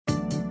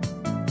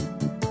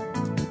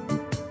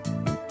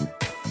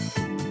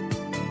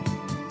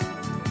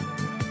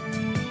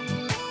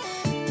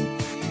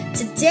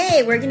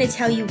today we're going to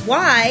tell you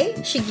why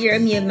Shigeru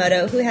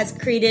Miyamoto, who has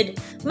created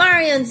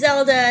Mario and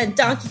Zelda and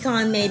Donkey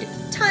Kong, made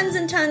tons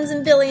and tons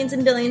and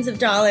billions of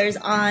dollars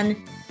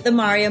on the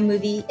Mario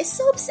movie, is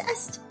so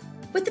obsessed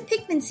with the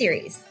Pikmin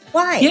series.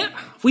 Why? Yeah,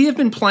 we have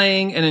been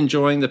playing and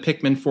enjoying the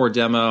Pikmin 4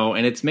 demo,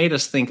 and it's made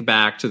us think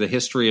back to the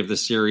history of the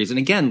series. And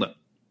again, look,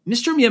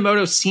 Mr.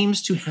 Miyamoto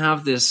seems to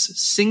have this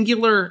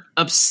singular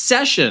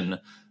obsession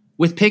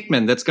with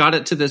Pikmin that's got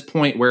it to this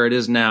point where it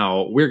is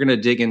now. We're going to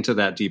dig into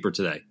that deeper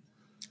today.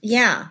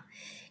 Yeah.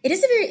 It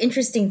is a very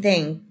interesting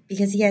thing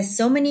because he has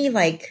so many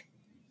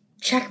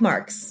check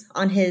marks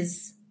on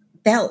his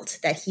belt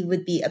that he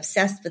would be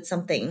obsessed with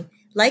something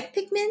like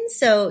Pikmin.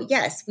 So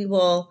yes, we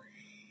will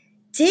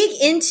dig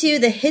into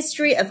the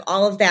history of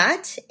all of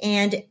that.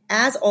 And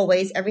as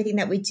always, everything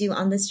that we do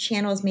on this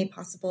channel is made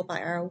possible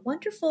by our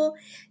wonderful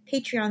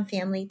Patreon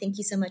family. Thank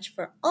you so much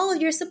for all of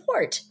your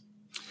support.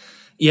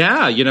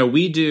 Yeah,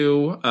 we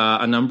do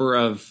a number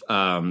of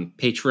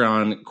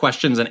Patreon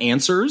questions and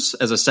answers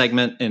as a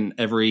segment in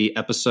every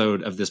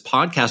episode of this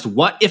podcast.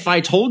 What if I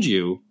told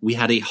you we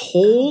had a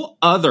whole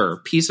other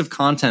piece of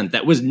content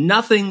that was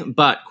nothing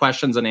but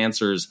questions and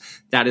answers?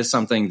 That is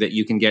something that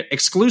you can get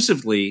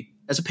exclusively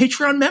as a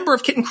Patreon member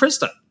of Kit and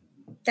Krista.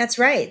 That's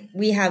right.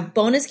 We have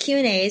bonus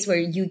Q&As where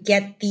you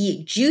get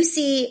the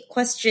juicy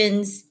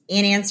questions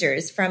and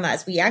answers from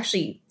us. We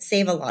actually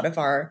save a lot of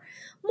our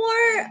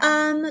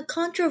more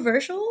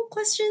controversial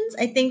questions,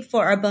 I think,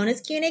 for our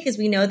bonus Q&A because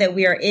we know that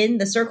we are in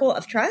the circle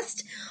of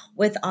trust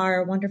with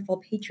our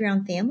wonderful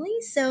Patreon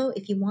family. So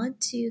if you want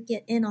to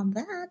get in on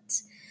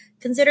that,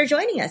 consider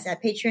joining us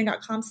at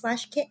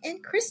patreon.com/Kit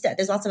and Krista.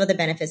 There's lots of other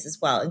benefits as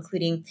well,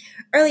 including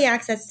early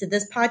access to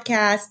this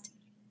podcast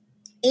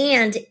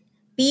and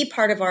be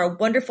part of our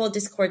wonderful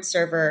Discord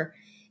server.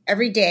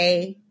 Every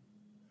day,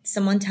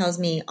 someone tells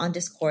me on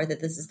Discord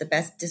that this is the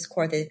best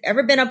Discord they've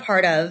ever been a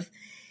part of.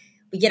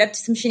 We get up to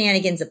some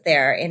shenanigans up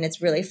there, and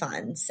it's really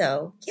fun.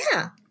 So,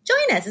 yeah,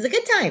 join us. It's a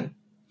good time.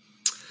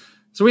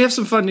 So we have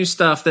some fun new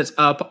stuff that's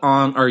up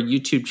on our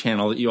YouTube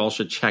channel that you all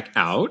should check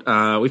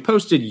out. We've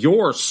posted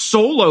your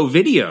solo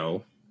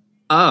video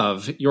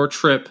of your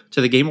trip to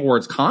the Game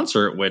Awards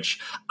concert, which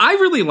I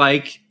really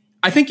like.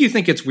 I think you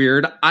think it's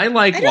weird. I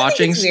like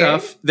watching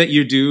stuff that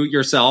you do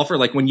yourself or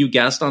when you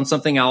guest on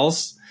something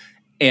else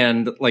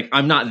and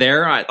I'm not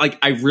there.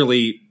 I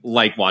really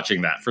like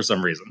watching that for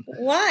some reason.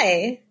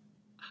 Why?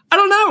 I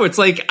don't know. It's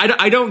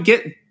I don't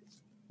get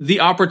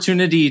the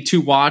opportunity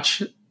to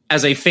watch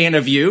as a fan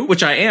of you,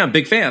 which I am,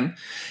 big fan.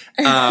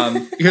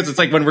 Because it's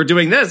when we're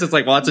doing this, it's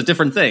well, it's a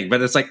different thing.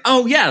 But it's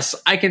oh, yes,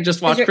 I can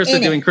just watch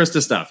Krista doing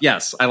Krista stuff.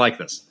 Yes, I like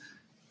this.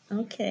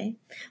 Okay.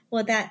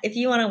 Well, if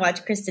you want to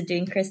watch Krista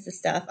doing Krista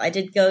stuff, I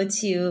did go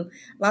to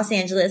Los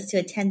Angeles to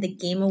attend the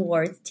Game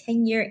Awards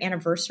 10-year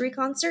anniversary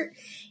concert.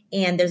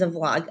 And there's a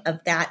vlog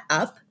of that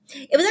up.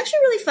 It was actually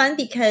really fun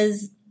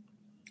because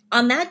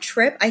on that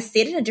trip, I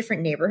stayed in a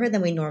different neighborhood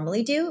than we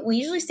normally do. We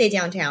usually stay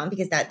downtown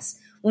because that's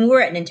when we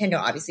were at Nintendo.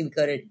 Obviously, we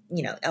go to,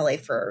 LA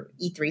for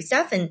E3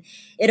 stuff, and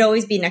it'd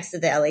always be next to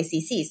the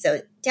LACC.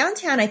 So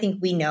downtown, I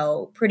think we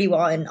know pretty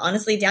well. And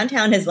honestly,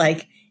 downtown is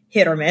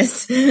hit or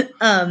miss. So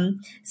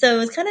it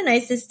was kind of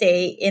nice to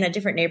stay in a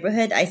different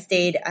neighborhood. I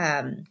stayed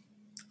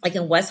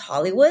in West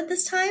Hollywood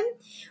this time,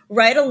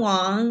 right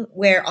along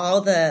where all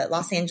the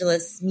Los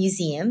Angeles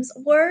museums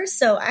were.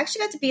 So I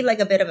actually got to be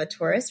a bit of a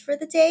tourist for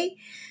the day.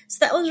 So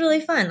that was really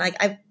fun.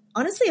 I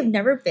honestly have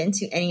never been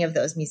to any of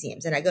those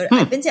museums. And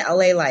I've been to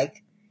LA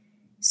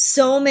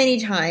so many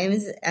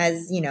times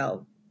as,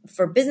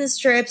 for business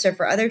trips or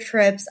for other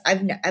trips.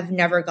 I've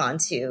never gone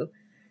to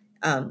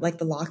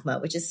the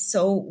LACMA, which is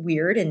so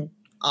weird and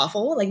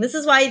awful. This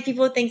is why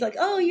people think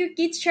oh, you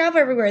get to travel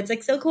everywhere.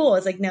 It's so cool.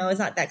 It's no, it's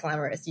not that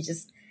glamorous. You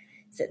just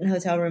sit in a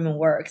hotel room and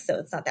work. So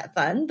it's not that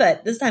fun.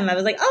 But this time I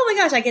was oh my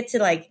gosh, I get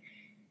to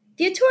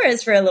be a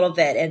tourist for a little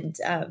bit. And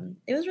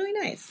it was really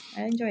nice.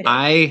 I enjoyed it.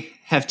 I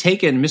have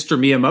taken Mr.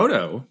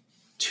 Miyamoto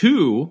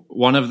to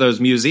one of those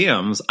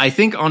museums, I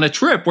think on a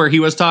trip where he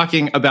was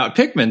talking about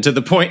Pikmin to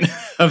the point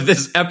of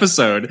this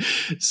episode.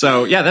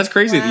 So yeah, that's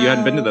crazy that you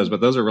hadn't been to those,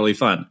 but those are really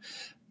fun.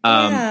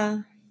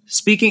 So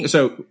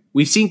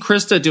we've seen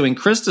Krista doing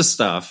Krista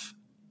stuff.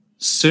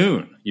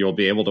 Soon you'll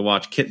be able to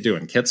watch Kit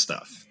doing Kit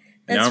stuff.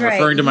 That's I'm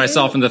referring to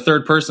myself in the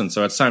third person,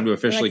 so it's time to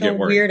officially get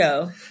worried.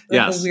 Weirdo.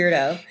 Yes. A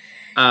weirdo.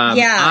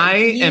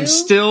 I am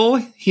still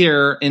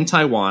here in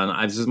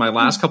Taiwan. This is my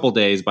last couple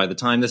days. By the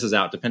time this is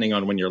out, depending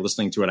on when you're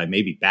listening to it, I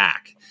may be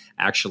back,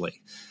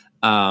 actually.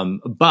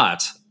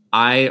 But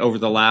I, over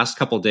the last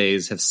couple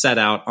days, have set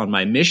out on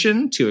my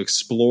mission to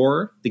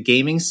explore the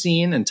gaming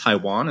scene in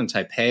Taiwan and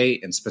Taipei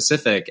in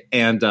specific.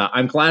 And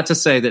I'm glad to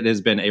say that it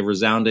has been a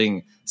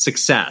resounding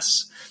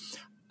success.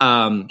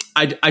 I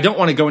don't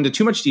want to go into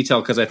too much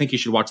detail because I think you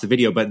should watch the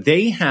video, but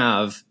they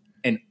have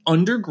an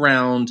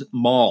underground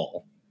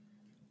mall.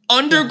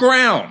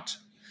 Underground.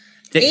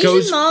 That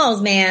Asian malls,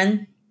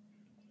 man.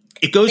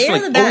 It goes for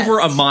over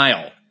a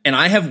mile. And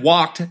I have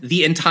walked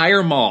the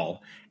entire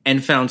mall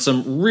and found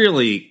some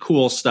really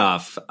cool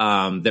stuff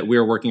that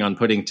we're working on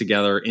putting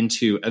together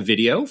into a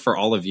video for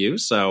all of you.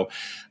 So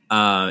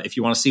If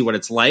you want to see what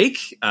it's like,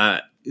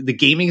 the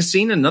gaming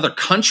scene in another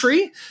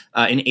country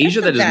in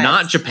Asia that is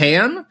not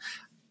Japan,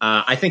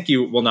 I think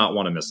you will not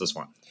want to miss this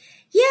one.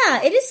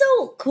 Yeah, it is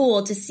so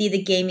cool to see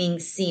the gaming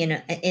scene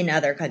in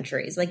other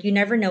countries. Like, you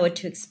never know what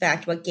to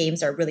expect, what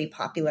games are really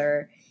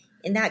popular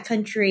in that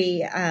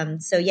country.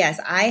 So yes,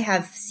 I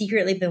have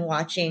secretly been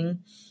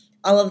watching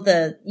all of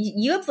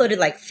you uploaded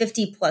like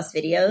 50 plus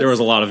videos. There was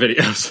a lot of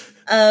videos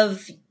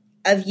of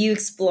you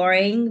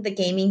exploring the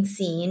gaming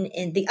scene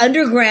in the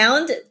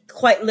underground,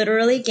 quite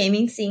literally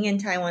gaming scene in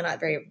Taiwan, not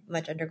very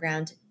much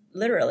underground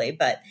literally,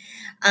 but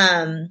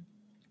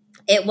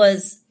it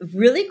was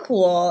really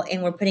cool,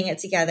 and we're putting it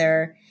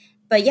together.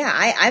 But yeah,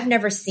 I've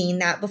never seen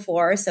that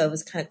before, so it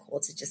was kind of cool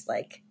to just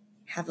like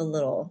have a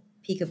little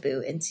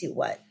peekaboo into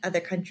what other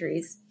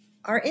countries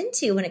are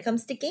into when it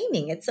comes to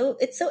gaming. It's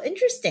so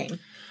interesting.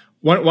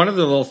 One of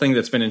the little things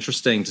that's been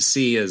interesting to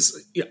see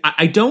is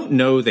I don't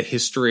know the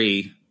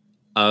history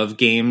of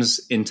games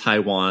in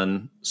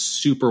Taiwan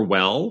super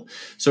well,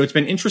 so it's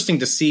been interesting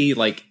to see,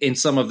 like, in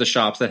some of the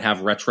shops that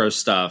have retro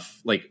stuff,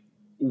 like,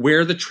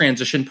 where the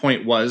transition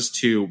point was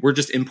to we're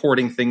just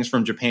importing things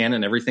from Japan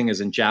and everything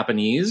is in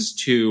Japanese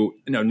to,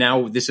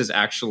 now this is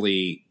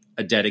actually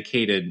a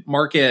dedicated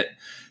market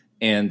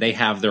and they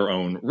have their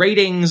own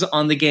ratings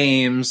on the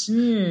games.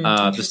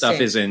 The stuff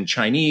is in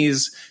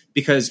Chinese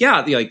because,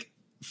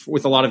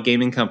 with a lot of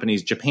gaming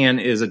companies, Japan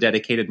is a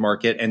dedicated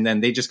market, and then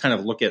they just kind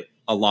of look at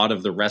a lot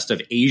of the rest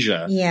of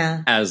Asia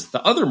as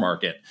the other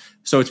market.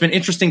 So it's been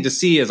interesting to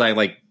see as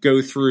I go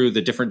through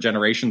the different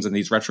generations in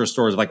these retro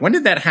stores, when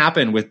did that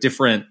happen with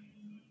different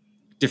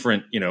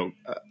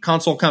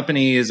console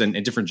companies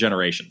and different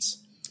generations?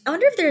 I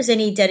wonder if there's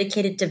any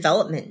dedicated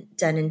development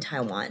done in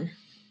Taiwan.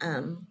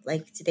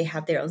 Do they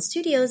have their own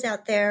studios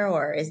out there,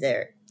 or is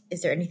there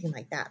anything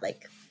like that?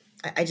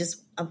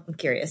 I'm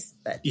curious.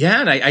 But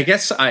yeah, and I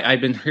guess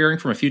I've been hearing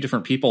from a few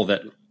different people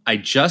that I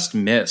just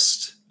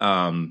missed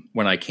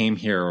when I came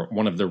here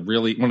one of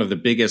the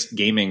biggest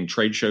gaming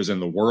trade shows in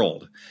the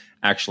world,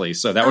 actually.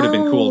 So that would have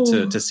been cool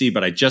to see,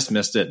 but I just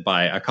missed it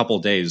by a couple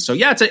of days. So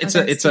yeah,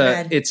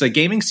 it's a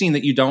gaming scene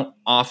that you don't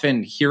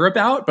often hear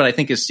about, but I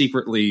think is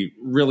secretly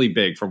really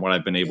big from what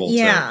I've been able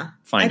to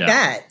find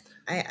out.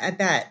 I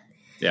bet.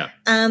 Yeah.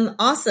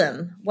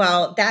 Awesome.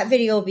 Well, that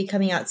video will be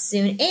coming out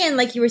soon. And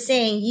like you were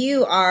saying,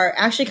 you are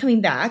actually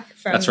coming back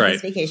from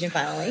this vacation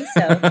finally.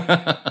 So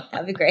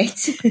that'd be great.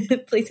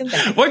 Please come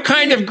back. What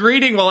kind of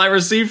greeting will I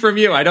receive from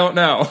you? I don't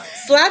know.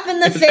 Slap in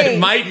the face. It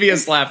might be a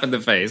slap in the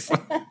face.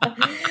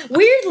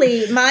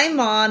 Weirdly, my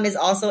mom is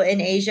also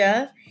in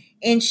Asia,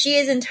 and she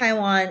is in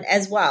Taiwan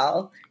as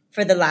well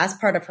for the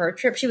last part of her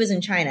trip. She was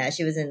in China.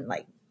 She was in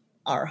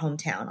our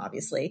hometown,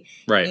 obviously.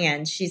 Right.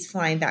 And she's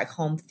flying back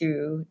home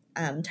through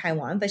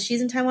Taiwan, but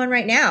she's in Taiwan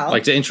right now. I'd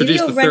like to introduce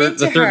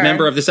the third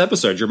member of this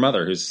episode, your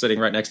mother, who's sitting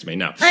right next to me.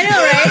 No. I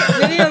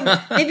know,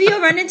 right? Maybe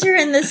you'll run into her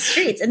in the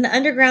streets, in the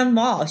underground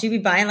mall. She'd be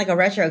buying a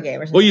retro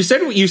game or something.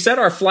 Well, you said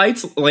our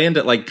flights land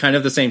at kind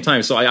of the same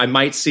time, so I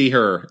might see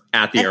her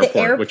at the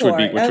airport, which would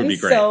be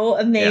great. So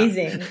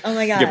amazing. Yeah. Oh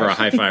my gosh. Give her a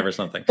high five or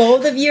something.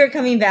 Both of you are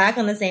coming back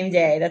on the same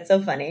day. That's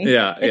so funny.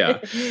 Yeah.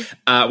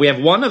 We have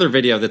one other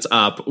video that's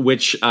up,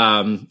 which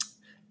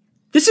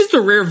this is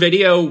the rare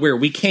video where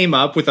we came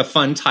up with a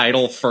fun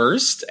title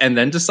first and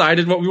then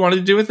decided what we wanted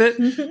to do with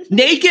it.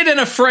 Naked and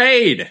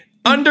Afraid,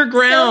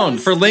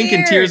 Underground for Link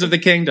and Tears of the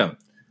Kingdom.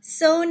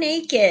 So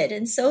naked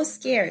and so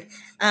scared.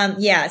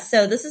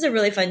 So this is a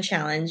really fun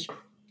challenge.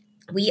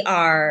 We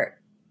are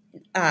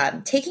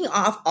taking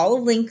off all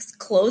of Link's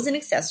clothes and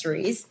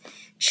accessories,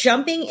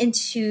 jumping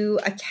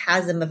into a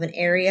chasm of an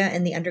area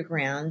in the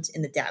underground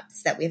in the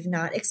depths that we have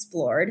not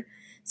explored.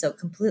 So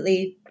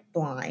completely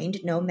blind,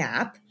 no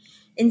map.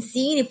 And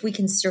seeing if we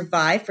can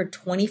survive for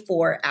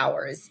 24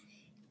 hours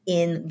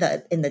in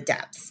the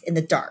depths, in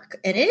the dark.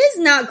 And it is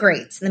not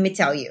great, let me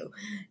tell you.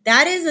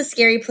 That is a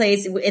scary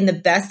place in the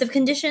best of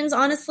conditions,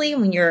 honestly,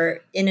 when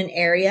you're in an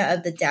area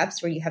of the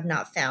depths where you have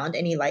not found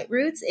any light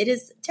routes. It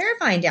is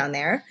terrifying down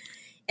there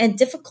and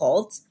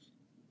difficult.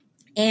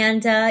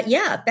 And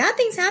bad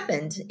things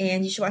happened.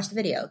 And you should watch the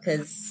video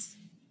because,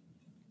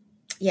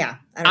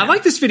 I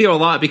like this video a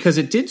lot because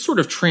it did sort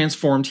of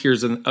transform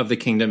Tears of the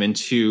Kingdom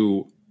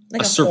into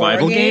a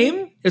survival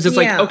game. Is it's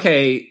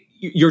okay,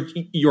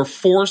 you're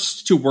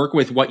forced to work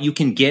with what you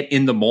can get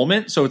in the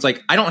moment. So it's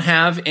I don't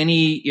have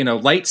any,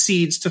 light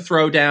seeds to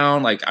throw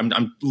down.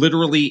 I'm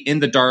literally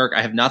in the dark.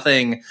 I have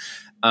nothing.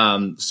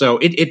 So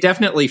it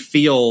definitely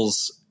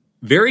feels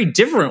very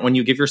different when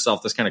you give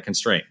yourself this kind of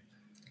constraint.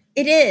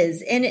 It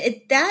is. And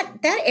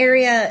that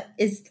area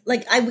is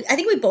I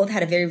think we both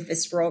had a very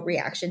visceral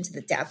reaction to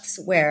the depths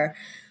where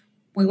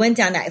we went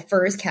down that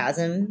first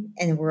chasm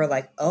and we were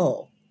like,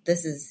 oh,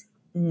 this is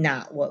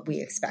not what we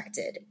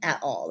expected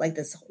at all.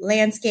 This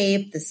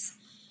landscape, this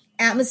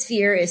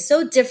atmosphere is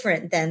so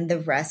different than the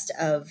rest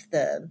of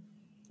the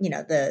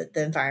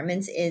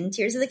environments in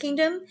Tears of the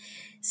Kingdom.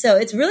 So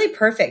it's really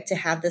perfect to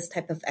have this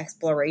type of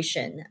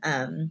exploration.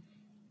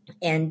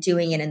 and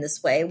doing it in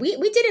this way. We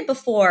did it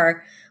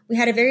before. We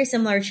had a very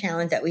similar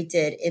challenge that we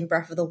did in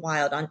Breath of the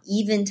Wild on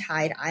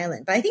Eventide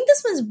Island. But I think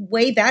this one's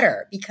way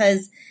better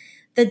because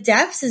the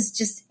depths is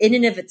just in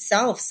and of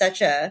itself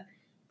such a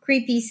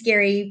creepy,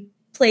 scary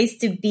place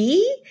to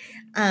be.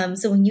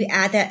 So when you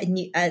add that and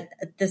you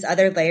this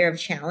other layer of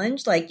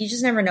challenge, like you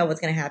just never know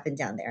what's going to happen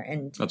down there.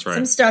 And that's right.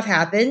 Some stuff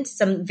happened.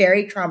 Some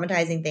very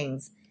traumatizing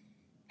things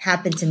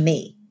happened to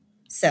me.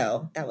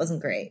 So that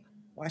wasn't great.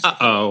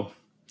 Uh-oh.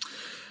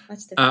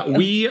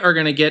 We are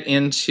going to get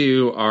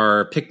into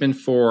our Pikmin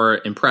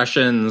 4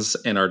 impressions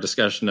and our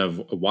discussion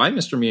of why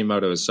Mr.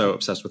 Miyamoto is so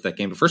obsessed with that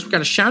game. But first, we've got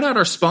to shout out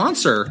our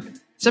sponsor.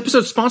 This episode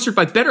is sponsored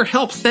by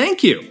BetterHelp.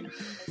 Thank you.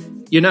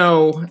 You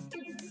know,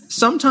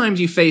 sometimes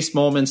you face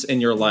moments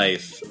in your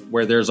life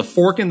where there's a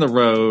fork in the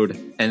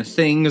road and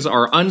things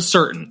are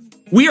uncertain.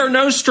 We are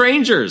no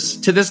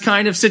strangers to this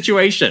kind of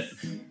situation.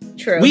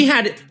 True. We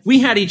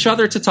had each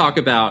other to talk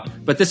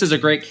about, but this is a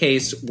great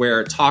case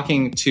where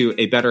talking to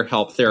a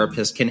BetterHelp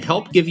therapist can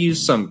help give you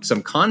some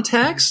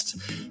context,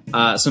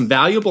 some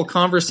valuable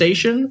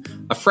conversation,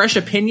 a fresh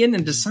opinion,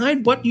 and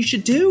decide what you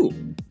should do.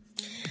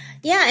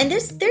 Yeah, and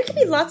there can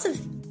be lots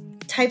of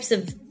types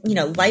of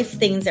life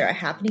things that are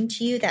happening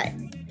to you that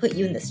put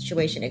you in this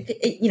situation.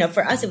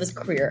 For us, it was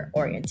career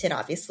oriented.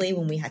 Obviously,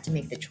 when we had to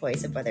make the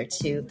choice of whether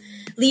to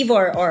leave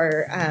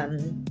or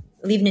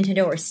leave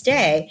Nintendo or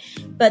stay.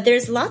 But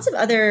there's lots of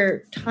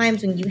other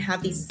times when you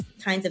have these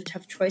kinds of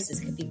tough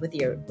choices. It could be with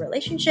your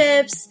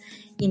relationships,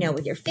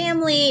 with your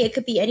family. It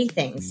could be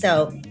anything.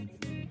 So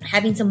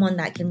having someone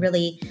that can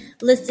really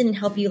listen and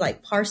help you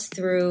parse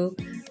through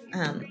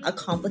a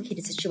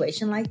complicated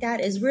situation like that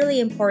is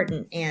really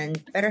important.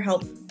 And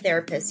BetterHelp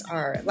therapists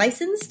are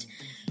licensed.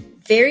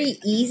 Very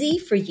easy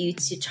for you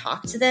to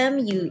talk to them.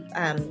 You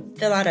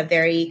fill out a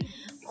very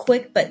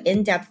quick but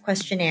in-depth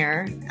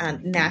questionnaire,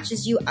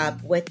 matches you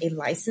up with a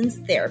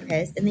licensed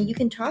therapist, and then you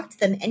can talk to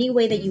them any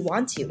way that you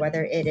want to,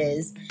 whether it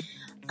is,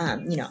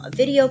 a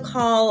video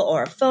call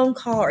or a phone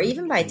call or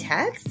even by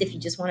text. If you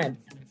just want to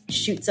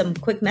shoot some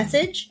quick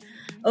message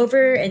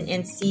over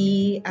and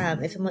see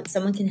if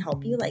someone can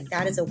help you,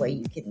 that is a way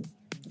you can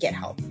get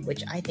help,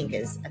 which I think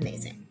is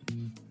amazing.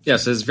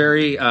 Yes, it's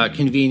very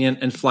convenient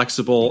and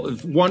flexible.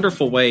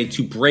 Wonderful way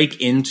to break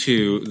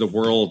into the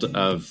world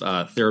of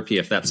therapy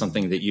if that's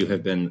something that you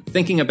have been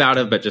thinking about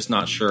it, but just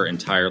not sure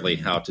entirely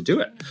how to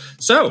do it.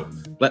 So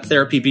let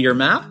therapy be your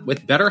map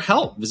with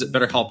BetterHelp. Visit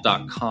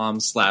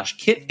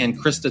BetterHelp.com/Kit and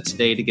Krista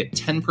today to get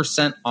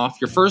 10% off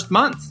your first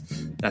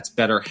month. That's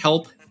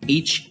BetterHelp,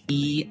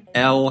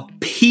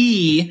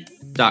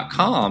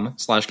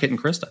 HELP.com/Kit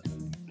and Krista.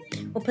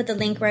 We'll put the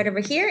link right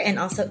over here and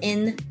also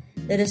in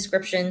the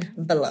description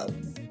below.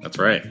 That's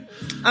right.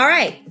 All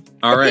right.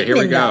 Here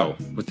we go.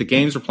 With the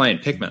games we're playing,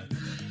 Pikmin.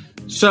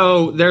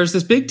 So there's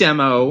this big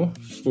demo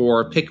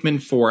for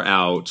Pikmin 4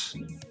 out,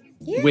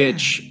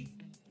 which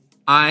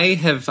I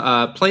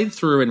have played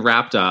through and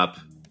wrapped up.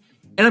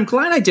 And I'm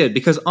glad I did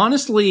because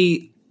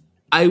honestly,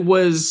 I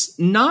was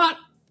not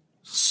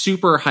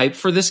super hyped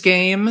for this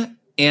game.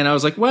 And I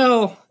was like,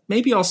 well,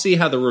 maybe I'll see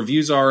how the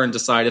reviews are and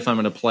decide if I'm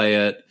going to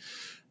play it.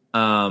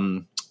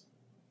 And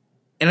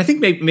I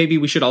think maybe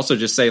we should also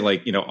just say,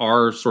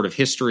 our sort of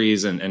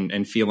histories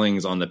and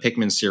feelings on the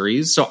Pikmin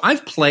series. So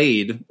I've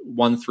played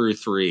 1 through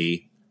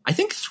 3. I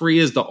think 3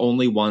 is the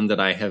only one that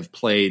I have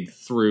played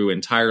through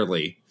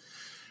entirely.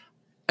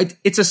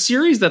 It's a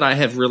series that I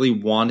have really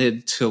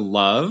wanted to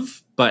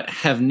love, but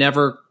have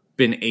never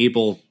been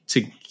able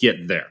to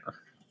get there.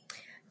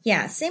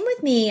 Yeah, same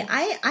with me.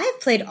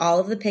 I've played all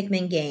of the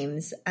Pikmin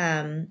games.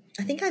 I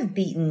think I've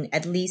beaten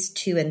at least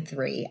 2 and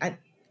 3. I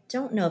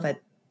don't know if I've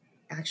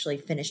actually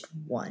finished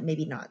 1,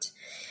 maybe not.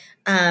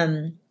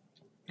 It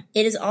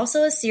is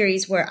also a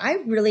series where I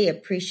really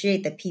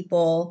appreciate the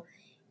people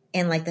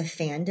and the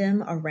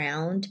fandom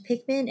around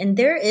Pikmin, and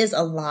there is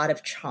a lot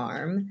of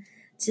charm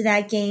to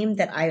that game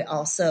that I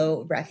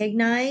also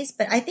recognize.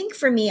 But I think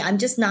for me, I'm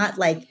just not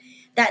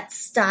that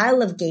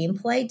style of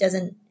gameplay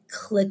doesn't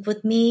click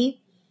with me.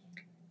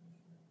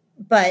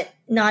 But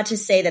not to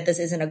say that this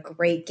isn't a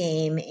great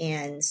game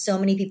and so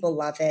many people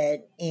love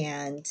it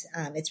and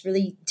it's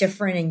really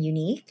different and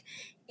unique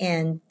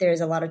and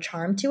there's a lot of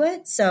charm to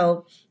it.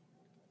 So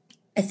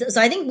I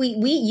think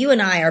you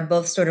and I are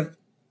both sort of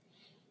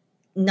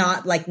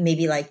not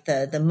maybe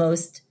the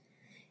most,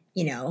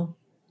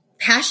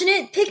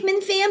 passionate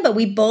Pikmin fan, but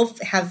we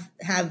both have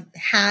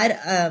had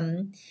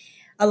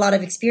a lot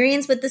of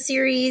experience with the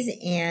series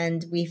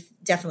and we've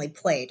definitely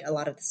played a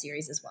lot of the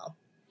series as well.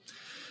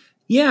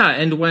 Yeah,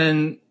 and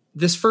when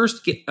this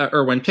first,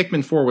 or when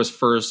Pikmin 4 was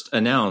first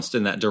announced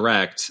in that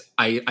direct,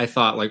 I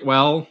thought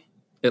well,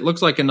 it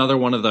looks like another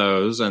one of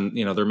those, and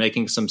they're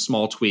making some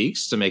small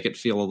tweaks to make it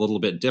feel a little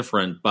bit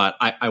different, but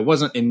I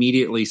wasn't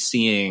immediately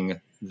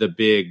seeing the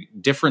big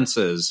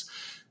differences.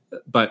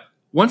 But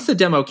once the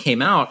demo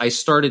came out, I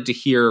started to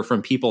hear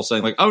from people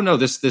saying oh no,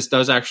 this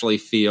does actually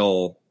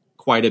feel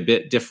quite a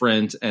bit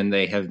different, and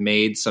they have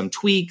made some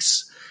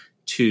tweaks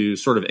to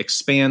sort of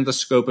expand the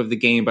scope of the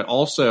game, but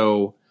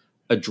also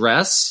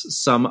address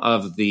some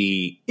of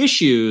the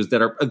issues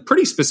that are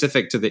pretty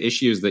specific to the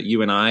issues that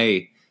you and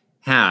I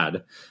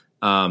had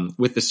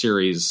with the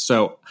series.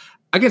 So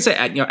I can say,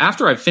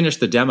 after I've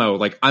finished the demo,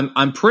 like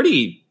I'm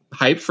pretty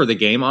hyped for the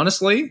game,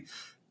 honestly.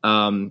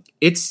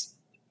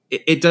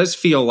 It does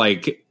feel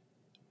like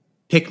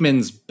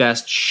Pikmin's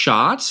best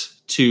shot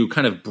to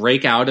kind of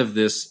break out of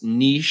this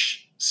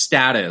niche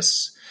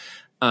status.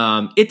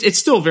 It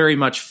still very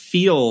much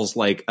feels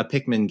like a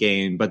Pikmin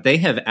game, but they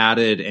have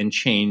added and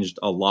changed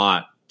a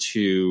lot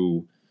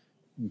to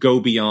go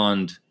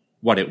beyond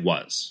what it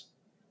was.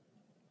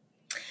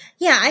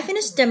 Yeah, I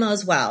finished the demo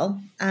as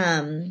well.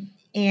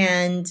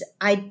 And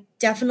I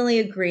definitely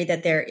agree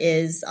that there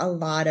is a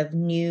lot of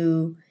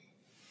new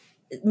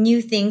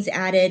things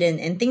added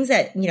and things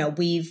that,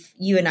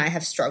 you and I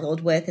have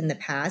struggled with in the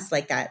past,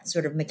 like that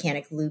sort of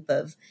mechanic loop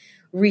of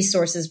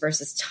resources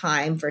versus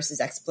time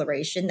versus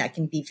exploration that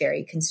can be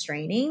very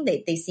constraining.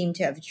 They seem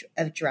to have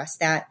addressed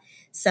that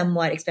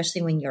somewhat,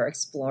 especially when you're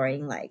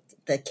exploring like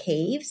the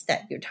caves,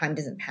 that your time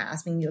doesn't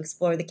pass when you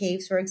explore the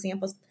caves, for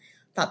example.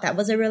 Thought that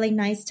was a really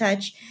nice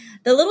touch.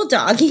 The little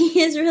doggy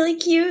is really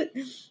cute.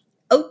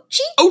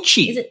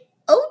 Ochi? Is it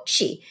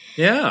Ochi?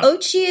 Yeah.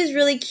 Ochi is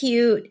really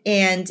cute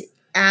and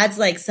adds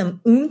like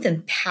some oomph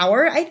and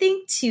power, I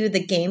think, to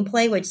the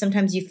gameplay, which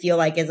sometimes you feel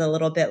like is a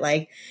little bit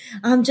like,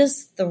 I'm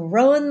just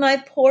throwing my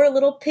poor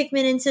little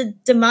Pikmin into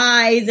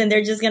demise and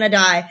they're just going to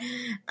die.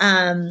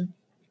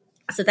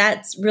 So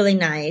that's really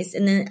nice.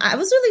 And then I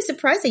was really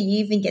surprised that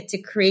you even get to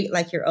create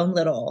like your own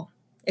little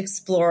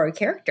explorer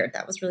character.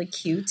 That was really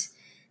cute.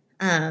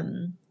 I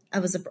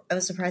was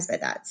surprised by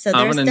that. So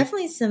there's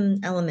definitely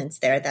some elements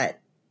there that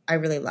I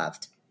really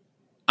loved.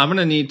 I'm going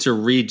to need to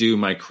redo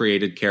my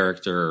created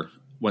character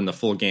when the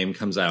full game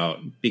comes out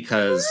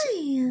because,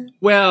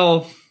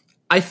 well,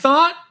 I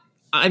thought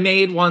I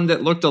made one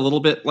that looked a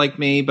little bit like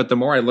me, but the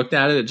more I looked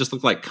at it, it just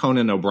looked like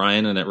Conan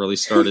O'Brien, and it really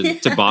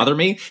started to bother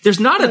me. There's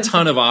not a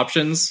ton of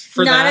options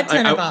for that. Not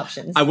a ton of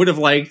options. I would have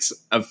liked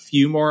a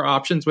few more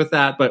options with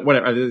that, but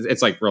whatever.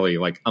 It's like really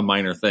like a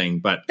minor thing,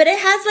 but it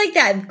has like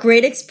that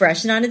great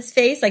expression on its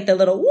face, like the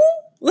little woo,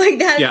 like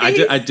that. Yeah,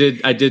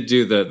 face. I did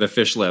do the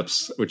fish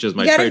lips, which is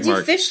my trademark. You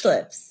gotta do fish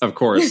lips, of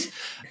course.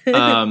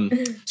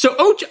 So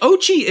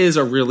Ochi is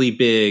a really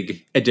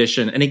big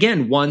addition, and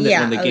again, one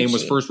that when the game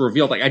was first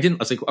revealed, I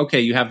was like,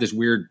 okay, you have this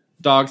weird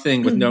dog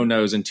thing with no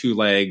nose and two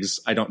legs.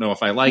 I don't know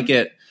if I like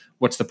it.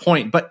 What's the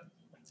point? But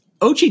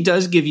Ochi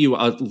does give you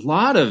a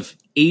lot of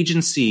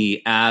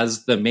agency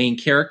as the main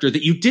character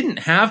that you didn't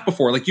have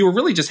before. Like you were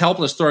really just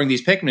helpless throwing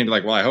these Pikmin and be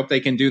like, well, I hope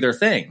they can do their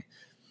thing.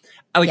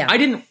 I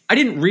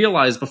didn't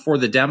realize before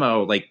the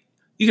demo, like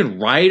you can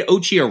ride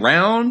Ochi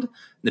around.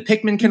 The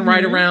Pikmin can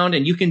ride around,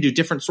 and you can do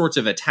different sorts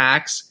of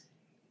attacks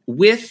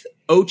with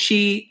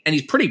Ochi, and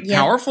he's pretty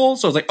powerful.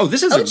 So I was like, "Oh,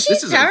 this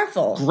is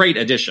powerful. A great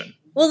addition."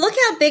 Well, look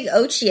how big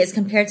Ochi is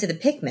compared to the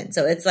Pikmin.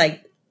 So it's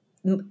like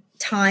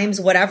times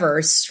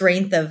whatever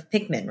strength of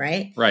Pikmin,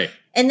 right? Right.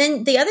 And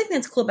then the other thing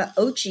that's cool about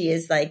Ochi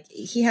is like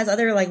he has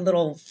other like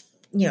little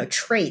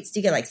traits.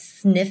 You can like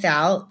sniff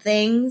out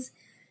things.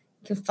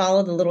 You can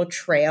follow the little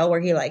trail where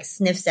he like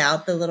sniffs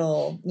out the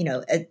little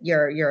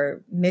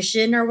your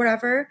mission or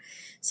whatever.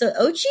 So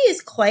Ochi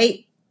is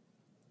quite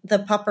the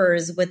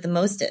puppers with the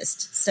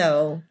mostest.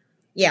 So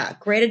yeah,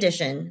 great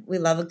addition. We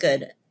love a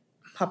good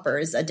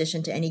puppers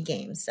addition to any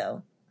game.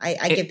 So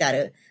I give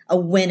that a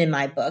win in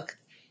my book.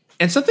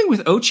 And something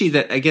with Ochi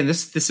that, again,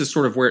 this is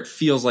sort of where it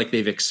feels like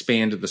they've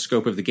expanded the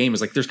scope of the game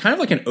is like there's kind of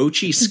like an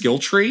Ochi skill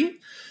tree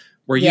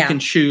where you can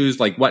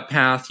choose like what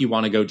path you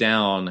want to go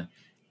down.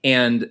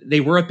 And they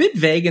were a bit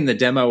vague in the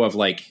demo of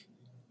like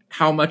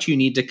how much you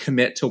need to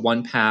commit to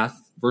one path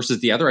versus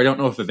the other. I don't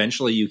know if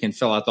eventually you can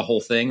fill out the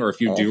whole thing or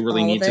if you do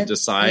really need to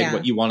decide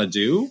what you want to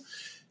do.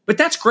 But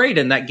that's great.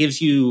 And that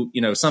gives you,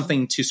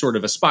 something to sort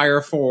of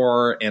aspire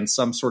for and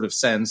some sort of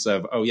sense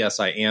of, oh, yes,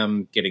 I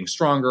am getting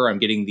stronger. I'm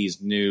getting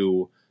these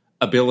new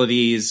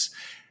abilities.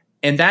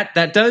 And that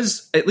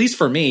does, at least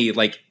for me,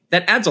 like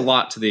that adds a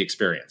lot to the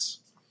experience.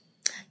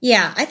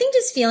 Yeah, I think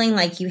just feeling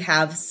like you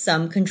have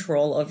some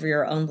control over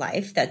your own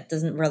life that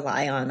doesn't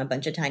rely on a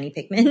bunch of tiny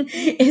Pikmin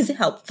is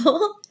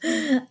helpful.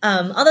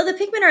 Although the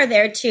Pikmin are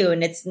there too,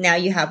 and it's now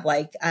you have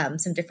like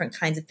some different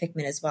kinds of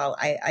Pikmin as well.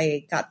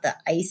 I got the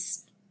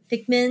ice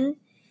Pikmin,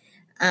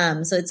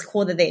 so it's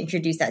cool that they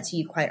introduced that to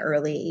you quite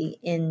early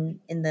in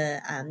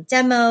the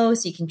demo,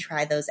 so you can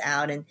try those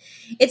out. And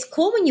it's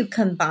cool when you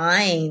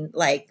combine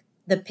like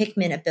the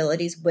Pikmin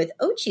abilities with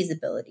Ochi's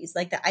abilities.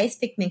 Like the ice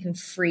Pikmin can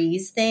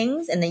freeze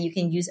things, and then you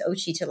can use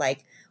Ochi to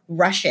like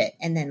rush it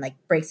and then like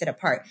breaks it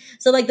apart.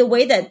 So like the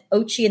way that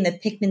Ochi and the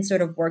Pikmin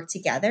sort of work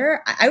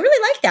together, I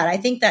really like that. I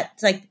think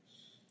that's like,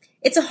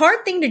 it's a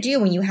hard thing to do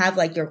when you have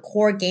like your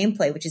core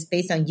gameplay, which is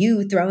based on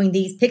you throwing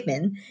these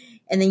Pikmin,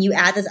 and then you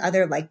add this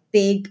other like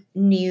big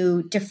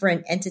new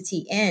different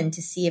entity in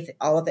to see if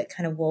all of it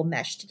kind of will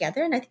mesh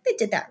together. And I think they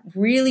did that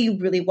really,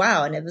 really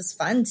well. And it was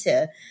fun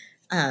to,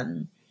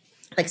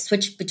 like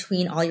switch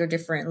between all your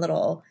different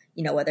little,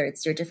 whether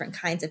it's your different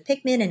kinds of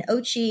Pikmin and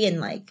Ochi and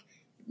like,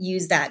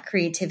 use that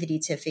creativity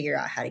to figure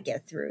out how to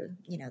get through,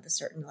 the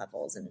certain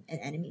levels and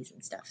enemies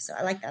and stuff. So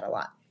I like that a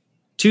lot.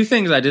 Two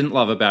things I didn't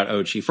love about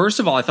Ochi. First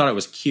of all, I thought it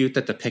was cute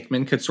that the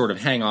Pikmin could sort of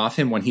hang off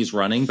him when he's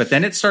running, but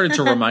then it started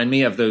to remind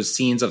me of those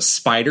scenes of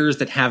spiders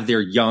that have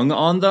their young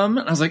on them.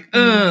 And I was like,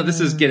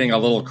 this is getting a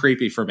little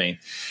creepy for me.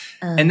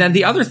 And then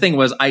the other thing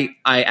was I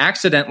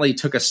accidentally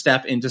took a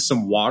step into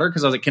some water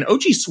because I was like, can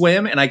Ochi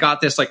swim? And I got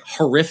this like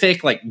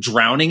horrific like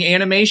drowning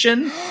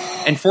animation.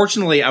 And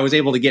fortunately, I was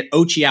able to get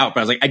Ochi out, but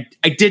I was like,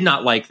 I did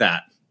not like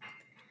that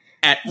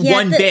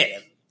one bit.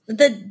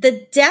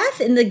 The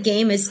death in the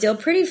game is still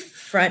pretty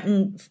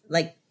front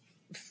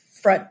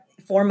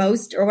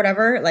foremost or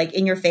whatever, like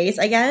in your face,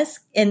 I guess.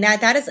 And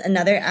that is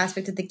another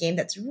aspect of the game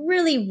that's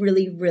really,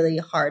 really, really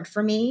hard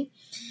for me.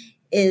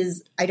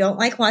 Is I don't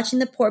like watching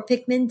the poor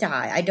Pikmin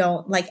die. I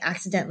don't like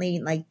accidentally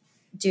like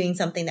doing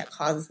something that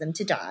causes them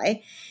to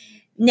die.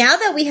 Now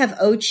that we have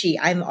Ochi,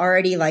 I'm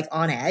already like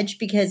on edge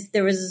because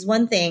there was this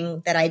one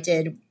thing that I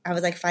did. I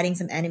was like fighting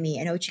some enemy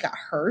and Ochi got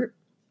hurt.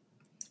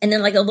 And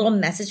then like a little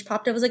message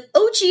popped up. I was like,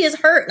 Ochi is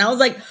hurt. And I was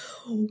like,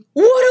 what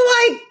do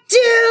I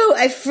do?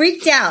 I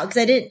freaked out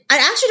because I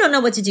actually don't know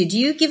what to do. Do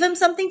you give him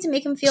something to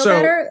make him feel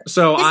better?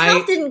 So his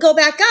health didn't go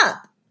back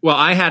up. Well,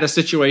 I had a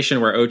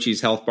situation where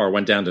Ochi's health bar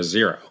went down to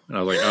 0. And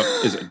I was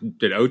like,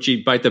 did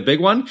Ochi bite the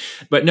big one?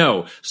 But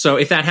no. So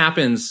if that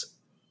happens,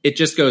 it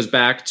just goes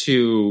back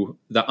to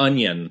the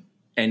onion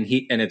and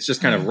it's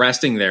just kind of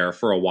resting there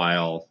for a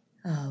while,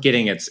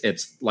 getting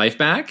its life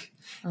back.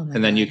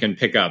 And then you can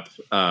pick up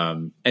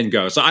and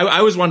go. So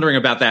I was wondering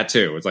about that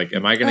too. It's like,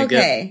 am I going to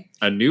get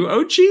a new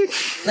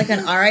Ochi? Like an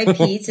RIP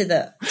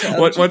to Ochi?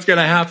 What's going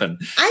to happen?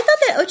 I thought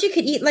that Ochi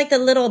could eat like the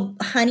little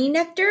honey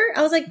nectar.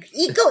 I was like,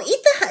 lick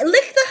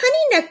the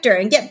honey nectar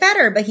and get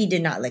better. But he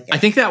did not lick it. I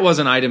think that was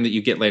an item that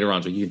you get later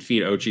on. So you can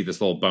feed Ochi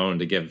this little bone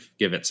to give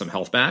it some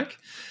health back.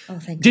 Oh,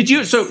 thank Did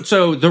you?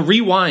 So the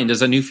rewind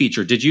is a new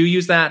feature. Did you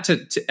use that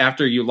to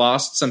after you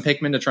lost some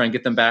Pikmin to try and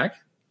get them back?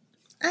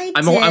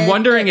 I'm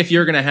wondering if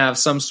you're going to have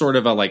some sort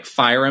of a like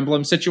Fire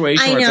Emblem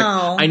situation where it's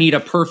like, I need a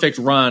perfect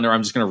run or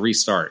I'm just going to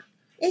restart.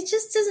 It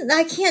just doesn't,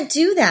 I can't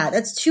do that.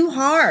 That's too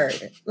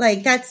hard.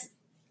 Like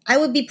I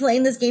would be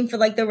playing this game for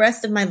like the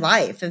rest of my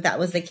life if that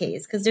was the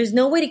case. Cause there's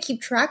no way to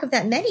keep track of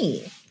that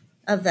many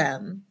of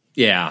them.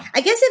 Yeah.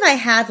 I guess if I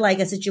had like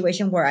a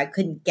situation where I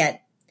couldn't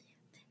get,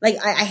 like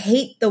I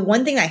hate, the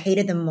one thing I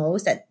hated the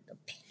most that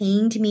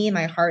pained me in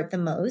my heart the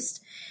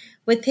most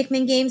with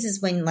Pikmin games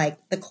is when like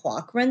the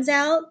clock runs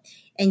out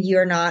and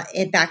you're not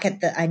back at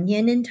the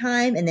onion in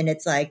time. And then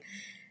it's like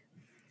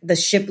the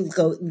ship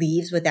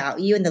leaves without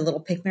you and the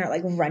little Pikmin are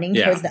like running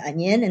towards the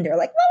onion and they're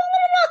like, wah,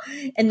 wah,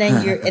 wah, wah. And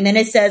then and then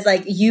it says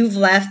like, you've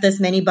left this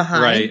many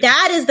behind. Right.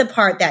 That is the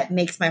part that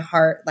makes my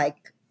heart like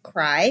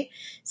cry.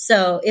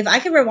 So if I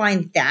can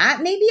rewind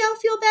that, maybe I'll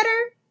feel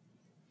better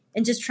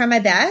and just try my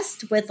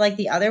best with like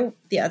the other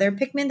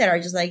Pikmin that are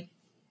just like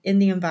in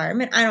the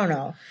environment. I don't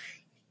know.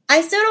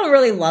 I still don't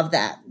really love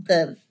that.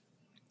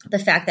 The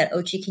fact that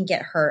Ochi can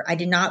get hurt. I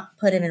did not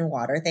put him in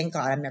water. Thank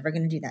God. I'm never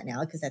going to do that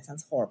now because that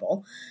sounds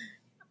horrible.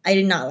 I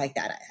did not like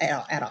that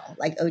at all.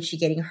 Like Ochi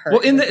getting hurt.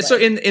 Well, in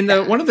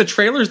the one of the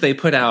trailers they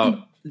put out,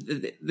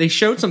 they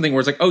showed something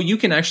where it's like, oh, you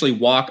can actually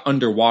walk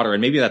underwater,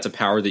 and maybe that's a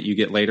power that you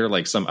get later,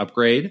 like some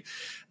upgrade.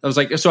 I was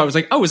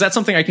like, oh, is that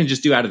something I can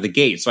just do out of the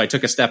gate? So I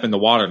took a step in the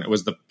water, and it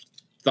was the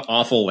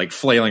awful like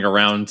flailing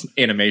around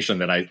animation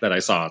that I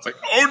saw. It's like,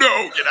 oh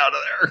no, get out of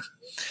there.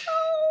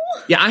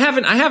 Yeah, I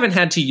haven't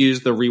had to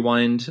use the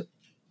rewind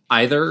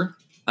either.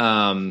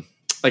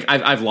 Like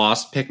I've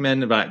lost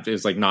Pikmin, but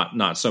it's like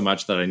not so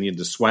much that I need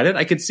to sweat it.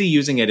 I could see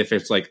using it if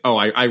it's like, oh,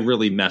 I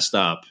really messed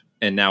up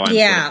and now I'm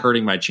sort of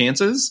hurting my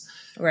chances.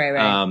 Right.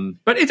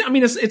 But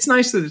it's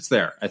nice that it's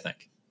there, I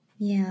think.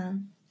 Yeah.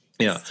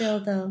 Yeah. Still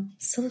though,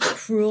 so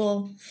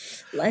cruel.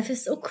 Life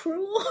is so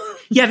cruel.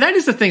 Yeah, that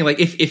is the thing. Like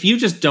if you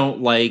just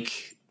don't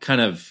like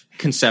kind of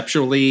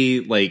conceptually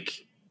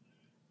like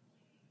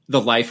the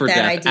life or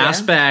death idea.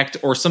 Aspect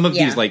or some of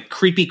these like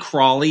creepy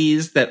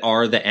crawlies that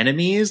are the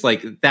enemies,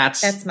 like that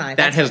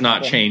has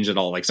not changed at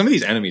all. Like some of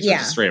these enemies are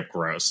just straight up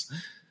gross.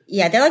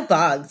 Yeah, they're like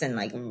bugs and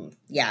like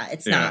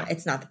it's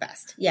not the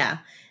best. Yeah.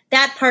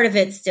 That part of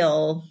it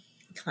still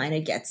kind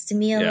of gets to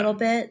me a little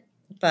bit,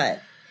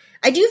 but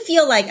I do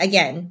feel like,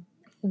 again,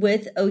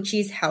 with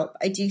Ochi's help,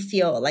 I do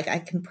feel like I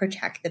can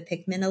protect the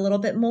Pikmin a little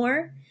bit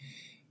more.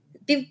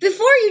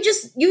 Before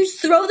you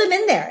throw them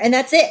in there and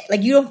that's it.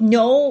 Like you don't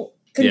know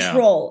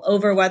control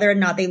over whether or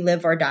not they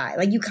live or die.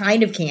 Like you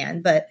kind of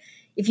can, but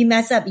if you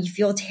mess up, you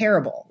feel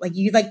terrible. Like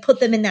you like put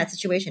them in that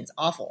situation. It's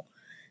awful.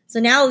 So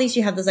now at least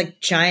you have this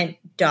like giant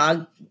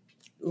dog,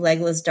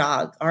 legless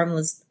dog,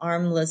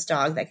 armless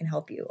dog that can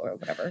help you or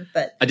whatever.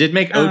 But I did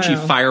make Ochi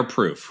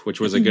fireproof, which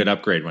was a good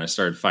upgrade when I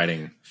started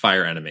fighting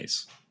fire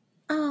enemies.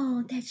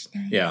 Oh, that's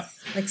nice. Yeah.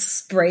 Like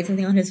spray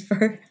something on his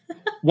fur.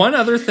 One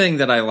other thing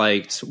that I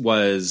liked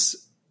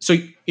was, so,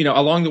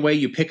 along the way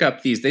you pick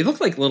up these, they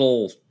look like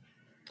little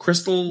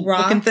crystal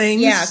rocks, looking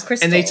things. Yeah,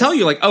 crystals. And they tell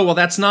you like, oh, well,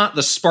 that's not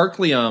the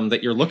sparklium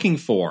that you're looking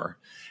for.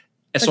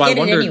 And but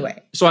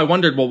I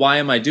wondered, well, why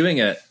am I doing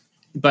it?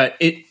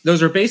 but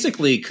those are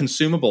basically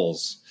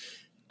consumables.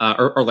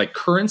 Or like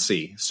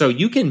currency. So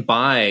you can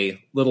buy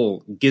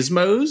little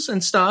gizmos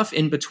and stuff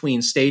in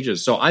between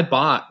stages. So I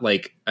bought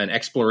like an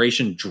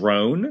exploration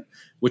drone,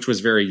 which was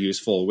very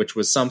useful, which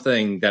was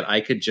something that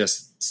I could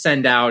just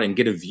send out and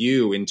get a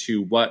view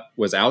into what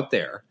was out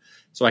there.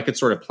 So I could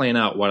sort of plan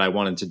out what I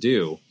wanted to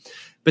do.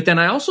 But then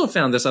I also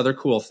found this other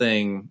cool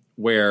thing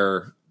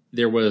where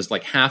there was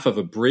like half of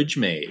a bridge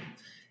made.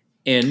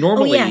 And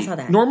normally, I saw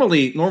that.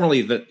 normally,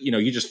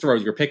 you just throw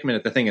your Pikmin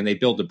at the thing and they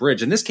build a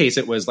bridge. In this case,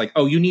 it was like,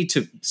 you need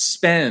to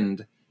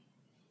spend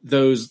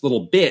those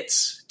little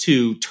bits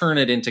to turn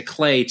it into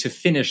clay to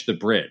finish the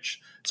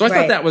bridge. So I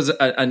thought that was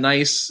a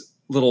nice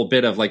little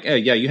bit of like,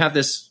 you have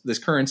this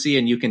currency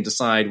and you can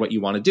decide what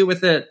you want to do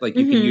with it. Like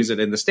you can use it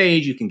in the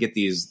stage. You can get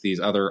these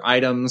other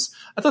items.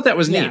 I thought that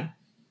was neat.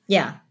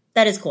 Yeah,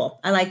 that is cool.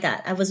 I like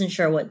that. I wasn't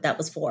sure what that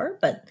was for,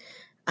 but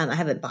I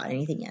haven't bought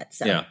anything yet.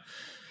 So yeah.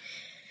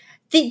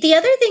 The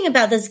other thing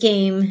about this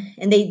game,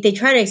 and they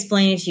try to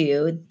explain it to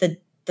you, the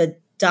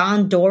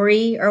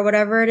Dandori or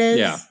whatever it is.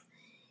 Yeah.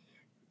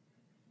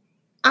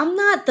 I'm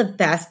not the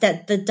best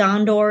at the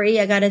Dandori,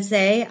 I gotta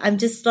say. I'm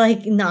just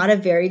like not a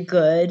very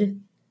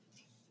good.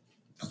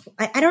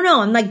 I don't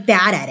know. I'm like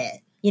bad at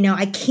it.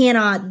 I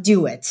cannot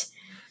do it.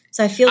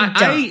 So I feel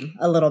dumb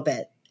a little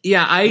bit.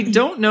 Yeah, I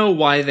don't know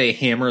why they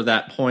hammer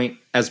that point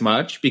as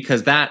much,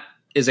 because that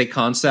is a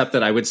concept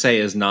that I would say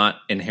is not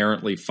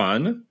inherently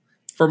fun.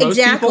 For most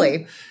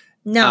people.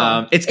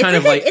 No, it's kind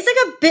of like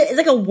it's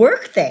like a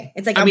work thing.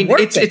 It's like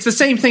it's the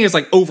same thing as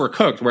like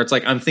Overcooked, where it's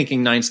like I'm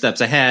thinking 9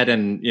 steps ahead,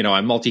 and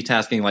I'm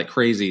multitasking like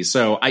crazy.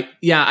 So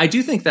I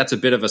do think that's a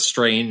bit of a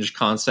strange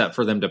concept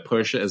for them to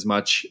push as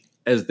much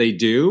as they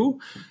do.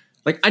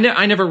 Like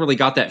I never really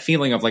got that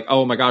feeling of like,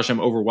 oh my gosh, I'm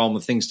overwhelmed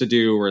with things to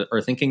do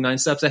or thinking 9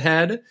 steps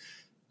ahead.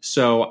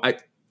 So I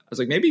was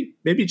like,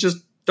 maybe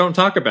just don't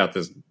talk about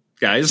this,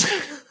 guys.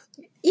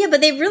 Yeah, but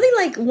they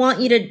really like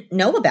want you to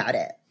know about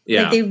it.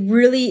 Yeah. Like they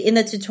really, in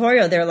the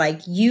tutorial, they're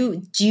like, do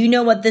you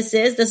know what this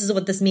is? This is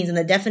what this means. And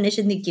the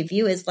definition they give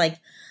you is like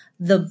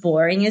the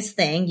boringest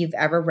thing you've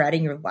ever read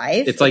in your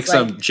life. It's like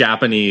some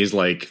Japanese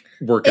like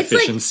work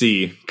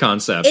efficiency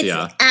concept.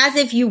 It's as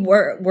if you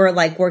were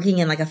like working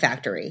in like a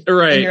factory.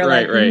 Right, and you're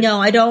right. No,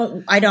 I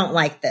don't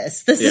like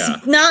this. This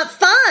is not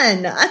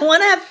fun. I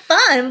want to have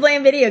fun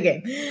playing video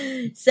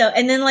game. So,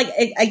 and then like,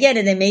 again,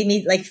 and it made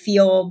me like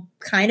feel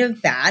kind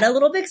of bad a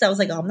little bit, because I was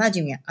like, I'm not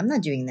doing it. I'm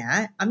not doing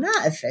that. I'm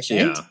not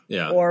efficient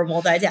or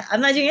multitask. I'm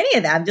not doing any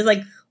of that. I'm just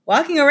like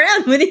walking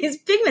around with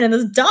these Pikmin and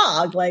this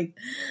dog. Like,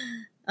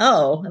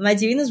 oh, am I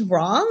doing this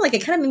wrong? Like,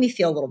 it kind of made me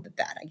feel a little bit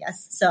bad, I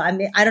guess. So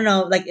I don't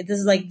know. Like, this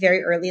is like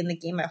very early in the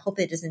game. I hope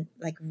it doesn't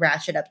like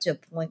ratchet up to a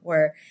point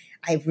where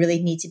I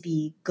really need to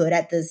be good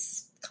at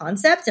this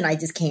concept and I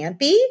just can't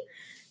be.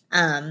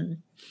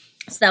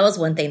 So that was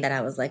one thing that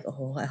I was like,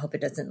 oh, I hope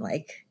it doesn't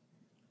like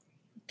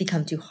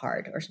become too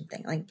hard or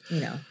something, like,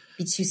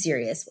 be too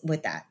serious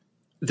with that.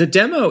 The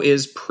demo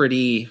is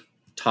pretty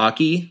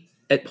talky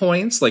at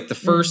points. Like the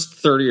first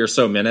 30 or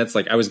so minutes,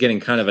 like I was getting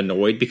kind of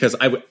annoyed because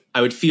I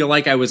would feel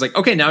like I was like,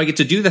 okay, now I get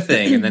to do the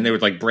thing. And then they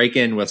would like break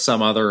in with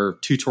some other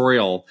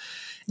tutorial.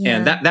 Yeah.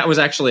 And that was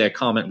actually a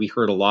comment we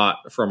heard a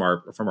lot from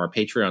our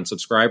Patreon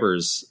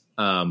subscribers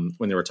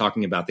when they were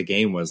talking about the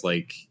game, was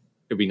like,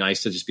 it'd be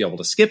nice to just be able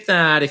to skip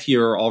that if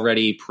you're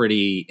already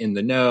pretty in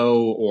the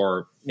know,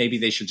 or maybe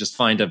they should just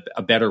find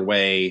a better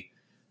way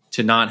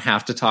to not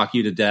have to talk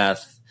you to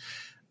death.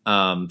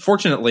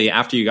 Fortunately,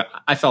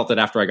 I felt that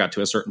after I got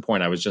to a certain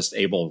point, I was just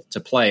able to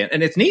play.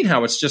 And it's neat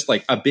how it's just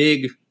like a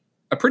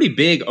pretty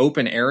big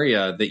open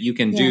area that you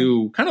can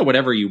do kind of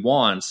whatever you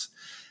want.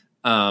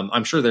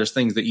 I'm sure there's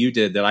things that you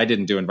did that I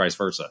didn't do, and vice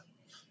versa.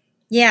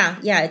 Yeah.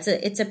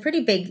 It's a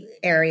pretty big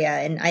area,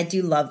 and I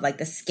do love like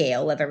the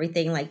scale of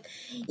everything. Like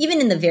even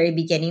in the very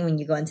beginning, when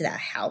you go into that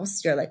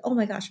house, you're like, oh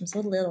my gosh, I'm so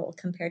little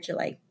compared to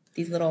like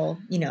these little,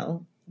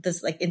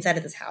 this like inside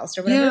of this house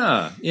or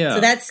whatever. Yeah.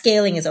 So that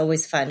scaling is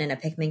always fun in a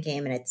Pikmin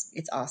game, and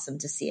it's awesome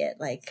to see it.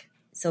 Like,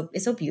 so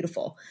it's so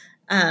beautiful.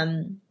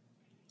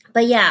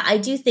 But yeah, I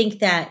do think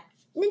that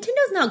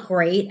Nintendo's not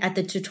great at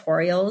the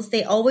tutorials.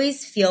 I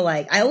always feel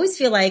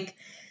like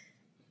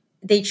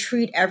they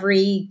treat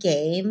every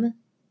game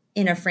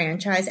in a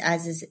franchise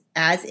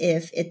as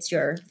if it's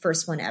your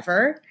first one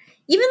ever.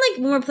 Even like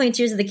when we're playing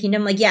Tears of the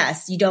Kingdom, like,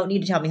 yes, you don't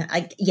need to tell me.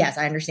 Yes,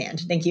 I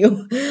understand. Thank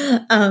you.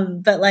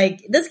 But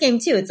like this game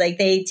too, it's like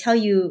they tell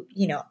you,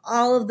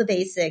 all of the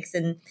basics.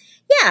 And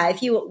yeah,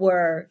 if you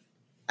were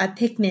a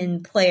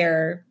Pikmin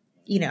player,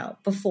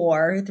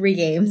 before 3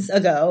 games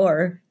ago,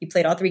 or you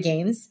played all 3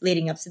 games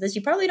leading up to this,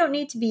 you probably don't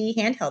need to be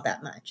handheld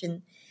that much.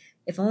 And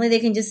if only they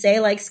can just say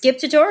like skip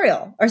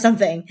tutorial or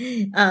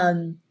something.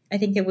 I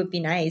think it would be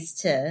nice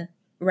to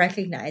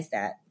recognize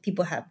that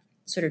people have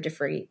sort of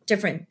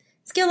different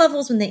skill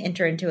levels when they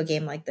enter into a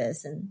game like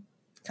this, and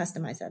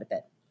customize that a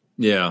bit.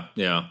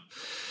 Yeah.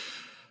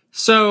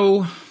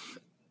 So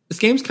this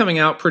game's coming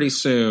out pretty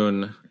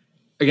soon.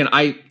 Again,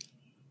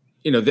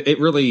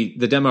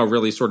 the demo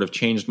really sort of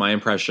changed my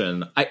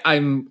impression.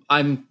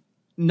 I'm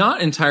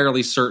not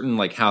entirely certain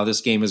like how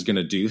this game is going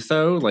to do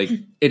though. Like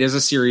it is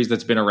a series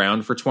that's been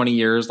around for 20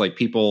 years. Like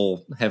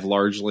people have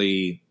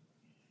largely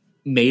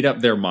made up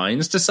their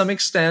minds to some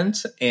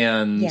extent.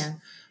 And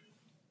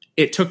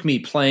it took me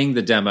playing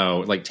the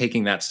demo, like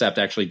taking that step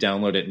to actually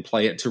download it and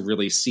play it to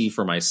really see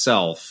for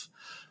myself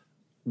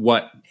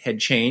what had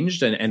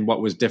changed and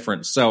what was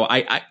different. So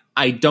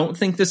I don't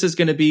think this is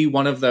going to be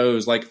one of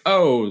those like,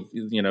 oh,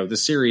 you know, the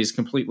series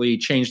completely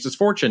changed its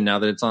fortune now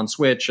that it's on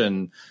Switch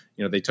and,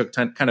 you know, they took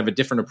kind of a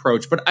different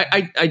approach. But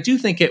I do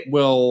think it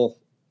will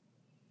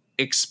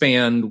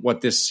expand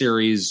what this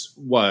series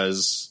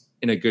was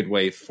in a good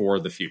way for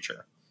the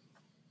future.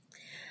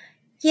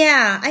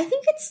 Yeah, I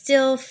think it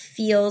still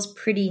feels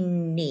pretty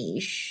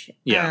niche.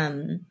 Yeah.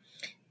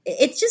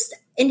 It's just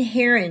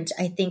inherent,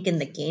 I think, in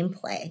the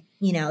gameplay.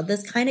 You know,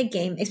 this kind of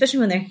game, especially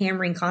when they're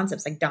hammering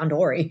concepts like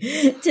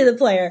Dandori to the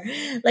player.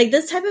 Like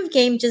this type of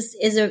game just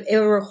it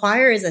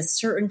requires a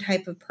certain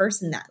type of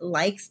person that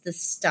likes this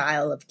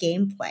style of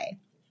gameplay.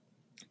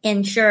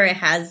 And sure,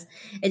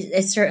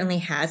 it certainly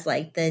has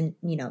like the,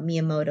 you know,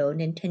 Miyamoto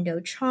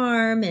Nintendo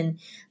charm. And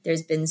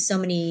there's been so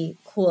many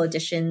cool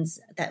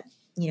additions that,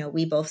 you know,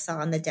 we both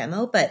saw in the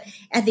demo, but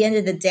at the end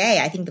of the day,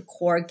 I think the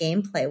core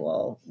gameplay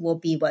will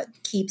be what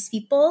keeps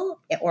people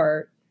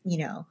or, you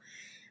know,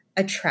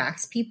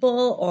 attracts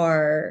people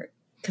or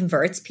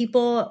converts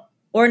people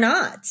or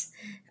not.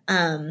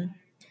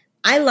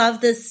 I love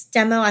this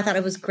demo. I thought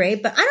it was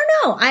great, but I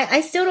don't know.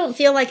 I still don't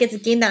feel like it's a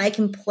game that I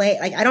can play.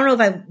 Like, I don't know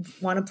if I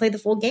want to play the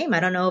full game. I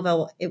don't know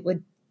if it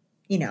would,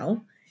 you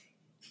know,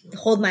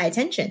 hold my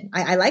attention.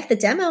 I like the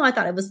demo. I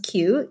thought it was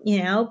cute,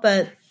 you know,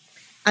 but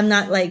I'm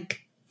not like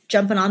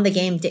jumping on the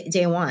game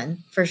day one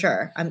for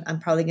sure. I'm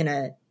probably going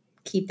to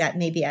keep that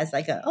maybe as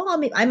like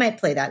I might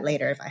play that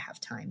later if I have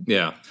time.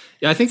 Yeah.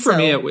 I think for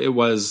me, it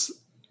was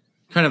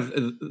kind of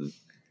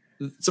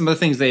some of the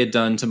things they had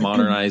done to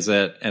modernize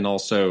it and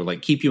also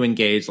like keep you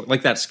engaged,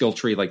 like that skill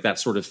tree, like that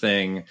sort of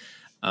thing,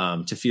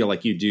 to feel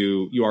like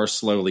you are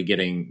slowly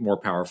getting more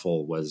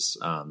powerful was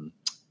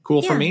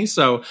cool for me.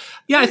 So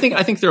yeah, I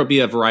think there will be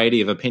a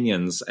variety of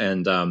opinions.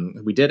 And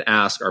we did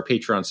ask our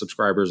Patreon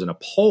subscribers in a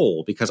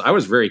poll because I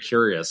was very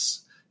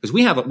curious because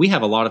we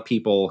have a lot of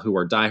people who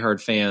are diehard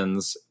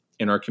fans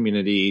in our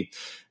community.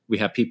 We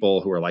have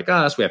people who are like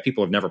us. We have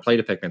people who have never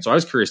played a Pikmin. So I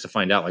was curious to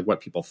find out like what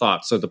people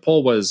thought. So the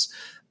poll was,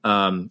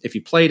 if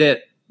you played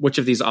it, which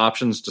of these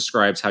options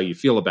describes how you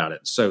feel about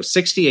it? So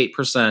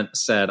 68%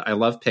 said, I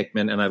love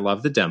Pikmin and I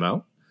love the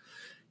demo.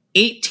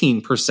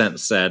 18%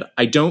 said,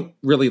 I don't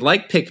really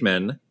like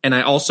Pikmin and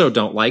I also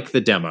don't like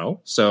the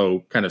demo.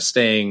 So kind of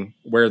staying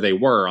where they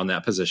were on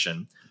that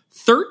position.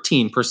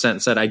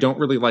 13% said, I don't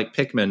really like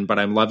Pikmin, but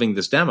I'm loving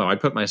this demo. I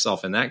put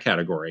myself in that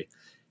category.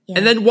 Yeah.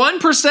 And then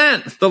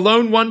 1%, the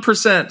lone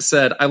 1%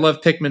 said, I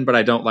love Pikmin, but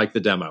I don't like the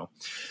demo.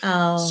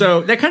 Oh.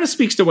 So that kind of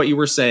speaks to what you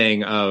were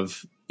saying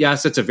of,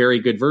 yes, it's a very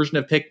good version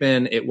of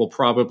Pikmin. It will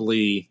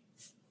probably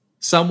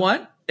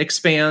somewhat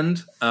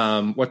expand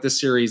what this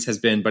series has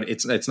been, but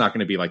it's not going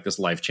to be like this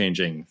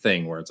life-changing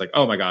thing where it's like,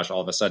 oh my gosh,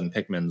 all of a sudden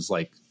Pikmin's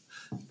like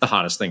the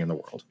hottest thing in the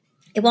world.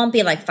 It won't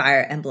be like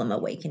Fire Emblem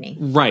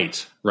Awakening.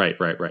 Right.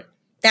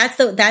 That's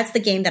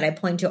the game that I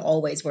point to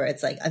always, where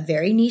it's like a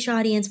very niche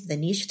audience with a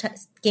niche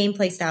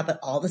gameplay style, but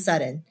all of a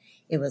sudden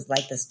it was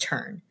like this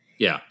turn.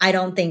 Yeah. I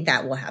don't think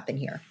that will happen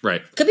here.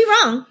 Right. Could be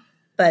wrong,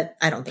 but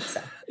I don't think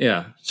so.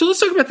 Yeah. So let's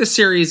talk about this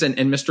series and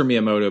Mr.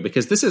 Miyamoto,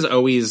 because this is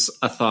always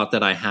a thought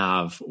that I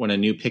have when a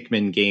new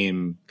Pikmin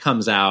game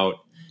comes out,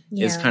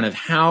 is kind of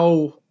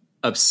how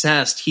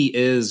obsessed he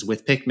is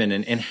with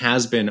Pikmin and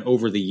has been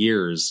over the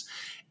years.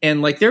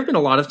 And like, there have been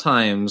a lot of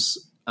times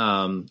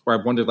where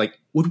I've wondered, like,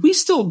 would we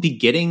still be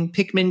getting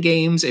Pikmin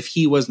games if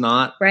he was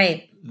not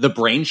the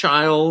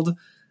brainchild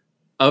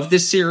of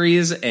this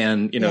series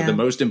and, you know, the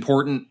most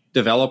important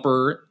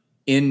developer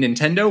in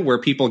Nintendo, where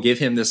people give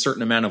him this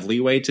certain amount of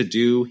leeway to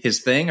do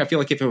his thing? I feel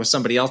like if it was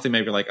somebody else, they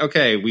may be like,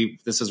 okay,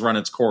 this has run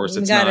its course.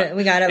 It's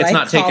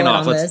not taken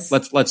off.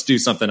 Let's do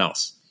something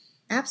else.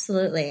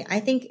 Absolutely. I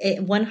think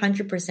it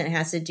 100%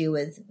 has to do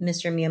with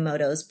Mr.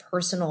 Miyamoto's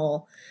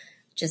personal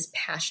just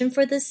passion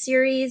for this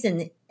series.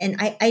 And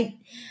I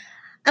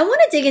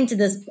want to dig into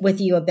this with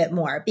you a bit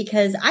more,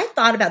 because I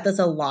thought about this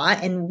a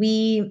lot, and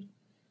we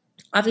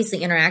obviously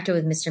interacted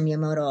with Mr.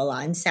 Miyamoto a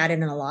lot and sat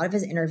in a lot of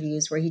his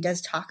interviews where he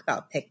does talk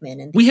about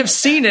Pikmin. And we have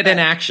seen it in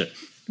action.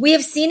 We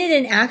have seen it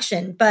in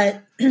action,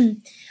 but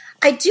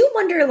I do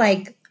wonder,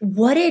 like,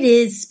 what it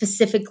is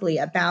specifically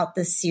about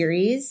the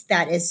series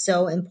that is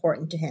so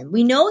important to him.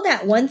 We know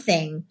that one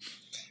thing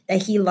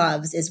that he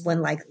loves is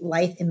when, like,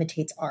 life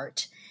imitates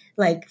art.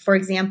 Like, for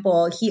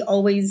example, he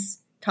always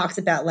talks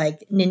about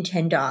like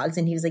Nintendogs,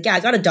 and he was like, yeah,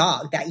 I got a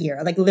dog that year.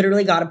 I like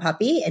literally got a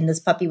puppy, and this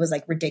puppy was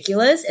like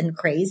ridiculous and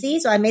crazy.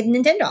 So I made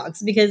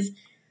Nintendogs because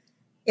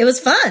it was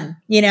fun,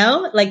 you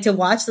know, like to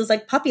watch this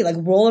like puppy like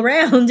roll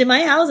around in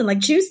my house and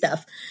like chew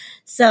stuff.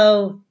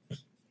 So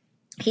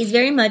he's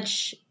very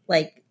much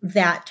like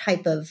that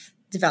type of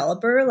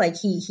developer. Like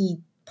he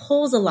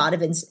pulls a lot of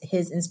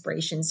his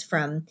inspirations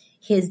from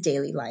his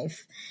daily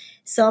life.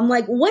 So I'm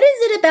like, what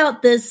is it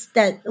about this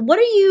what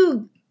are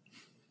you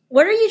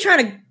what are you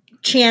trying to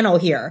channel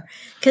here?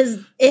 Because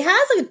it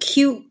has like a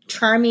cute,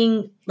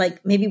 charming,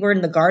 like maybe we're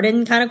in the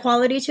garden kind of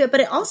quality to it,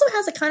 but it also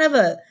has a kind of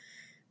a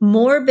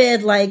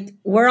morbid, like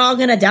we're all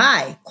gonna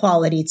die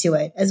quality to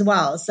it as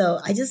well. So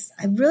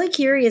I'm really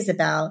curious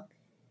about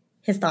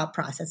his thought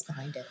process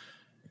behind it.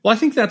 Well, I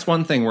think that's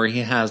one thing where he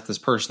has this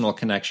personal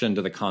connection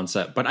to the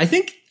concept. But I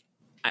think,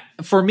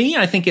 for me,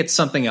 I think it's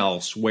something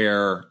else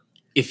where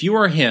if you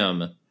are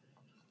him,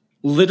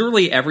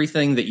 literally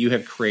everything that you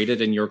have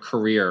created in your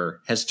career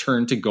has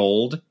turned to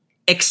gold,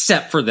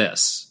 except for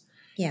this.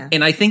 Yeah.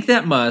 And I think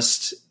that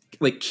must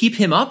like keep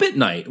him up at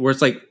night, where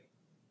it's like,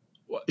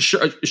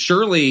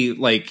 surely,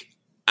 like,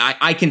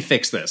 I can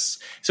fix this.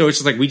 So it's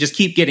just like, we just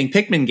keep getting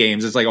Pikmin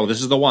games. It's like, oh,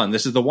 this is the one.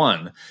 This is the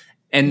one.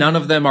 And none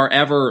of them are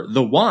ever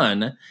the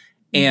one.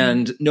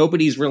 And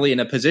nobody's really in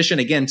a position,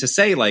 again, to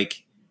say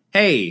like,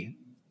 hey,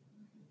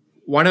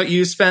 why don't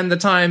you spend the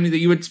time that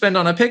you would spend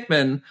on a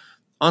Pikmin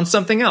on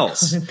something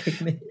else?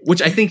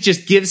 Which I think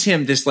just gives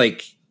him this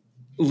like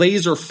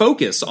laser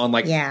focus on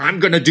like, I'm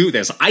going to do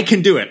this. I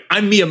can do it.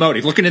 I'm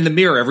Miyamoto, looking in the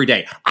mirror every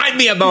day. I'm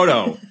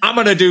Miyamoto. I'm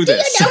going to do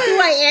this. Do you know who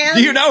I am?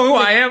 Do you know who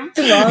I am?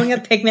 Throwing a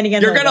Pikmin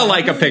against You're going to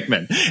like a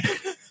Pikmin.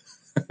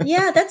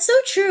 Yeah, that's so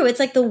true. It's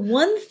like the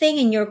one thing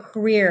in your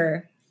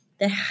career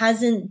that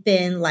hasn't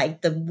been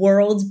like the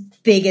world's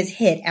biggest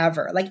hit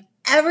ever. Like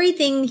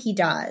everything he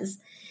does.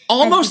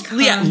 Almost,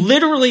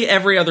 literally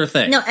every other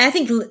thing. No, I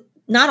think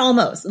not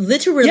almost.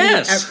 Literally,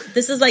 yes.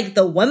 This is like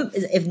the one,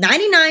 if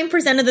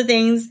 99% of the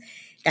things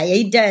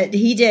that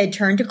he did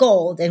turned to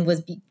gold and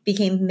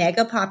became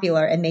mega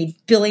popular and made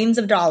billions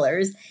of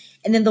dollars.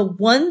 And then the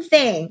one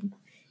thing,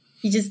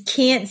 he just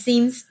can't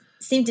seem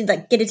to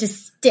like get it to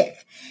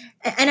stick.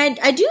 And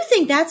I do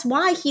think that's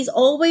why he's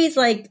always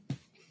like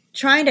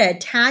trying to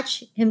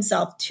attach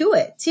himself to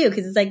it too. Cause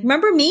it's like,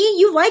 remember me?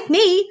 You like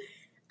me.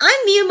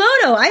 I'm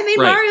Miyamoto. I made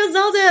Mario,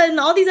 Zelda, and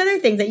all these other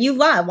things that you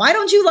love. Why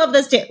don't you love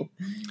this too?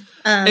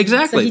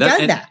 Exactly. So he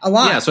does that a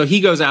lot. Yeah. So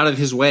he goes out of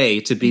his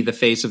way to be the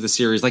face of the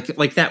series.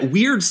 Like that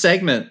weird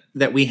segment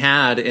that we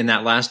had in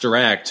that last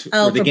direct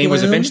where the game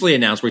was eventually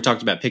announced, where we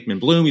talked about Pikmin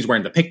Bloom. He's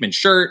wearing the Pikmin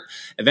shirt.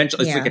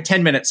 Eventually it's like a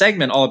 10-minute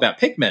segment all about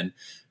Pikmin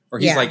where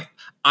he's like,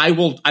 I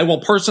will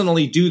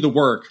personally do the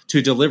work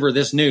to deliver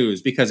this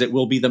news because it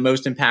will be the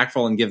most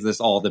impactful and give this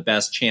all the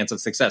best chance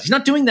of success. He's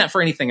not doing that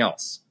for anything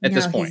else at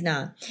this point. He's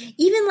not.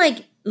 Even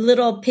like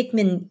little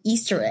Pikmin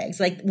Easter eggs,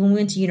 like when we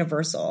went to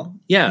Universal,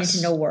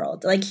 Nintendo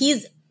World, like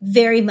he's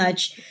very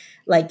much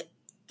like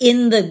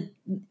in the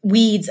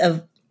weeds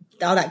of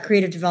all that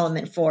creative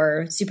development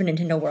for Super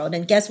Nintendo World.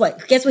 And guess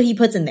what? Guess what he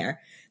puts in there?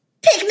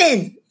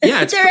 Pikmin!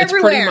 Yeah, it's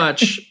everywhere. Pretty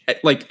much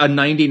like a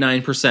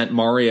 99%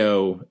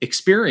 Mario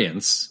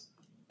experience.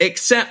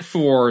 Except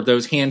for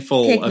those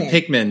handful of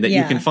Pikmin that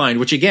you can find,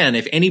 which again,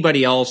 if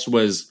anybody else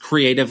was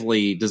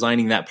creatively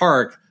designing that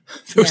park,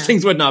 those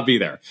things would not be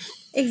there.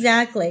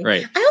 Exactly.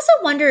 Right. I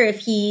also wonder if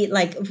he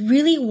like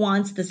really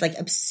wants this like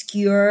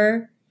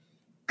obscure,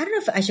 I don't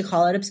know if I should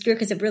call it obscure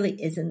because it really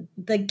isn't.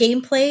 The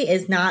gameplay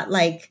is not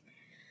like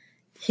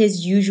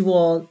his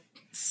usual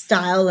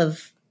style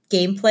of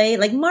gameplay.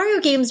 Like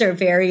Mario games are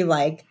very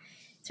like,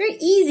 it's very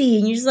easy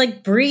and you just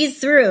like breeze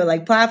through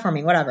like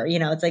platforming, whatever, you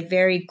know, it's like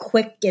very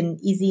quick and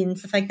easy and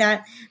stuff like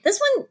that. This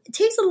one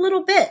takes a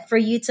little bit for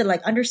you to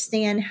like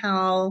understand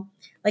how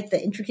like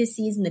the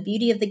intricacies and the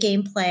beauty of the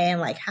gameplay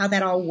and like how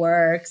that all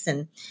works.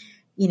 And,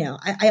 you know,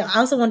 I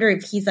also wonder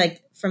if he's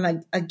like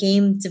from a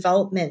game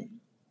development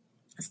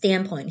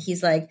standpoint,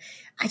 he's like,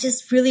 I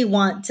just really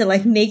want to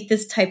like make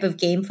this type of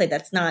gameplay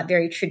that's not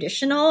very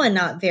traditional and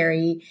not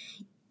very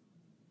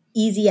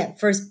easy at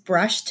first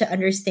brush to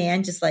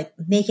understand, just like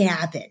make it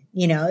happen.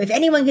 You know, if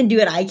anyone can do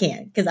it, I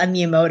can because I'm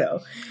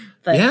Miyamoto.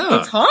 But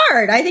it's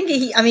hard. I think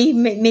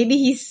maybe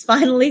he's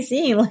finally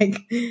seeing like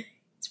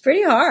it's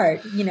pretty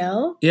hard, you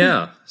know?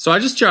 Yeah. So I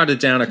just jotted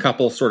down a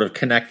couple sort of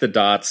connect the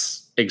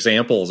dots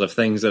examples of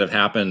things that have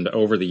happened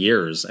over the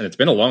years. And it's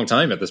been a long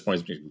time at this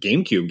point.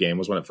 GameCube game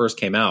was when it first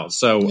came out.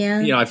 So,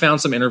 you know, I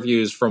found some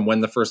interviews from when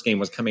the first game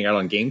was coming out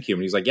on GameCube.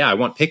 And he's like, I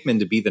want Pikmin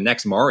to be the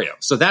next Mario.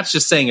 So that's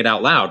just saying it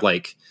out loud.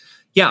 Like,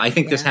 I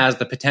think this has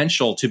the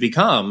potential to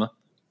become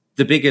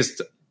the biggest,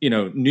 you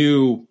know,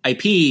 new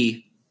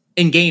IP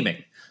in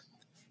gaming.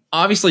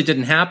 Obviously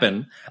didn't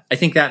happen. I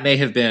think that may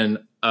have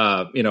been,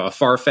 you know, a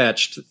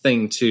far-fetched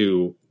thing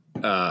to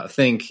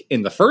think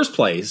in the first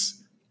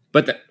place.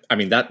 But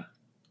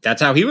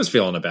that's how he was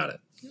feeling about it.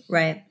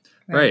 Right.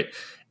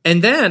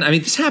 And then, I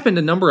mean, this happened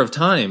a number of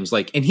times.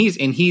 Like, and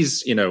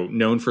he's, you know,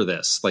 known for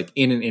this. Like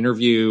in an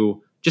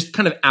interview, just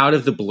kind of out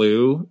of the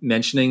blue,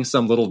 mentioning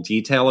some little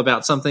detail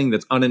about something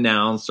that's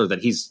unannounced or that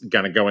he's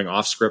kind of going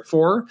off script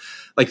for.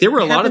 Like there were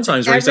a lot of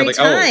times where he said like,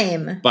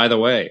 oh, by the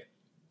way,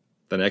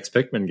 the next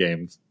Pikmin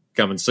game's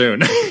coming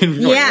soon.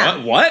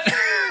 Like, what?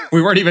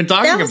 We weren't even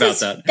talking about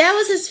that. That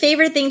was his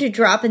favorite thing to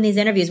drop in these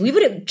interviews. We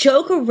would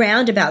joke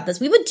around about this.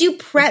 We would do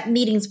prep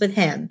meetings with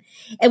him.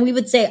 And we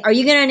would say, are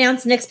you going to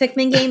announce the next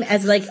Pikmin game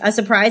as like a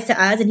surprise to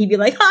us? And he'd be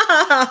like, ha,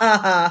 ha, ha,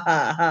 ha,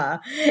 ha,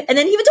 ha. And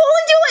then he would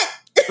totally do it.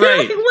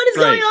 Right. Like, what is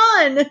going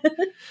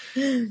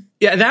on?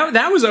 Yeah,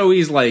 that was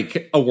always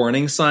like a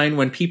warning sign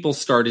when people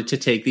started to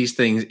take these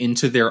things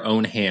into their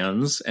own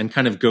hands and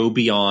kind of go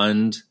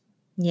beyond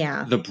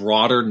the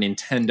broader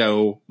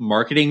Nintendo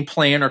marketing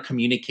plan or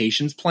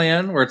communications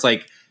plan, where it's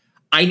like,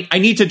 I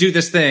need to do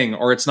this thing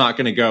or it's not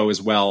going to go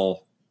as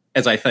well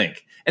as I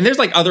think. And there's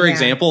like other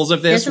examples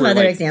of this. There's some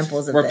other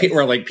examples of this.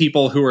 Where like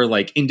people who are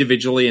like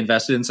individually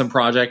invested in some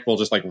project will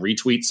just like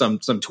retweet some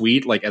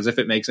tweet, like as if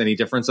it makes any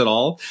difference at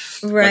all.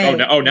 Right.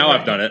 Like, now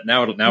I've done it.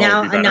 Now it'll be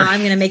better. Now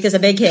I'm going to make this a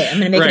big hit. I'm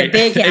going to make it a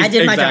big hit. I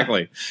did my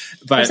job.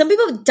 But some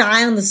people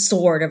die on the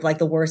sword of like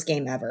the worst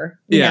game ever.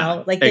 You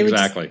know? Like they would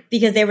just,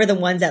 because they were the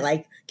ones that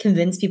like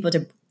convinced people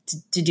to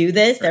do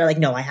this. They're like,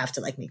 no, I have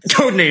to like make this.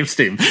 Code name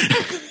Steam.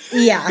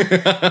 Yeah.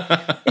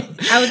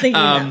 I was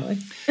thinking that one.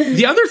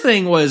 The other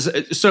thing was,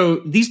 so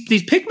these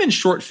Pikmin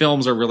short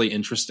films are really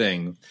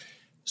interesting.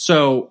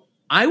 So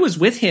I was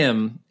with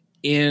him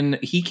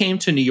he came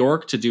to New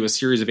York to do a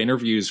series of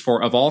interviews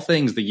for, of all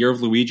things, the Year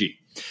of Luigi.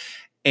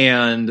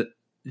 And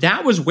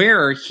that was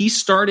where he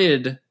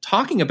started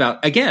talking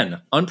about,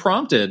 again,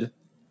 unprompted,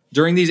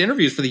 during these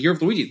interviews for the Year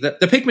of Luigi, the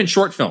Pikmin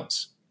short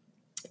films.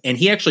 And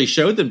he actually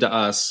showed them to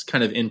us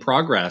kind of in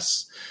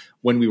progress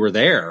when we were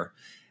there.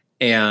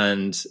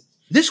 And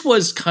this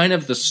was kind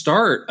of the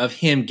start of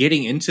him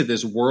getting into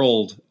this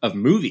world of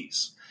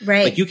movies.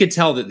 Right. Like you could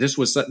tell that this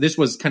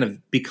was kind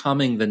of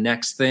becoming the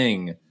next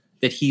thing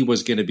that he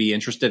was going to be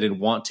interested and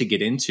want to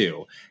get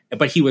into.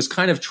 But he was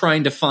kind of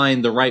trying to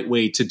find the right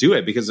way to do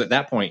it, because at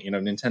that point,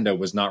 Nintendo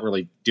was not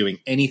really doing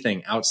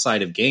anything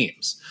outside of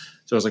games.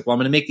 So I was like, well, I'm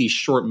going to make these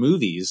short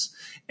movies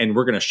and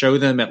we're going to show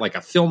them at like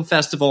a film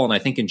festival. And I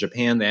think in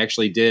Japan, they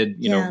actually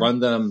did, run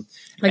them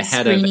like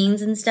ahead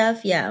screenings and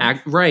stuff. Yeah.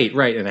 Right.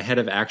 And ahead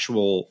of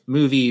actual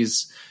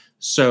movies.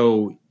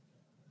 So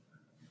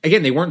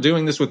again, they weren't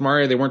doing this with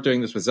Mario. They weren't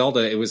doing this with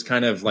Zelda. It was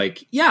kind of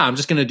like, yeah, I'm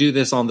just going to do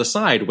this on the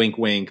side, wink,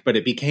 wink. But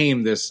it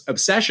became this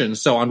obsession.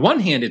 So on one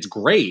hand, it's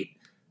great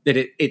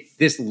that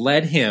this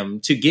led him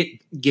to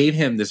gave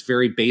him this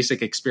very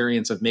basic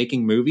experience of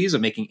making movies,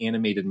 of making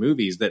animated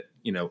movies that,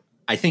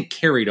 I think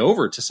carried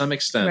over to some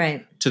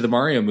extent to the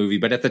Mario movie.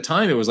 But at the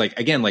time it was like,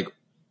 again, like,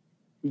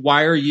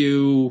 why are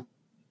you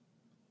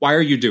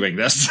doing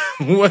this?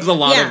 Was a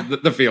lot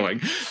of the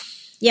feeling.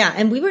 Yeah.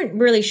 And we weren't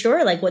really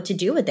sure like what to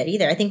do with it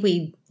either. I think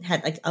we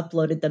had like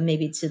uploaded them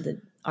maybe to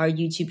our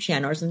YouTube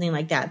channel or something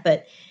like that.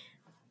 But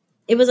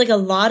it was like to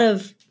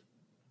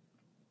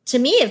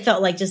me, it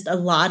felt like just a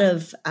lot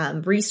of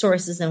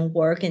resources and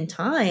work and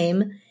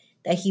time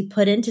that he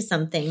put into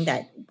something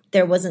that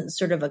there wasn't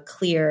sort of a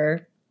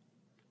clear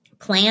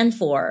plan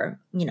for,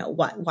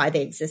 why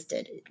they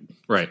existed.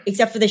 Right.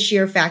 Except for the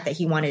sheer fact that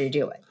he wanted to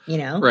do it,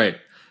 Right.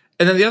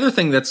 And then the other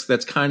thing that's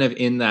kind of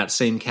in that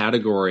same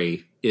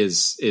category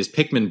is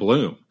Pikmin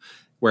Bloom,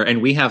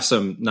 and we have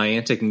some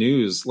Niantic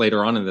news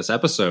later on in this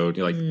episode.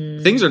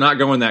 Things are not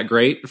going that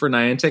great for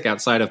Niantic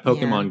outside of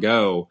Pokemon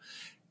Go.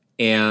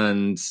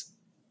 And,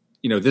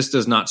 this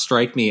does not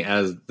strike me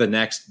as the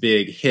next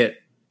big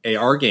hit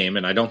AR game.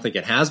 And I don't think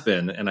it has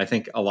been. And I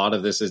think a lot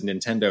of this is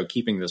Nintendo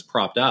keeping this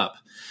propped up.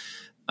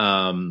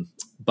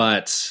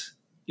 But,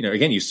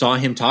 again, you saw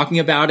him talking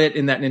about it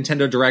in that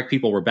Nintendo Direct.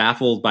 People were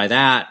baffled by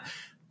that.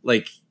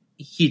 Like,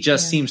 he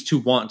just seems to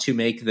want to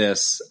make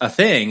this a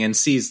thing and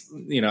sees,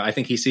 I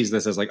think he sees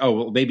this as like, oh,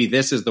 well, maybe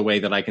this is the way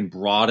that I can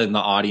broaden the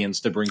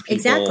audience to bring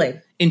people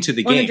into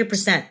the game.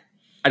 100%.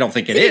 I don't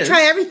think it is. You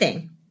try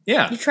everything.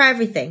 Yeah. You try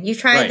everything. You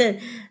try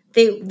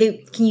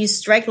they can you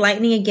strike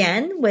lightning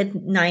again with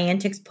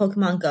Niantic's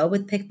Pokemon Go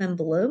with Pikmin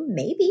Bloom?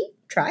 Maybe.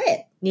 Try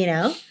it,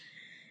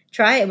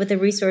 Try it with the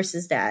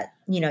resources that,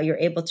 you're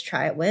able to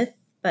try it with.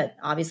 But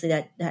obviously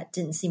that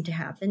didn't seem to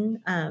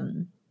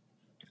happen.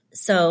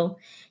 So,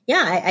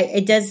 yeah,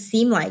 it does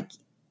seem like,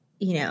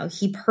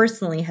 he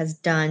personally has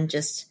done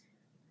just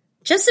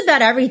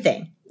about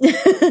everything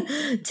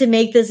to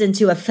make this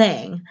into a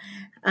thing.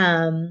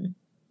 But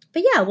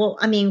yeah, well,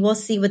 I mean, we'll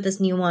see with this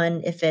new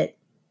one if it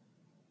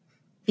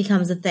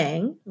becomes a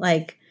thing.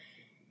 Like,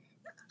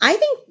 I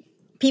think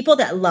people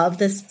that love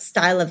this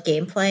style of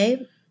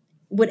gameplay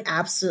would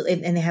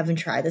absolutely, and they haven't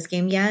tried this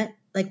game yet,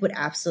 like would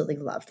absolutely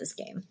love this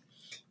game.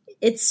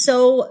 It's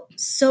so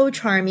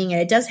charming,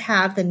 and it does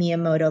have the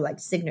Miyamoto like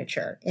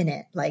signature in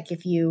it. Like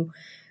if you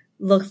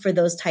look for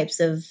those types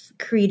of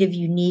creative,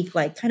 unique,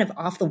 like kind of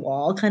off the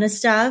wall kind of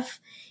stuff,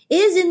 it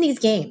is in these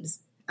games.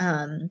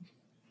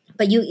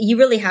 But you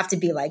really have to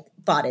be like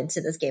bought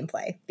into this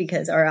gameplay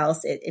or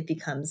else it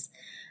becomes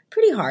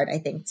pretty hard, I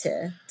think,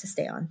 to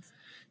stay on.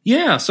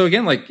 Yeah. So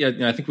again, like,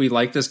 I think we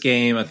like this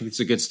game. I think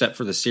it's a good step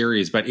for the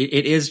series, but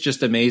it is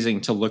just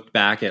amazing to look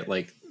back at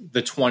like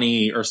the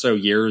 20 or so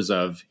years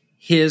of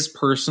his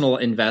personal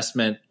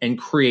investment and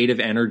creative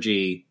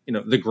energy,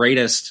 the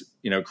greatest,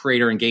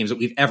 creator in games that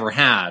we've ever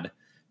had,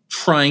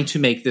 trying to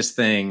make this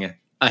thing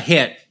a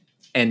hit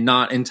and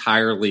not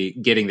entirely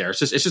getting there. It's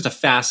just a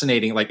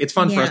fascinating, like, it's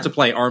fun for us to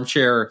play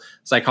armchair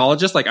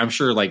psychologist. Like, I'm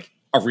sure like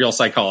a real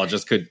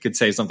psychologist could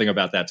say something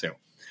about that too.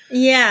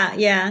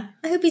 Yeah.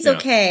 I hope he's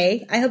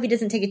okay. I hope he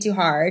doesn't take it too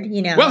hard,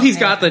 Well, he's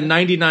got the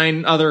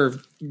 99 other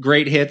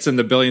great hits and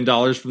the $1 billion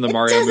from the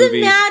Mario movie.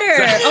 It doesn't matter.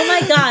 Oh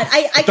my God.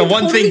 I the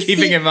one thing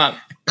keeping him up.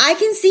 I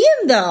can see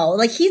him though.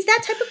 Like he's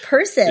that type of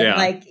person. Yeah.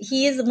 Like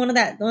he is one of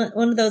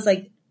those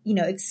like,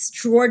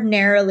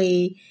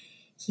 extraordinarily,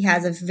 he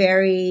has a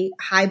very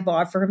high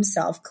bar for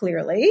himself,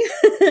 clearly.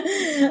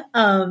 And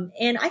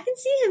I can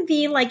see him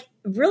being like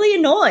really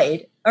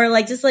annoyed or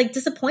like just like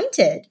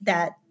disappointed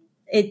that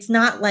it's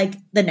not like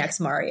the next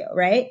Mario,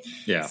 right?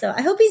 Yeah. So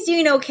I hope he's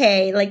doing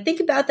okay. Like think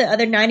about the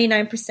other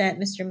 99%,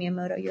 Mr.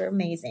 Miyamoto. You're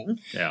amazing.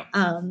 Yeah.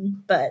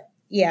 But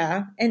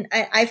yeah. And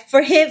I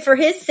for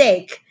his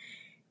sake,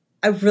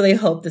 I really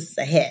hope this is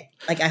a hit.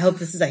 Like I hope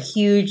this is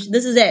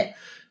this is it.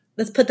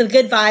 Let's put the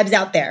good vibes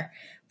out there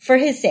for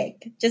his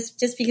sake. Just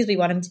because we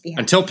want him to be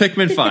happy. Until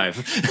Pikmin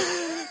 5.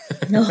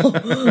 No.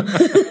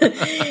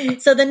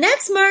 So the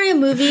next Mario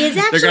movie is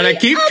actually they're gonna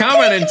keep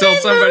coming until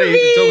this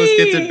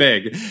gets it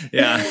big.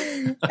 Yeah.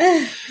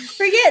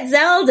 Forget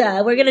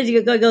Zelda. We're gonna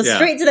go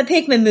straight to the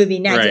Pikmin movie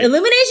next. Right.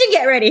 Illumination,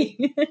 get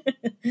ready.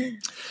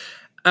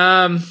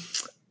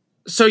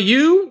 So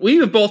we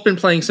have both been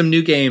playing some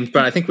new games,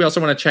 but I think we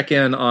also want to check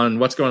in on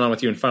what's going on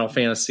with you in Final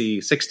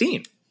Fantasy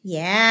 16.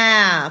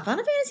 Yeah,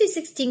 Final Fantasy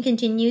 16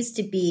 continues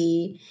to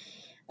be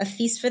a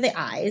feast for the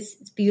eyes.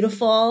 It's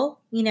beautiful.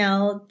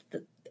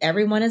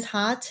 Everyone is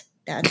hot.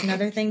 That's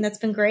another thing that's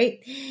been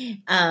great.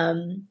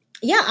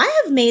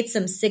 I have made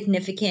some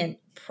significant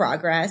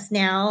progress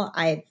now.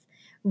 I've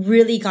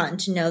really gotten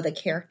to know the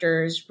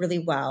characters really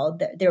well.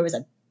 There was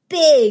a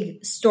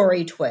big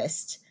story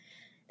twist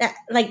that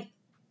like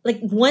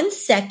 1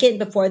 second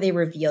before they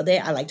revealed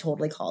it, I like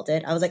totally called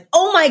it. I was like,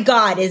 oh my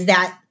God, is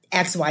that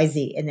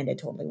XYZ? And then it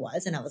totally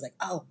was. And I was like,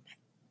 oh my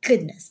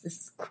goodness, this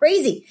is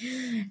crazy.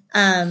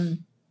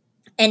 And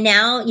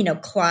now,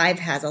 Clive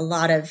has a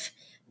lot of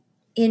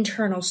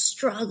internal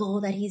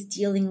struggle that he's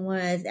dealing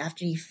with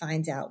after he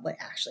finds out what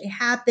actually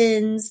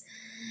happens,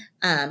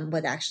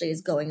 what actually is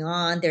going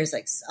on. There's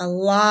like a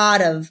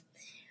lot of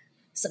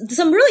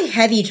some really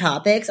heavy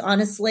topics,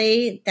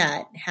 honestly,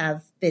 that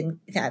have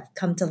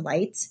come to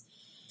light.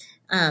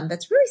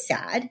 That's really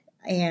sad.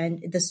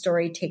 And the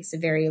story takes a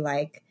very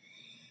like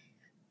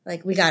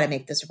we got to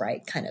make this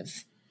right kind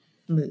of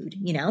mood,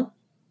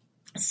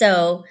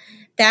 So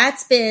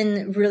that's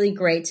been really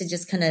great to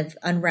just kind of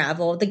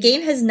unravel. The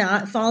game has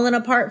not fallen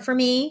apart for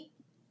me.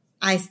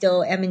 I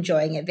still am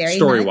enjoying it very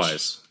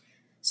much.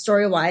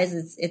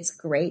 Story-wise, it's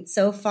great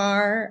so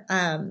far.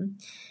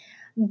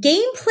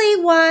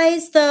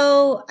 Gameplay-wise,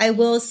 though, I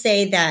will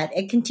say that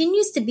it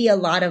continues to be a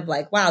lot of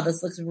like, wow,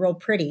 this looks real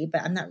pretty,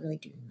 but I'm not really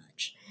doing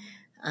much.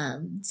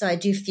 So I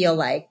do feel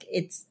like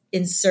it's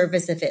in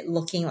service of it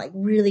looking like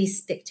really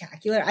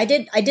spectacular. I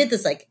did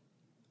this like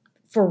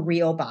for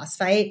real boss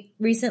fight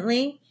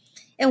recently.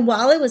 And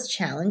while it was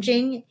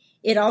challenging,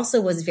 it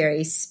also was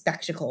very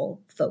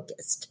spectacle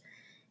focused.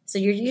 So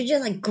you're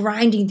just like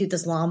grinding through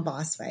this long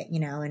boss fight,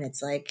 and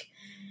it's like,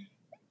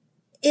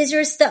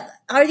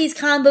 are these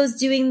combos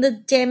doing the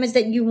damage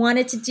that you want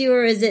it to do,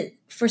 or is it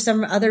for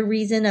some other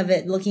reason of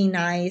it looking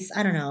nice?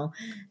 I don't know.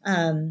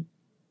 And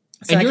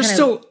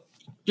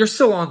you're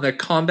still on the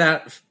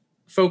combat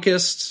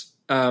focused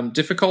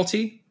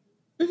difficulty.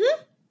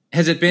 Mm-hmm.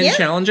 Has it been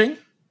challenging?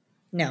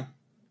 No.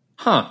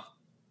 Huh.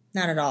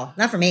 Not at all.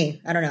 Not for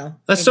me. I don't know.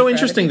 That's maybe so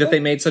interesting that they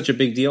made such a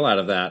big deal out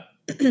of that.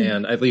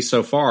 And at least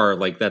so far,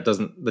 like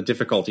the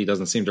difficulty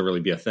doesn't seem to really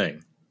be a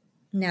thing.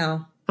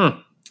 No. Huh.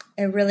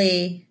 It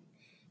really,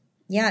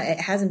 it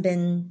hasn't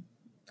been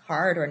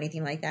hard or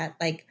anything like that.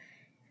 Like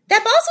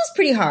that boss was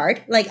pretty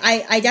hard. Like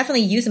I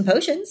definitely used some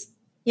potions,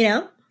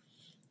 and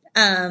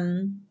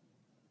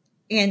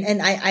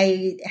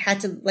I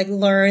had to like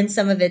learn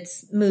some of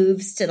its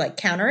moves to like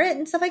counter it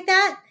and stuff like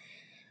that.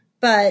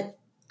 But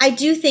I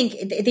do think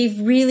they've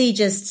really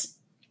just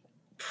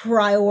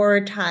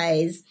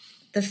prioritized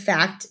the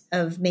fact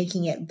of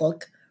making it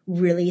look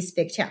really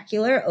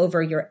spectacular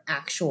over your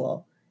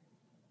actual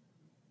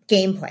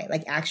gameplay,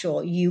 like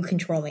actual you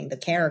controlling the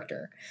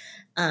character,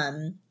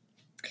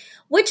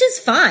 which is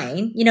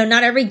fine.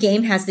 Not every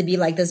game has to be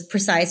like this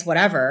precise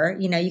whatever.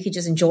 You could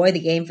just enjoy the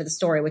game for the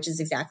story, which is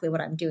exactly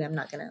what I'm doing. I'm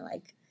not going to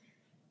like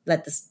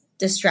let this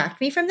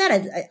distract me from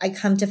that. I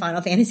come to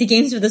Final Fantasy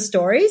games for the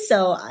story,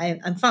 so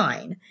I'm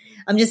fine.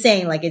 I'm just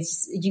saying, like,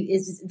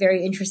 it's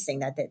very interesting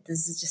that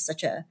this is just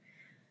such a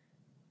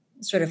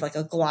sort of like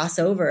a gloss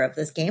over of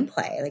this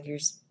gameplay. Like you're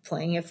just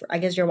playing it I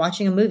guess you're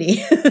watching a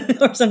movie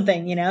or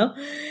something, and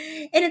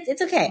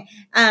it's okay.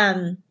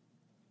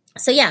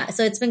 So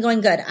it's been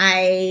going good.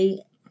 I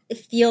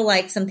feel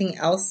like something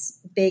else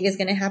big is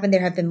going to happen.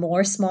 There have been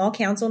more small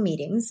council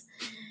meetings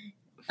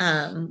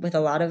with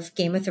a lot of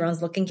Game of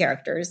Thrones looking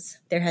characters.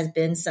 There has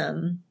been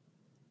some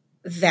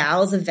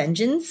vows of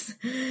vengeance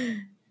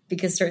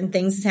because certain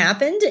things has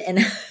happened, and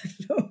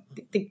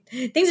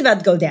things are about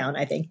to go down.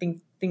 I think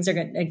things are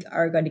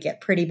going to get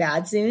pretty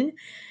bad soon.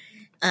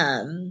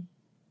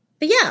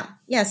 But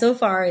yeah. So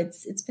far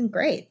it's been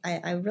great.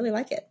 I really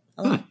like it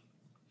a lot.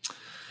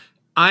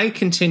 I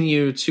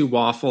continue to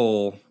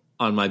waffle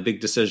on my big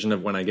decision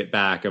of when I get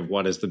back of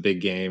what is the big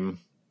game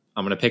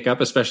I'm going to pick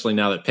up, especially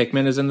now that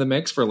Pikmin is in the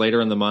mix for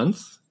later in the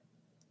month,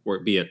 or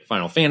be it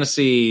Final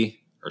Fantasy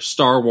or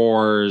Star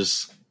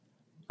Wars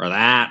or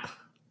that.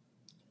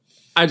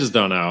 I just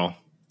don't know.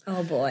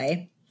 Oh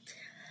boy.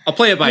 I'll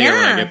play it by ear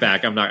when I get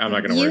back. I'm not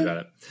going to worry about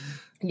it.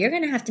 You're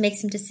going to have to make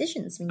some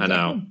decisions. When you get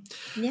home.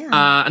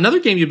 Yeah. Another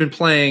game you've been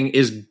playing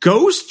is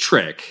Ghost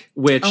Trick,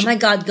 which... Oh my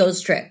God,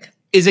 Ghost Trick.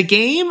 ...is a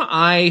game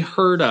I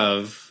heard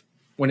of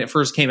when it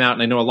first came out,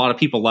 and I know a lot of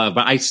people love,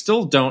 but I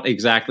still don't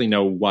exactly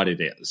know what it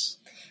is.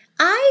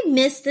 I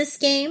missed this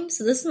game,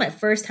 so this is my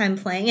first time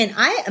playing, and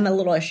I am a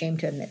little ashamed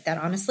to admit that,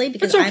 honestly,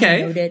 because That's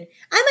okay.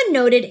 I'm a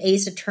noted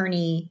Ace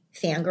Attorney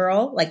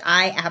fangirl. Like,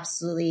 I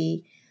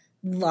absolutely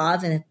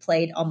love and have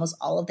played almost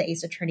all of the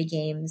Ace Attorney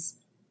games.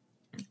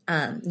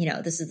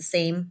 This is the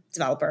same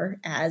developer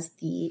as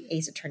the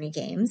Ace Attorney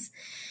games.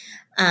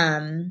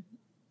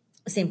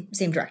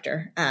 Same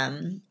director.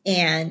 And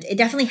it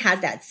definitely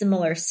has that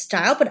similar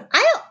style, but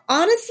I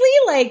honestly,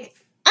 like,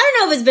 I don't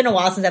know if it's been a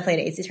while since I played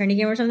an Ace Attorney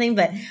game or something,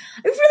 but I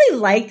really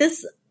like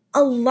this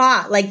a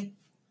lot. Like,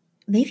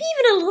 maybe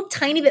even a little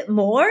tiny bit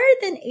more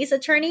than Ace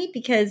Attorney,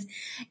 because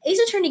Ace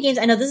Attorney games,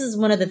 I know this is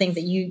one of the things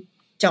that you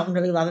don't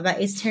really love about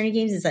Ace Attorney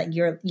games, is that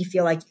you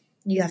feel like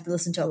you have to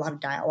listen to a lot of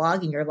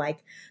dialogue and you're like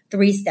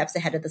 3 steps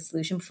ahead of the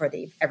solution before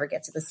they ever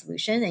get to the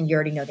solution, and you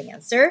already know the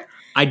answer.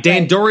 I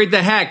Dandoried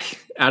the heck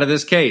out of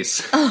this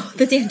case. Oh,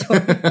 the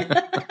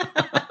Dandori.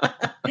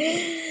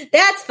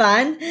 That's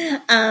fun.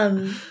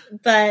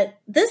 But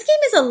this game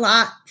is a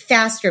lot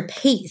faster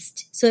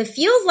paced. So it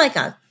feels like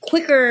a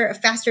quicker,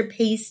 faster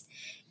paced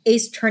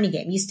Ace Attorney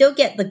game. You still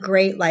get the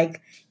great, like,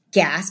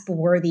 gasp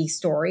worthy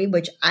story,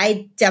 which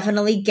I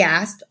definitely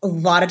gasped a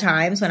lot of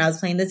times when I was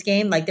playing this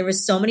game. Like, there were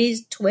so many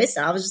twists,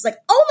 and I was just like,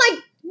 oh my,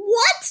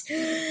 what?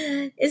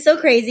 It's so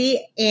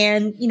crazy.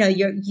 And, you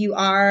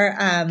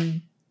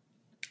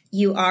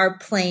are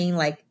playing,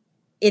 like,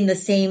 in the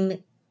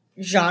same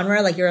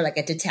genre, like you're like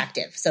a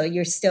detective. So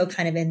you're still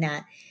kind of in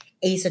that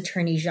Ace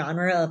Attorney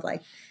genre of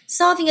like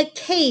solving a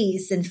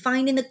case and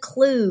finding the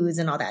clues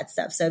and all that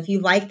stuff. So if you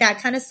like that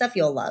kind of stuff,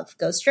 you'll love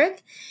Ghost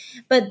Trick.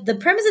 But the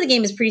premise of the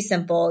game is pretty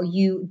simple.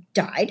 You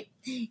died,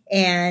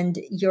 and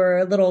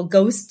your little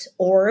ghost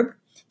orb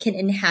can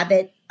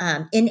inhabit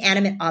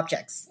inanimate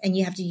objects, and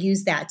you have to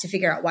use that to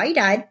figure out why you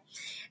died.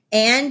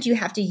 And you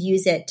have to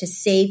use it to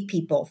save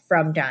people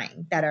from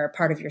dying that are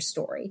part of your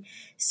story.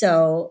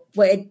 So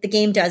what the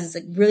game does is,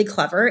 like, really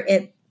clever.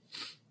 It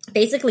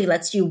basically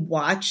lets you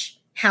watch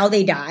how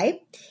they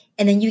die,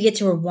 and then you get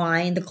to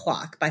rewind the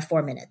clock by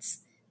 4 minutes.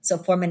 So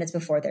 4 minutes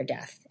before their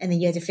death. And then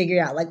you have to figure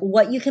out, like,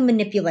 what you can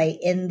manipulate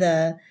in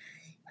the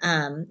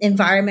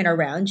environment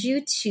around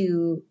you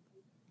to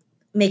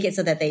make it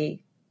so that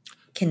they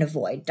can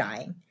avoid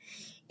dying.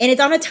 And it's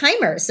on a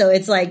timer. So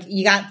it's like,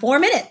 you got 4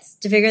 minutes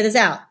to figure this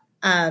out.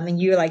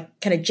 And you're like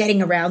kind of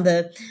jetting around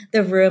the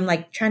room,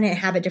 like trying to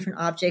inhabit different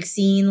objects,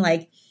 seeing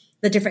like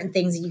the different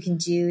things that you can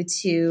do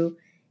to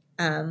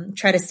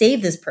try to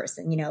save this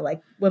person.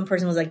 Like one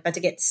person was like about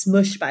to get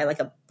smushed by like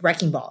a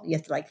wrecking ball. You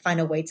have to like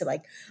find a way to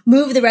like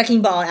move the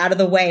wrecking ball out of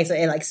the way so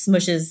it like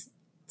smushes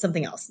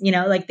something else,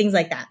 like things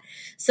like that.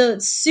 So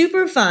it's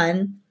super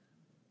fun.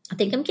 I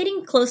think I'm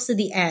getting close to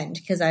the end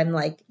because I'm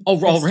like,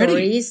 already? The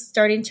story's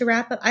starting to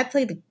wrap up. I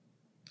played the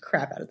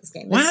crap out of this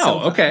game. Wow. So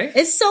okay.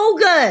 It's so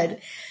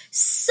good.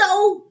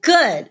 So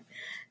good.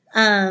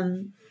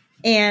 And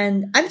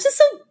I'm just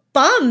so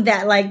bummed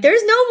that like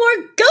there's no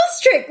more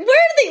Ghost Trick.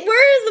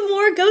 Where is the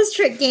more Ghost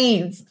Trick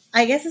games?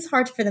 I guess it's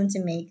hard for them to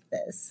make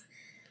this.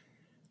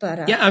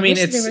 But yeah, I mean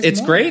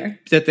it's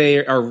great that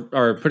they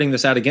are putting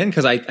this out again,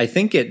 because I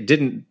think it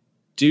didn't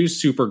do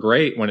super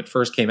great when it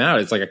first came out.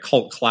 It's like a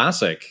cult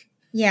classic.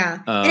 Yeah.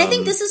 And I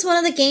think this is one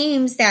of the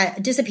games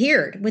that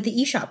disappeared with the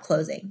eShop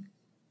closing.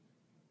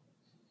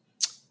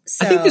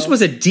 So, I think this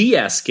was a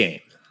DS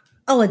game.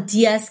 Oh, a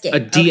DS game. A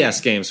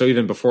DS game, so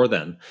even before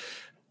then.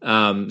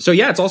 So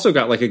yeah, it's also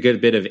got like a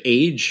good bit of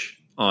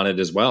age on it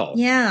as well.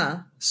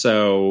 Yeah.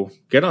 So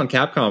good on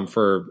Capcom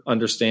for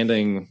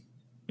understanding,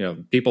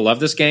 people love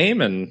this game,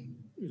 and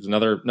it's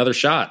another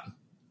shot.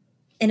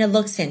 And it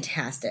looks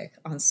fantastic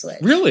on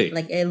Switch. Really?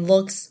 Like, it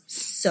looks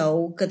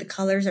so good. The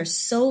colors are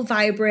so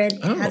vibrant.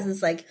 It has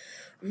this like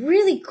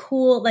really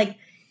cool, like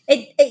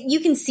you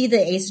can see the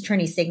Ace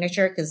Attorney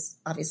signature because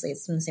obviously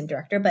it's from the same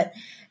director, but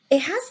it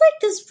has like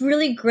this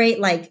really great,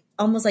 like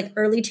almost like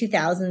early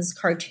 2000s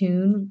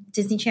cartoon,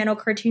 Disney Channel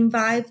cartoon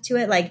vibe to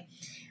it. Like,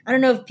 I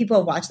don't know if people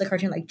have watched the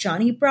cartoon, like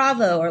Johnny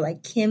Bravo or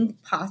like Kim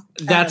Possible.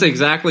 That's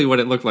exactly what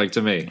it looked like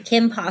to me.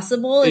 Kim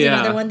Possible is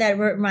another one that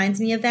reminds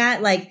me of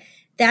that. Like,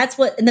 that's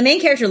what, and the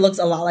main character looks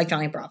a lot like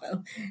Johnny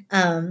Bravo.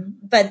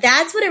 But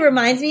that's what it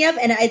reminds me of.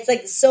 And it's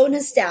like so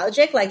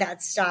nostalgic, like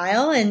that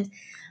style. And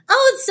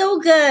it's so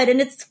good.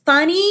 And it's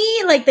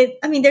funny. Like,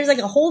 there's like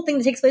a whole thing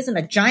that takes place in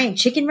a giant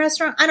chicken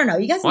restaurant. I don't know.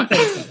 You guys can play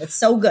this game. It's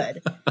so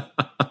good.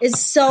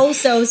 It's so,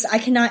 I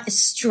cannot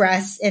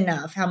stress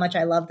enough how much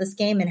I love this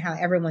game and how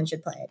everyone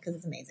should play it because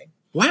it's amazing.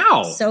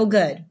 Wow. So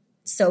good.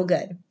 So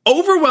good.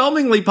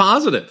 Overwhelmingly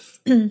positive.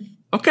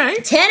 Okay.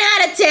 10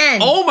 out of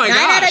 10. Oh my 9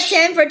 gosh. 9 out of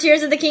 10 for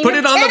Tears of the Kingdom. Put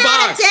it on 10 the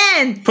box. out of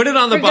 10. Put it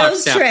on the for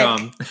box, Ghost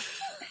Capcom.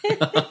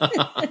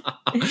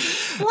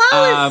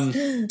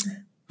 Flawless.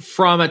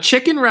 From a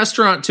chicken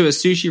restaurant to a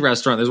sushi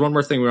restaurant, there's one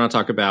more thing we want to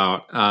talk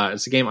about.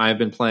 It's a game I've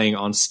been playing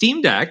on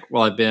Steam Deck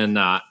while I've been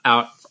out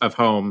of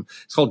home.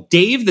 It's called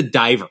Dave the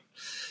Diver.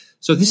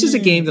 So this is a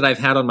game that I've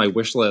had on my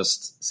wish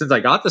list since I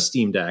got the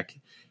Steam Deck.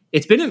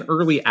 It's been in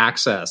early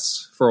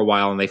access for a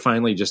while, and they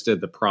finally just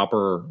did the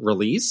proper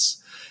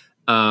release.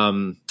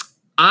 I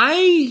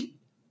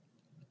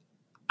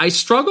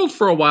struggled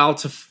for a while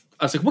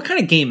I was like, what kind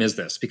of game is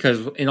this?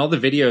 Because in all the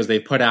videos they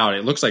put out,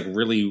 it looks like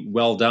really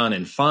well done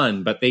and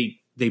fun, but they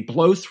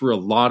blow through a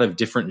lot of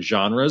different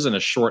genres in a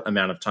short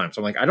amount of time.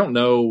 So I'm like, I don't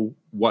know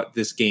what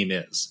this game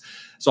is.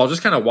 So I'll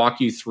just kind of walk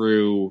you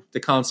through the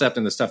concept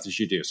and the stuff that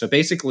you do. So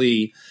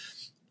basically,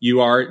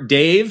 you are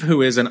Dave,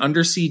 who is an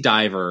undersea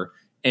diver,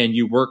 and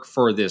you work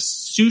for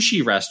this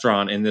sushi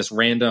restaurant in this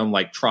random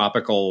like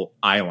tropical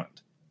island.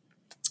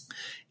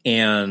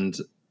 And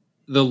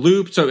the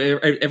loop, so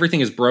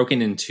everything is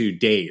broken into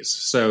days.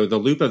 So the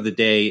loop of the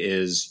day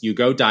is you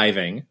go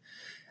diving,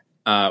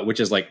 which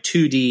is like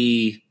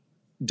 2D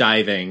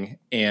diving,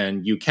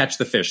 and you catch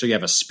the fish. So you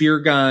have a spear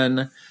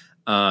gun,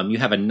 you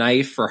have a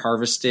knife for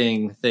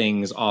harvesting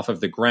things off of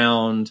the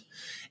ground,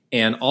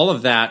 and all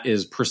of that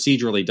is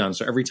procedurally done.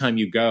 So every time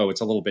you go,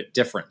 it's a little bit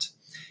different.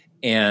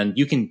 And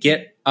you can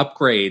get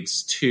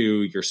upgrades to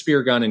your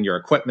spear gun and your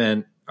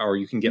equipment, or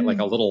you can get like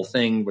a little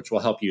thing which will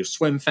help you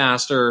swim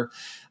faster.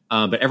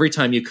 But every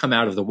time you come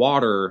out of the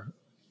water,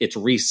 it's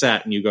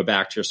reset and you go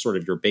back to your sort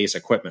of your base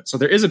equipment. So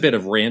there is a bit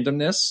of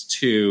randomness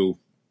to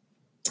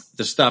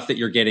the stuff that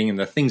you're getting and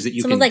the things that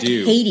you can like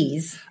do.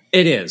 Hades.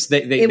 It is.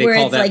 They where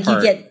call it's that like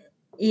part you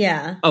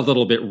get a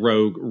little bit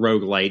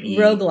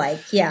roguelite-y.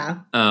 Roguelike,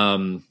 yeah.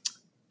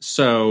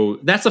 So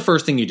that's the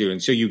first thing you do.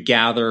 And so you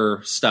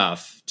gather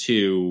stuff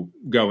to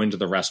go into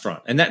the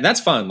restaurant. And that's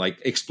fun. Like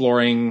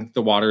exploring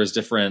the water is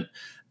different.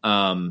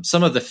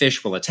 Some of the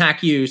fish will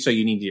attack you, so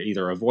you need to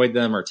either avoid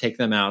them or take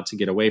them out to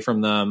get away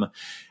from them.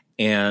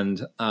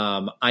 And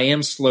I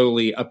am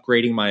slowly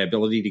upgrading my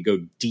ability to go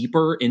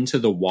deeper into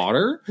the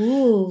water.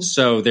 Ooh.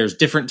 So there's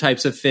different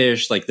types of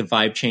fish, like the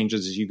vibe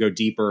changes as you go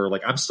deeper.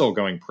 Like I'm still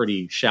going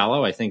pretty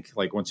shallow. I think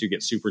like once you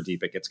get super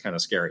deep, it gets kind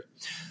of scary.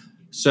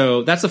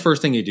 So that's the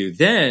first thing you do.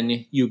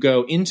 Then you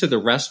go into the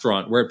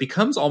restaurant where it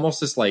becomes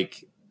almost this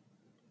like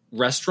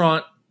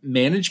restaurant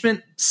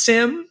management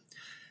sim,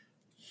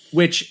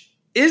 which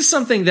is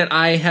something that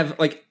I have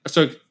like,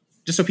 so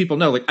just so people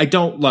know, like I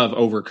don't love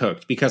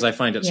Overcooked because I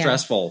find it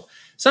stressful.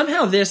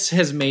 Somehow this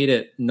has made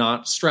it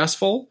not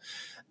stressful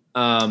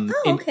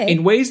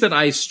in ways that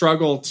I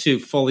struggle to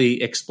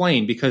fully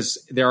explain,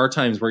 because there are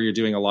times where you're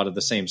doing a lot of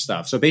the same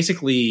stuff. So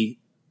basically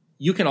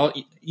you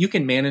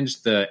can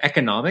manage the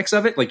economics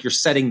of it. Like you're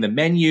setting the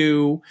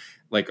menu,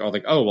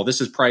 oh, well,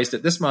 this is priced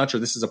at this much, or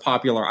this is a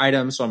popular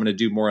item, so I'm going to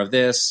do more of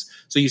this.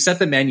 So you set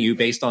the menu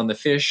based on the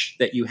fish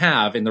that you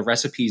have and the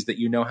recipes that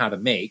you know how to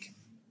make.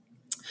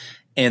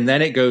 And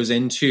then it goes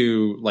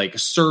into like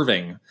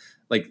serving,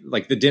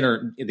 like the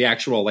dinner, the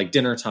actual like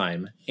dinner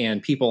time.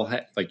 And people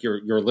like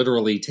you're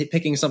literally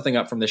picking something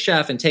up from the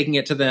chef and taking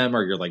it to them,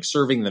 or you're like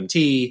serving them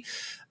tea.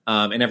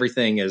 And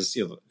everything is,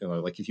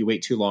 like if you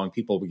wait too long,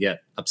 people will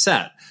get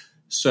upset.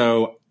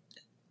 So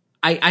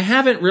I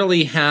haven't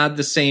really had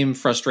the same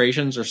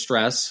frustrations or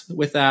stress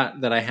with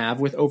that I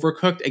have with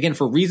Overcooked. Again,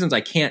 for reasons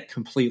I can't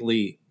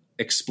completely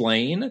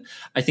explain.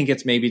 I think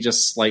it's maybe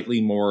just slightly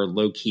more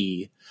low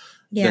key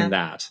than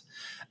that.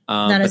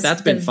 But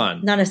that's been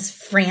fun. Not as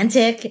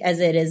frantic as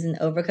it is in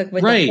Overcooked,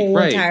 where the whole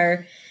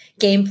entire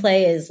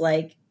gameplay is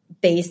like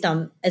based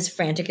on as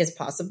frantic as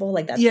possible.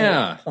 Like that's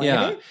the point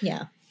of it.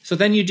 Yeah. So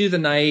then you do the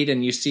night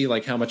and you see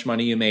like how much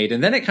money you made.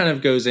 And then it kind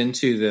of goes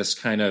into this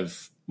kind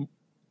of,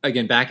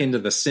 again, back into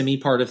the simmy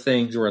part of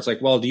things where it's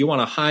like, well, do you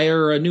want to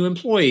hire a new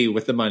employee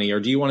with the money, or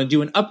do you want to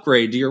do an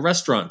upgrade to your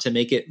restaurant to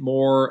make it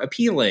more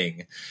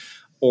appealing?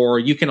 Or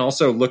you can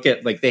also look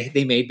at like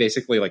they made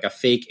basically like a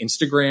fake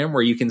Instagram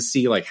where you can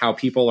see like how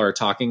people are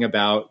talking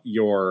about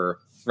your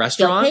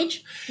restaurant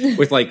page?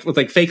 with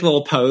fake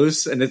little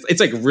posts, and it's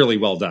like really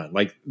well done.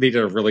 Like they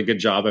did a really good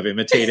job of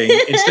imitating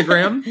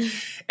Instagram,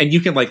 and you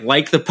can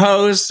like the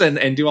posts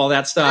and do all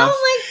that stuff.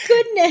 Oh my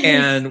goodness.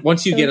 And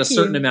once you get a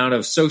certain amount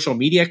of social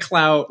media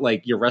clout,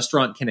 like your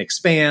restaurant can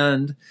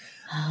expand.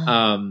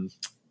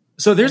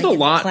 So there's a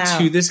lot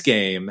to this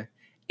game,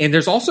 and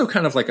there's also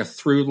kind of like a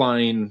through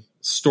line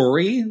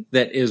story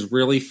that is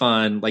really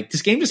fun. Like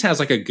this game just has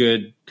like a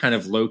good kind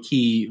of low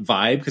key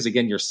vibe, because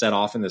again, you're set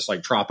off in this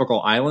like tropical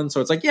island.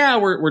 So it's like, yeah,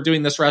 we're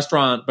doing this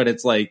restaurant, but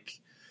it's like,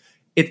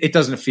 it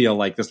doesn't feel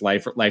like this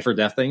life or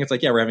death thing. It's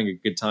like, yeah, we're having a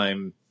good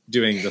time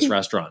doing this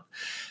restaurant.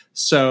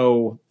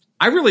 So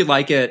I really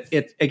like it.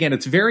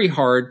 It's very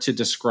hard to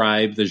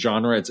describe the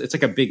genre. It's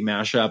like a big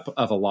mashup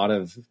of a lot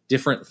of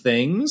different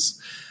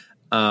things.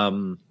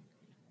 I've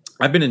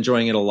been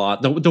enjoying it a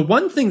lot. The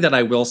one thing that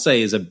I will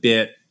say is a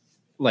bit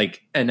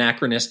like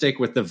anachronistic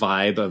with the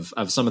vibe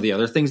of some of the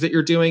other things that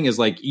you're doing is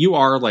like you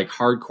are like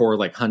hardcore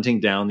like hunting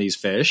down these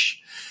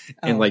fish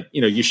and like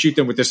you shoot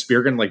them with the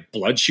spear gun, like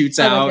blood shoots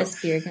out. Like a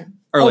spear gun.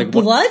 Or like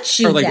blood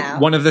shoots or like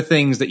out. One of the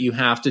things that you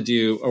have to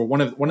do, or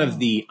one of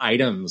the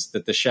items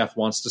that the chef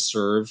wants to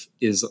serve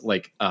is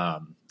like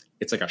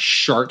it's like a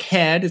shark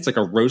head. It's like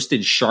a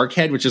roasted shark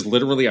head, which is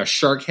literally a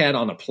shark head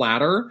on a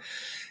platter.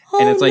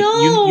 And it's like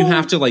you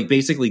have to like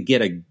basically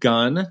get a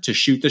gun to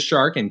shoot the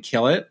shark and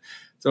kill it.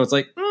 So it's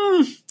like,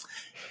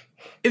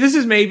 this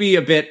is maybe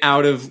a bit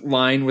out of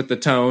line with the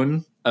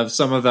tone of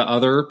some of the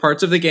other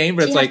parts of the game,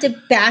 but it's like you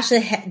have to bash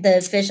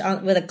the fish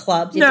on with a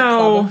club.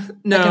 No,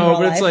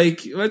 but it's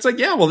like,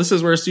 yeah, well, this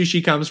is where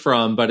sushi comes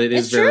from, but it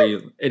is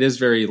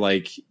very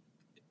like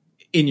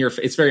in your,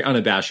 it's very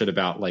unabashed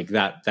about like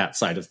that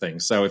side of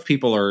things. So if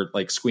people are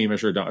like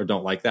squeamish or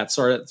don't like that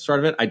sort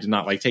of it, I did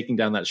not like taking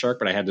down that shark,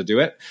 but I had to do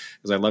it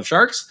because I love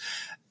sharks.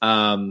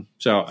 So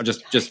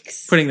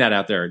just putting that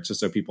out there just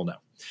so people know.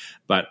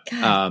 But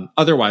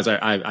otherwise,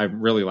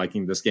 I'm really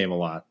liking this game a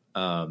lot.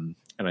 And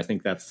I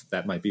think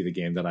that might be the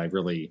game that I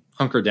really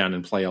hunker down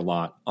and play a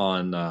lot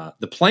on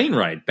the plane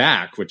ride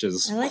back, which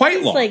is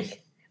quite long.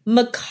 Like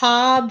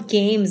macabre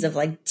games of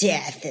like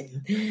death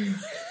and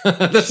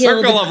the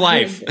circle of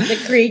life.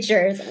 The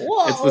creatures.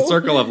 Whoa. It's the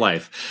circle of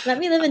life. Let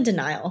me live in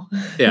denial.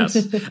 Yes.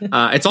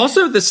 It's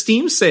also the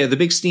Steam sale, the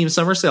big Steam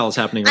summer sale is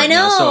happening right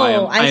now.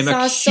 So I am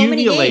saw so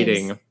many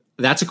games.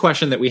 That's a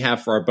question that we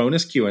have for our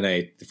bonus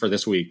Q&A for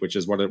this week, which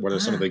is what are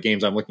some of the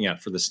games I'm looking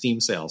at for the Steam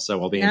sale.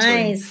 So I'll be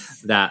answering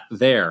that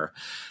there.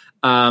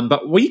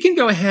 But we can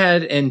go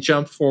ahead and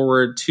jump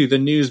forward to the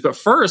news. But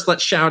first,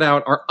 let's shout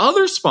out our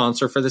other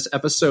sponsor for this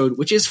episode,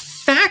 which is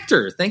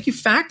Factor. Thank you,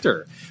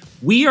 Factor.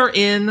 We are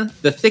in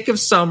the thick of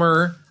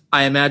summer.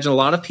 I imagine a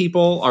lot of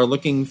people are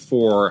looking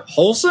for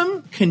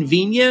wholesome,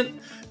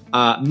 convenient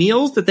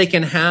meals that they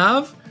can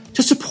have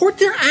to support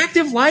their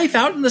active life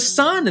out in the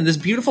sun in this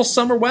beautiful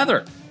summer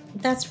weather.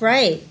 That's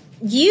right.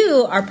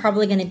 You are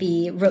probably going to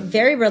be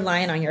very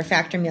reliant on your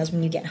Factor meals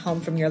when you get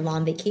home from your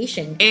long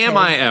vacation. Am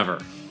I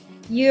ever?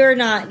 You're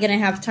not going to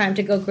have time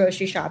to go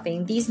grocery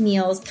shopping. These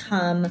meals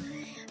come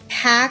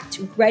packed,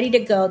 ready to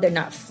go. They're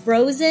not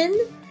frozen.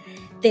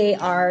 They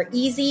are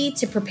easy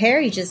to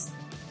prepare. You just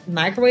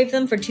microwave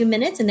them for 2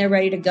 minutes and they're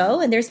ready to go.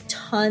 And there's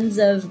tons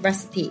of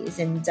recipes.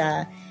 And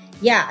I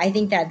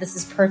think that this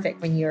is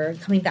perfect when you're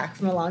coming back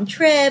from a long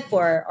trip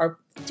or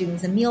doing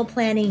some meal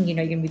planning. You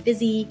know, you're going to be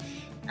busy.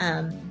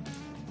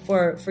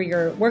 For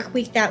your work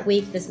week that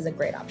week, this is a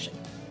great option.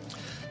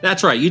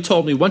 That's right. You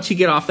told me once you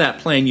get off that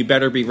plane, you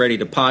better be ready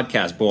to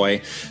podcast,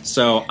 boy.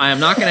 So I am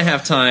not going to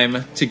have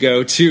time to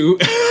go to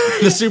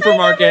the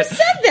supermarket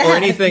or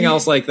anything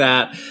else like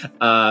that.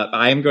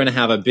 I am going to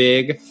have a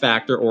big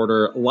Factor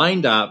order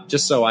lined up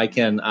just so I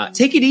can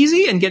take it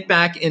easy and get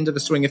back into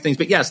the swing of things.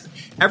 But yes,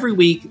 every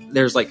week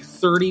there's like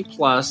 30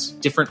 plus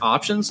different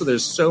options. So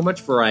there's so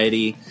much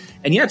variety.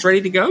 And yeah, it's ready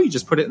to go. You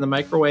just put it in the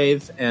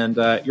microwave and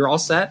you're all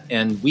set.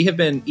 And we have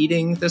been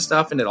eating this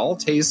stuff and it all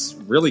tastes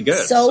really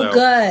good. So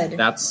good.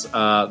 That's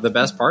the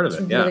best part of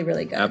it. It's really,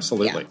 really good.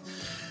 Absolutely.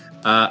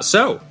 Yeah.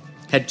 So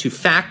head to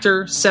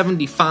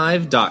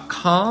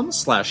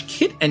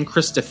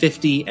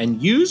factor75.com/KitandKrista50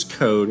 and use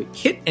code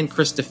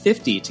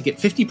KitandKrista50 to get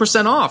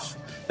 50% off.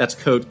 That's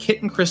code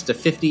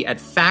KitandKrista50 at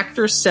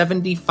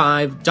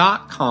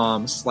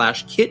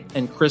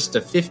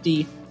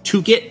factor75.com/KitandKrista50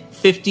 to get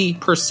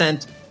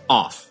 50%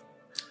 off.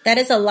 That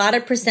is a lot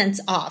of percents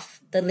off.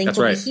 The link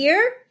will be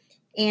here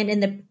and in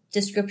the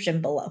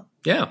description below.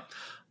 Yeah.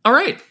 All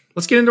right.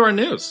 Let's get into our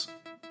news.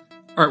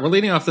 All right. We're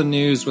leading off the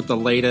news with the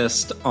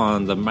latest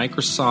on the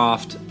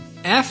Microsoft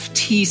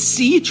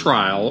FTC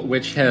trial,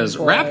 which has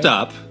wrapped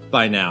up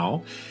by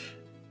now.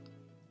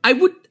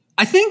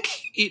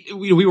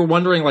 We were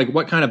wondering like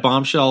what kind of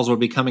bombshells would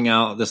be coming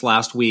out this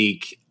last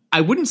week.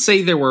 I wouldn't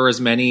say there were as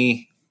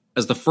many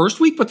as the first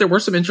week, but there were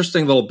some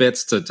interesting little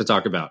bits to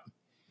talk about.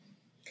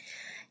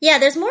 Yeah,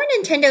 there's more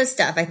Nintendo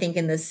stuff, I think,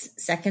 in this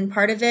second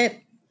part of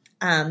it.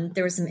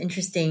 There were some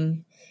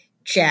interesting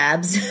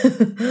jabs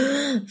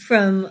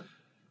from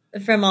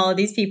all of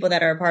these people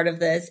that are a part of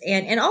this.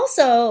 And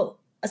also,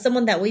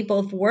 someone that we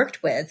both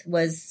worked with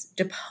was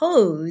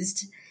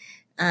deposed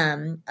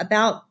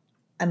about,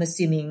 I'm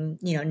assuming,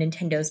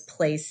 Nintendo's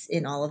place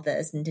in all of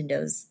this,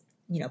 Nintendo's,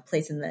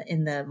 place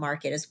in the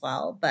market as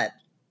well. But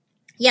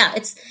yeah,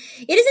 it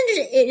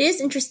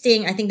is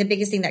interesting. I think the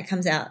biggest thing that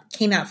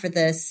came out for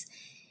this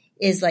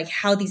is like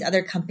how these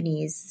other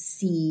companies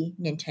see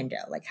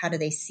Nintendo. Like, how do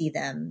they see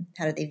them?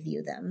 How do they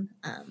view them?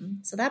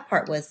 So that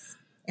part was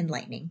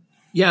enlightening.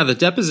 Yeah, the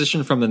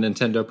deposition from the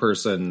Nintendo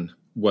person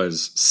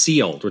was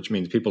sealed, which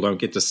means people don't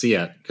get to see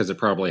it because it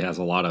probably has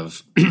a lot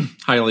of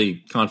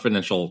highly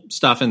confidential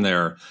stuff in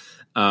there.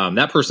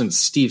 That person's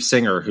Steve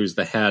Singer, who's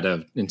the head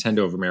of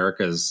Nintendo of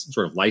America's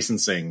sort of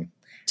licensing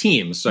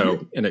team.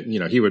 So,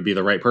 he would be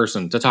the right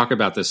person to talk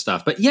about this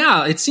stuff. But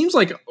yeah, it seems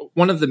like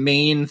one of the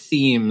main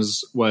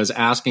themes was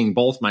asking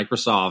both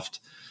Microsoft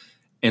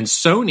and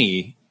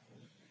Sony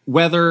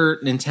whether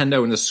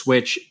Nintendo and the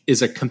Switch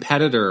is a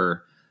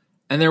competitor.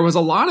 And there was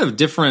a lot of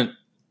different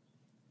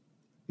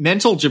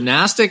mental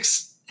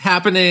gymnastics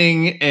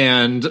happening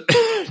and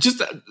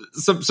just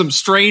some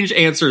strange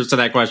answers to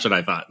that question,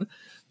 I thought.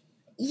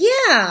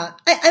 Yeah.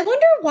 I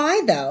wonder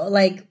why, though.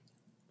 Like,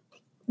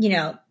 you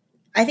know,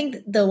 I think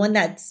the one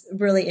that's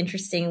really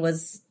interesting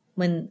was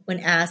when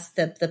asked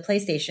the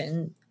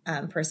PlayStation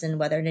person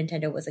whether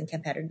Nintendo was a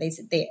competitor,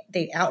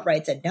 they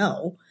outright said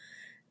no.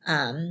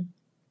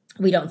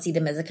 We don't see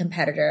them as a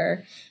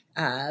competitor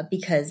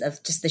because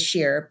of just the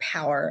sheer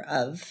power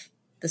of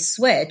the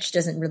Switch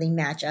doesn't really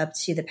match up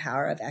to the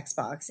power of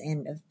Xbox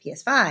and of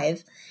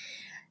PS5.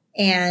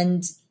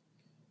 And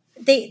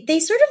they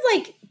sort of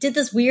like did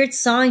this weird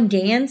song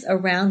dance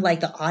around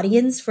like the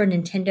audience for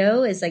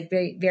Nintendo is like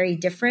very, very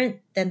different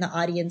than the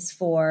audience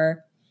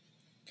for,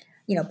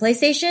 you know,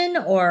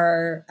 PlayStation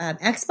or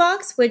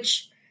Xbox,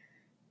 which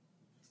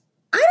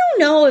I don't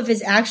know if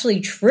it's actually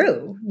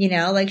true. You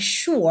know, like,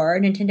 sure,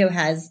 Nintendo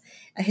has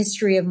a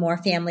history of more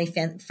family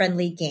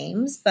friendly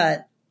games,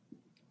 but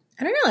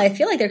I don't know. I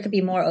feel like there could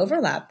be more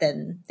overlap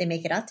than they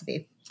make it out to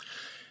be.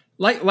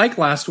 Like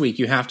last week,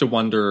 you have to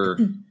wonder,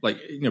 like,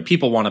 you know,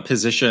 people want to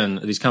position,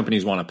 these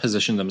companies want to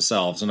position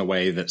themselves in a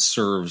way that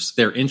serves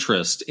their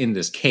interest in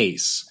this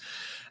case.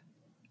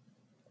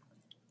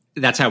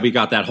 That's how we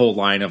got that whole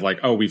line of like,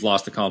 oh, we've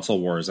lost the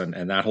console wars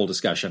and that whole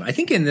discussion. I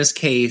think in this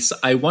case,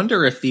 I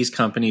wonder if these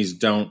companies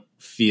don't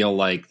feel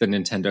like the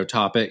Nintendo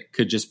topic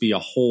could just be a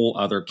whole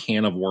other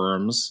can of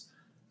worms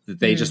that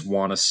they just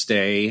want to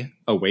stay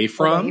away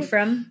from.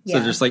 Yeah. So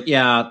they're just like,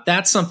 yeah,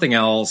 that's something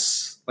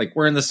else. Like,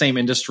 we're in the same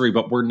industry,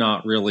 but we're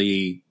not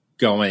really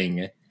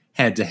going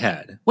head to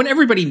head. When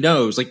everybody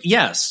knows, like,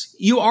 yes,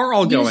 you are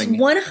all going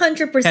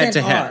 100% head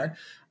to head. are.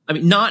 I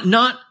mean,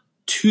 not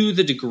to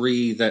the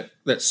degree that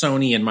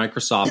Sony and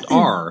Microsoft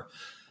are,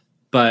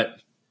 but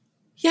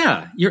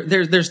yeah,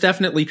 there's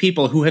definitely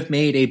people who have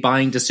made a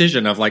buying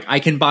decision of like, I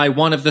can buy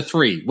one of the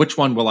three. Which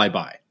one will I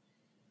buy?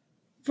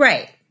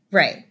 Right.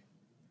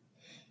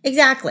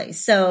 Exactly.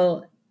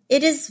 So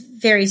it is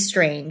very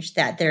strange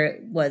that there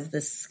was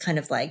this kind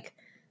of like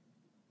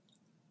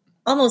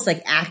almost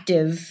like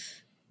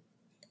active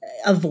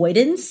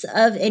avoidance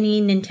of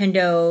any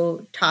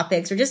Nintendo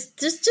topics or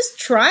just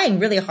trying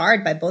really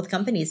hard by both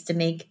companies to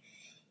make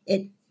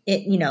it,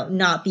 you know,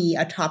 not be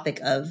a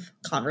topic of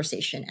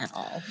conversation at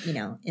all, you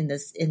know, in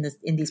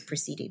these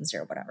proceedings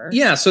or whatever.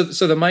 Yeah. So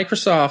the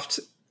Microsoft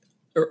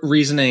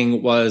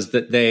reasoning was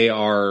that they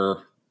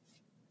are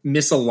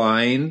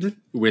misaligned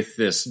with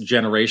this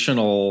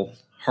generational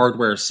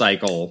hardware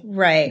cycle,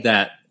 right?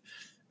 That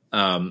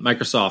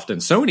Microsoft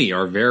and Sony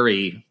are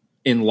very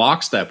in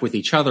lockstep with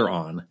each other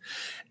on.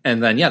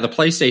 And then, yeah, the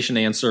PlayStation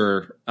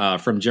answer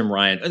from Jim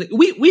Ryan.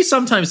 We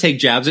sometimes take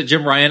jabs at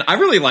Jim Ryan. I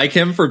really like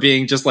him for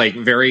being just like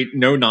very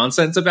no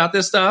nonsense about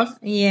this stuff.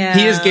 Yeah,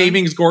 he is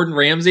gaming's Gordon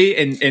Ramsay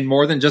in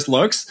more than just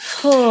looks.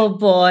 Oh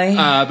boy!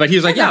 But he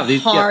was like,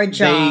 That's hard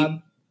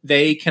job.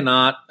 They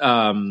cannot,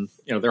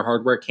 you know, their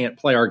hardware can't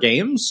play our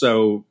games.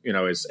 So, you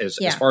know, as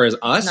far as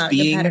us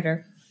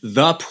being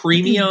the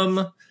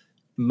premium,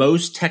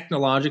 most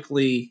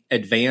technologically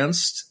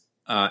advanced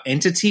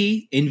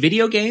entity in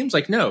video games,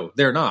 like, no,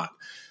 they're not.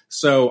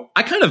 So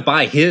I kind of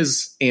buy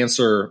his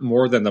answer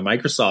more than the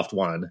Microsoft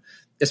one,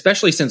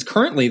 especially since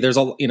currently there's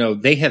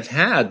they have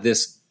had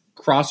this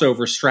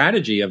crossover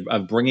strategy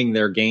of bringing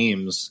their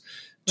games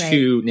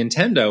to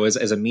Nintendo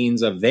as a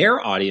means of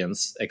their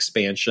audience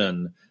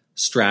expansion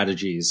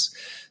strategies.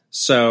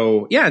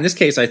 So yeah, in this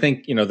case, I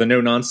think, you know, the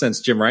no nonsense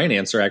Jim Ryan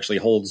answer actually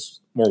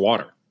holds more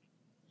water.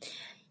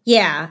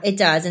 Yeah, it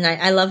does. And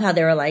I love how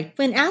they were like,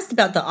 when asked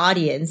about the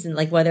audience and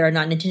like whether or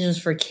not Nintendo's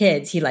for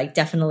kids, he like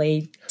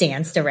definitely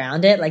danced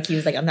around it. Like he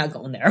was like, I'm not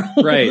going there.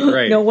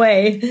 Right. No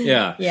way.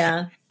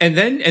 Yeah. And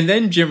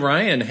then Jim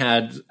Ryan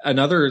had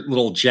another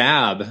little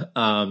jab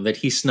that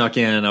he snuck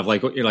in of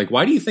like, you're like,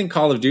 why do you think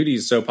Call of Duty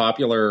is so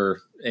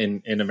popular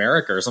in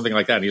America or something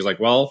like that? And he's like,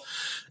 well,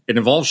 it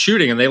involves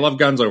shooting and they love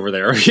guns over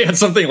there. He had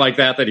something like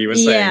that he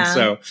was saying. Yeah.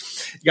 So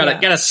you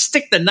gotta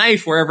stick the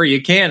knife wherever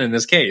you can in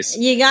this case.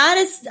 You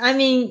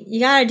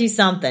gotta do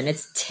something.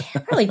 It's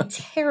really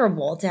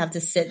terrible to have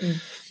to sit and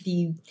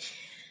be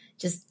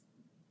just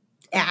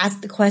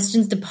ask the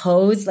questions to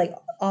pose like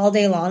all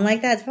day long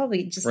like that. It's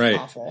probably just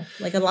awful.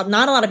 Like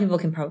not a lot of people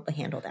can probably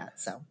handle that.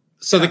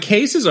 So the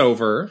case is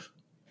over.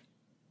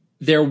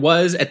 There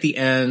was at the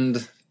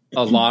end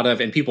a lot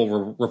of, and people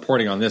were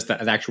reporting on this, that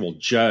an actual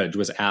judge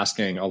was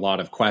asking a lot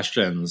of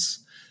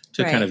questions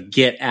to kind of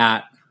get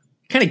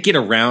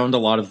around a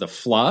lot of the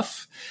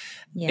fluff.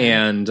 Yeah.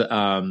 And is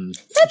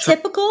that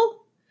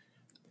typical?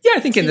 Yeah,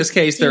 I think in this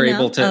case they're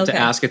able to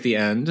ask at the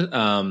end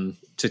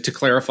to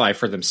clarify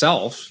for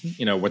themselves,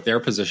 you know, what their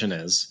position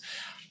is.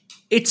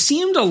 It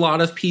seemed a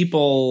lot of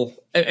people,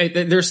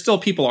 there's still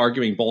people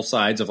arguing both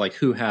sides of like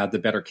who had the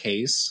better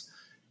case.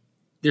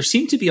 There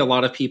seemed to be a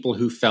lot of people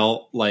who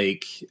felt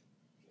like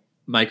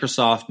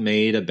Microsoft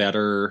made a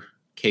better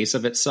case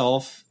of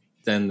itself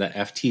than the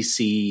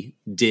FTC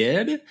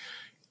did.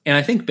 And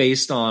I think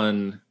based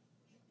on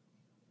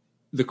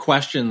the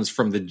questions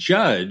from the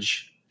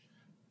judge,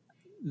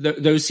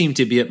 those seem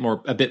to be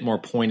a bit more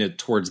pointed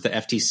towards the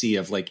FTC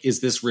of like,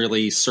 is this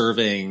really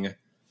serving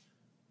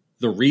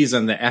the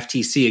reason the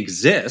FTC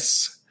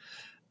exists?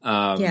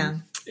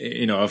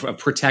 Of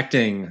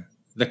protecting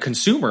the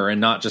consumer and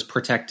not just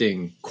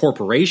protecting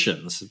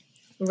corporations.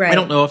 Right. I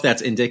don't know if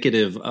that's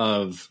indicative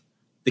of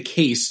the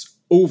case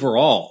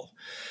overall.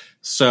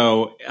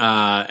 So,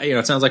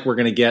 it sounds like we're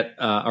going to get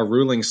a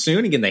ruling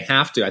soon. Again, they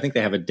have to. I think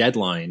they have a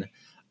deadline,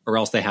 or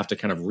else they have to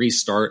kind of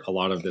restart a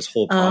lot of this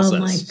whole process. Oh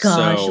my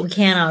gosh, so we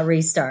cannot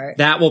restart.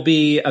 That will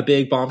be a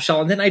big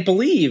bombshell. And then I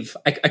believe,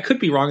 I could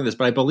be wrong in this,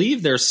 but I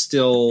believe there's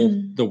still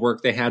the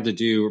work they had to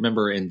do,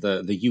 remember, in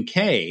the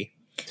UK.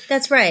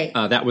 That's right.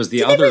 That was the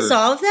Did other. Did they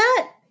resolve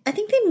that? I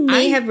think they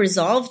may have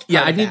resolved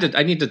part I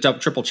need to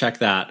triple check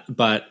that.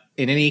 But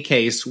in any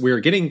case, we're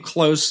getting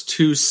close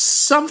to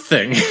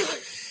something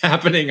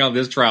happening on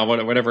this trial,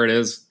 whatever it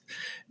is.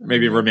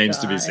 Maybe it remains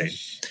to be seen.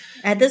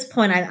 At this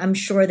point, I'm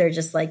sure they're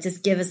just like,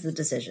 just give us the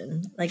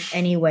decision. Like,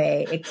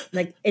 anyway,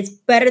 it's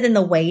better than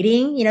the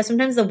waiting.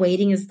 Sometimes the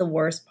waiting is the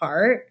worst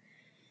part.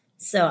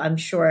 So I'm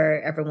sure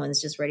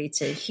everyone's just ready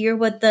to hear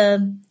what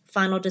the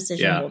final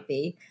decision will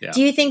be. Yeah.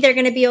 Do you think they're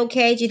going to be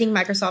okay? Do you think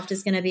Microsoft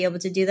is going to be able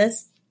to do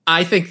this?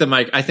 I think the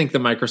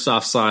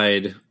Microsoft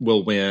side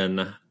will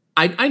win.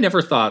 I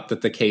never thought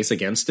that the case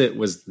against it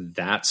was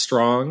that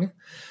strong.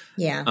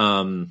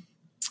 Yeah.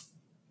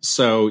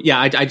 So,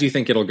 I do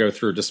think it'll go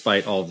through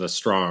despite all the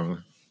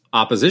strong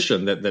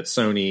opposition that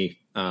Sony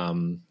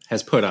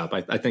has put up.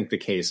 I think the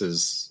case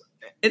is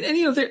 – and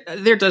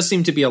there does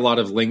seem to be a lot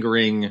of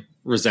lingering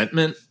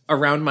resentment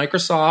around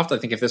Microsoft. I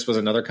think if this was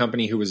another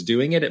company who was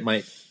doing it, it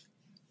might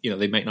 –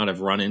 they might not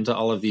have run into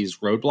all of these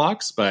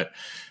roadblocks. But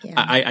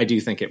I do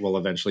think it will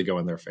eventually go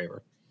in their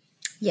favor.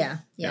 Yeah.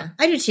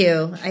 I do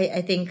too.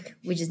 I think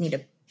we just need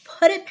to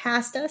put it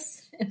past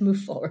us and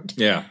move forward.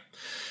 Yeah.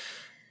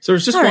 So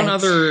there's just one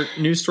other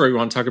news story we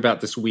want to talk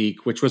about this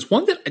week, which was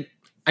one that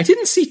I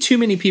didn't see too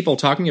many people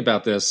talking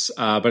about this,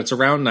 but it's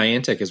around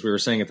Niantic, as we were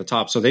saying at the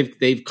top. So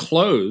they've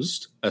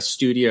closed a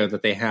studio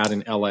that they had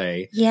in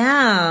LA.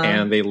 Yeah.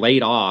 And they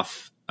laid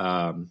off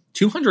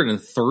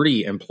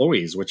 230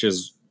 employees, which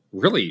is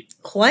really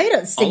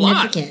quite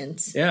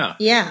significant. Yeah.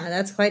 Yeah,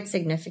 that's quite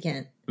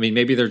significant. I mean,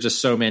 maybe there's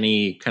just so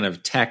many kind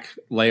of tech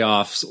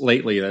layoffs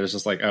lately that it's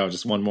just like,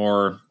 just one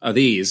more of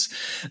these.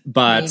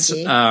 But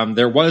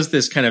there was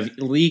this kind of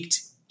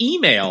leaked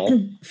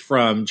email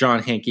from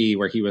John Hanke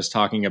where he was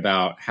talking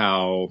about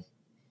how,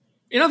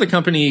 the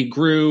company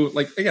grew,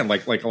 like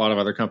a lot of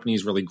other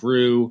companies really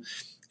grew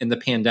in the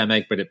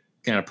pandemic, but it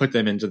kind of put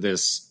them into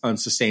this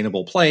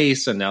unsustainable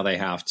place. And now they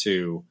have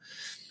to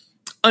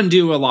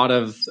undo a lot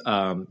of,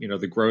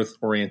 the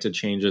growth-oriented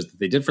changes that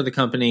they did for the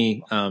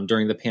company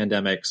during the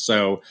pandemic.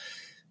 So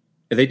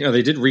they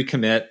did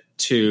recommit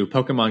to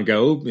Pokemon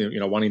Go,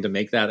 wanting to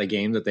make that a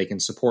game that they can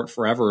support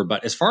forever.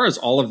 But as far as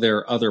all of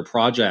their other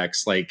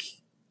projects,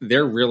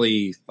 they're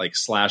really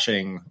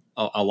slashing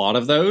a lot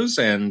of those.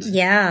 And they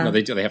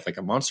have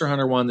a Monster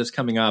Hunter one that's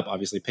coming up.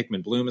 Obviously,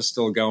 Pikmin Bloom is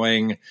still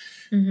going.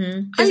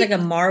 Mm-hmm. There's a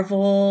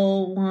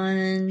Marvel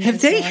one.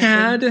 Have they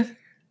had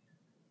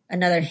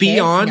another hit?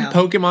 Beyond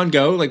Pokemon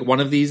Go, one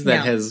of these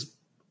that has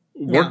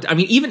worked? I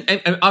mean, even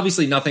and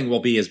obviously nothing will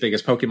be as big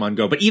as Pokemon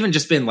Go, but even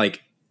just been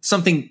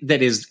something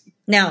that is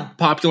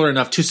popular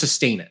enough to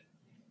sustain it.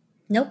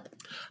 Nope.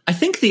 I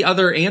think the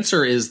other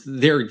answer is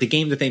the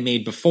game that they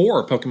made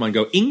before Pokemon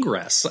Go,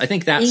 Ingress. I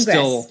think that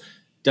still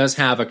does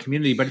have a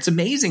community, but it's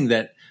amazing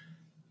that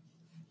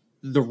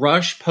the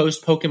rush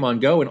post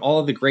Pokemon Go and all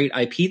of the great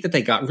IP that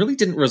they got really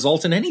didn't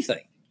result in anything.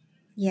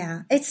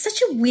 Yeah, it's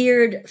such a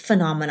weird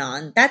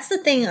phenomenon. That's the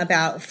thing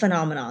about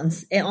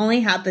phenomenons. It only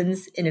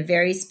happens in a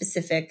very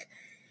specific,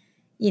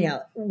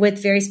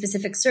 with very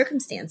specific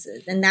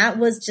circumstances. And that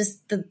was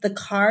just the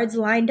cards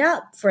lined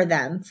up for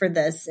them for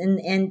this.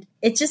 And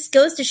it just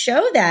goes to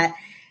show that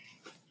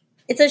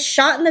it's a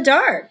shot in the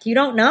dark. You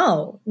don't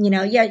know,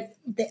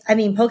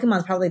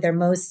 Pokemon's probably their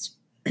most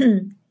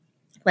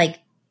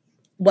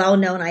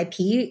well-known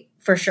IP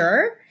for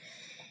sure.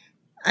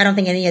 I don't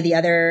think any of the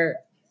other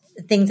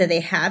things that they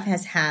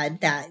has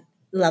had that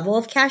level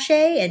of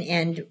cachet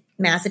and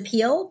mass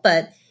appeal.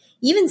 But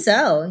even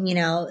so,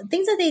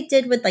 things that they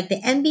did with the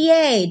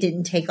NBA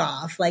didn't take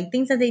off.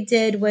 Things that they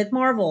did with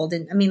Marvel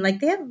didn't.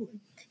 They have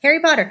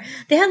Harry Potter.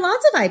 They had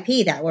lots of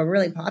IP that were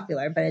really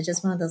popular, but it's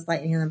just one of those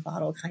lightning in a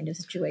bottle kind of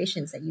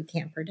situations that you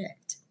can't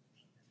predict.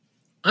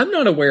 I'm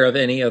not aware of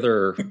any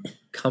other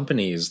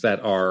companies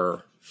that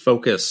are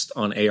focused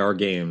on AR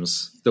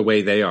games the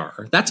way they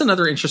are. That's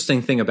another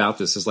interesting thing about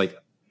this is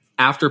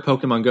after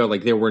Pokemon Go,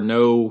 there were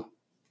no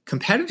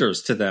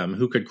competitors to them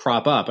who could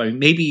crop up.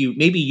 Maybe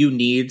you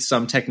need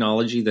some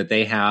technology that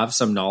they have,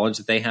 some knowledge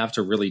that they have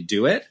to really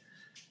do it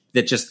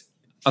that just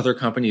other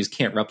companies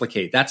can't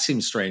replicate. That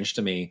seems strange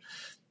to me.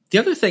 The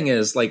other thing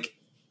is it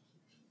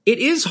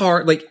is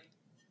hard.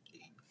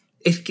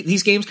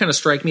 These games kind of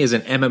strike me as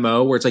an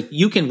MMO where it's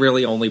you can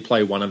really only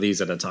play one of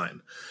these at a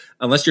time.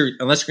 Unless you're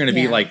going to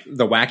be like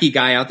the wacky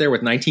guy out there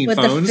with 19 with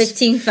phones. The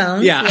 15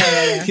 phones. Yeah.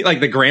 Like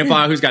the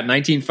grandpa who's got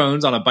 19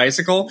 phones on a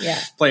bicycle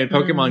playing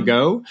Pokemon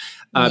Go.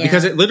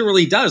 Because it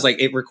literally does. Like,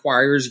 it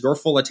requires your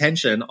full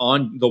attention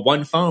on the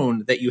one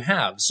phone that you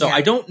have. So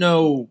I don't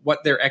know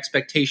what their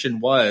expectation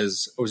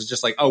was. It was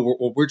just like,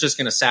 oh, we're just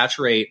going to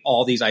saturate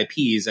all these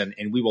IPs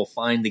and we will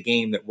find the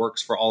game that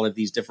works for all of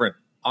these different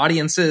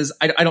audiences.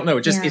 I don't know.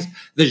 It just is,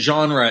 the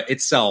genre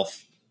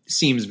itself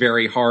seems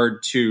very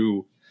hard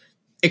to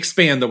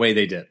expand the way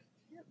they did.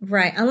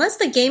 Right. Unless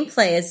the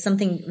gameplay is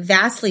something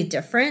vastly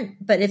different.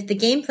 But if the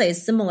gameplay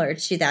is similar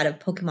to that of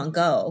Pokemon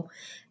Go,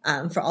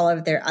 for all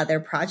of their other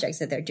projects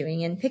that they're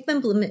doing. And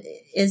Pikmin Bloom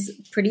is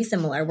pretty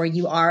similar, where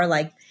you are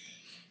like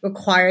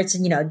required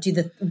to, do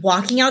the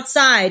walking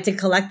outside to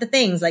collect the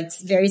things. Like,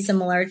 it's very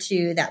similar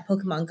to that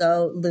Pokemon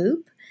Go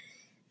loop.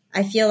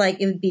 I feel like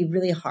it would be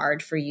really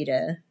hard for you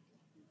to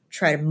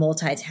try to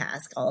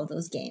multitask all of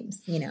those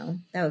games.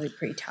 That would be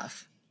pretty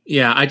tough.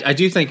 Yeah, I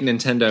do think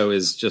Nintendo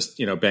is just,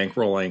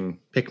 bankrolling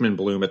Pikmin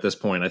Bloom at this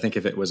point. I think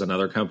if it was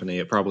another company,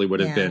 it probably would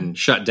have been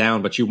shut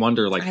down. But you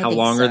wonder, like, how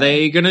long are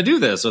they going to do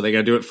this? Are they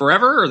going to do it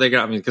forever? Or are they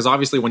going? Because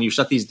obviously, when you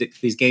shut these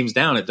games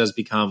down, it does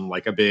become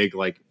like a big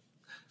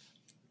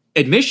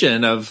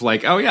admission of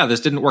like, oh yeah, this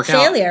didn't work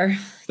out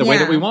the way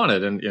that we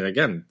wanted. And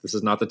again, this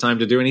is not the time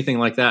to do anything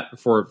like that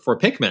for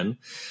Pikmin.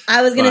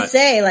 I was going to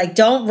say, like,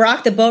 don't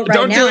rock the boat right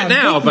now. Don't do it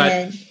now.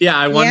 Pikmin. But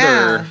I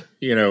wonder.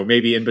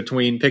 Maybe in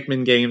between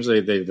Pikmin games,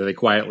 they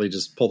quietly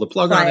just pull the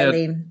plug on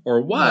it, or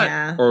what?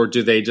 Yeah. Or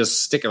do they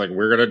just stick it like,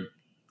 we're going to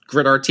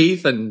grit our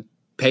teeth and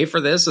pay for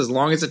this as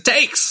long as it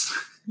takes?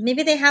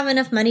 Maybe they have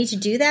enough money to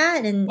do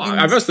that. And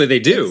obviously they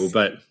do,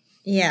 but.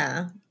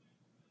 Yeah.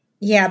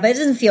 Yeah, but it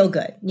doesn't feel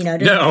good. It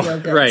doesn't feel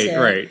good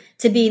right.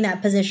 to be in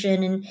that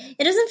position. And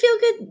it doesn't feel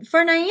good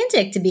for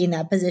Niantic to be in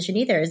that position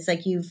either. It's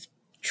like you've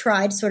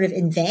tried sort of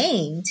in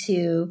vain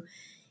to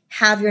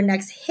have your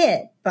next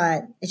hit,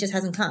 but it just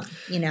hasn't come,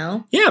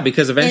 Yeah,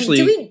 because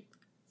eventually...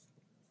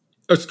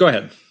 go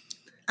ahead.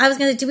 I was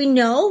going to... Do we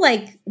know,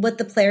 like, what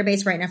the player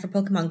base right now for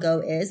Pokemon Go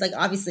is? Like,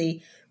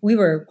 obviously, we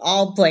were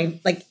all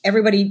playing... Like,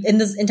 everybody in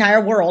this entire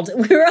world,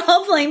 we were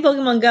all playing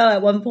Pokemon Go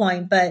at one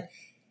point, but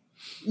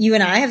you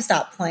and I have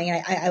stopped playing.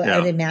 I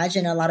would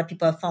imagine a lot of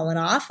people have fallen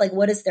off. Like,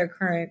 what is their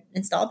current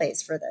install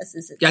base for this?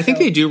 Is it I think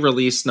they do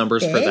release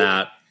numbers for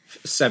that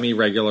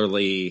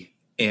semi-regularly.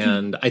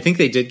 And I think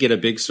they did get a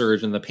big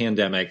surge in the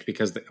pandemic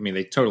because,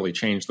 they totally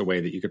changed the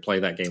way that you could play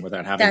that game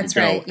without having to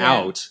go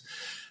out.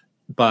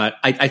 But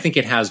I think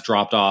it has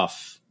dropped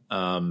off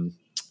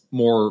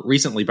more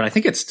recently, but I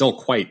think it's still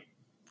quite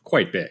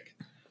big.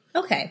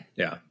 Okay.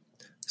 Yeah.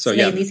 So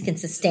they at least can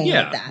sustain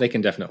with that. They can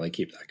definitely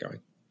keep that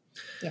going.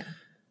 Yeah.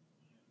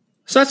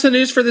 So that's the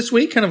news for this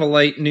week. Kind of a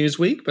light news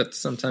week, but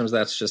sometimes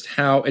that's just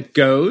how it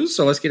goes.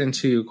 So let's get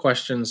into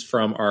questions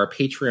from our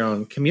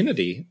Patreon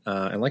community.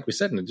 And like we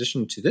said, in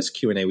addition to this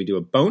Q&A, we do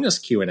a bonus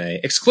Q&A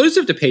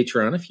exclusive to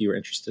Patreon if you are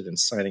interested in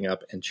signing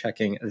up and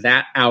checking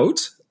that out.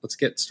 Let's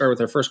get started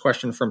with our first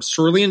question from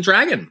Cerulean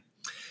Dragon.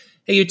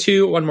 Hey, you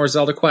two, one more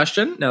Zelda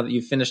question. Now that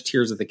you've finished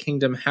Tears of the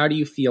Kingdom, how do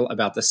you feel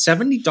about the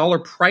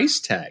 $70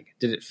 price tag?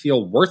 Did it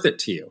feel worth it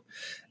to you?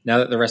 Now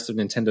that the rest of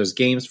Nintendo's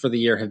games for the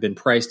year have been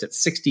priced at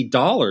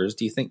 $60,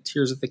 do you think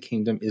Tears of the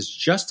Kingdom is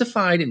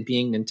justified in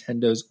being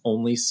Nintendo's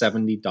only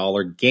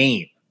 $70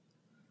 game?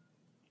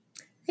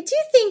 I do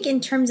think in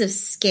terms of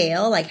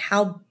scale, like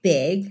how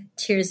big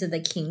Tears of the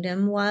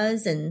Kingdom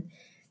was and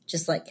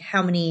just like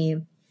how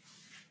many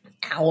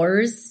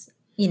hours,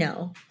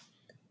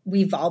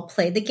 we've all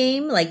played the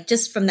game, like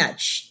just from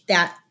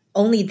that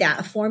only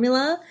that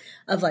formula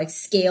of like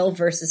scale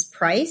versus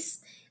price,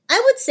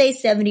 I would say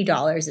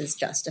 $70 is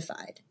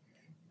justified.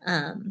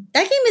 That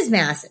game is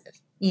massive.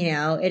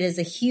 It is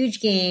a huge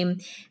game.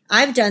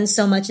 I've done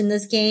so much in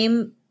this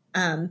game,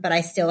 but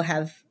I still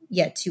have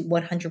yet to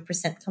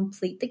 100%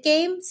 complete the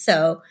game.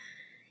 So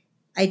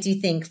I do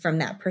think from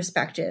that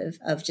perspective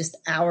of just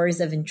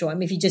hours of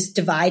enjoyment, if you just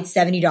divide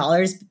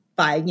 $70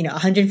 by,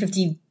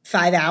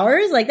 155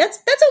 hours, like that's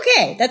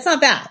okay. That's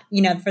not bad,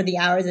 for the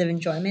hours of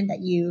enjoyment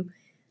that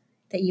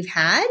you've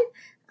had.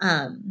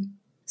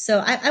 So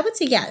I would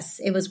say, yes,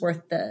 it was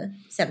worth the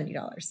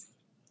 $70.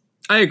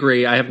 I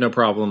agree. I have no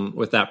problem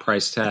with that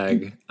price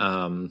tag.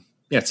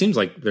 It seems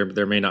like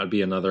there may not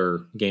be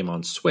another game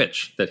on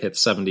Switch that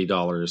hits $70.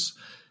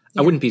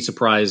 Yeah. I wouldn't be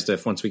surprised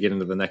if once we get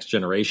into the next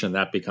generation,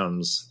 that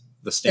becomes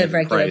the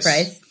standard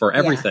price for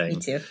everything. Yeah,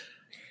 me too.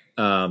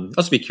 I'll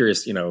also be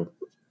curious,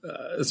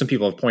 some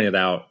people have pointed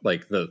out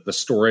like the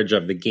storage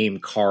of the game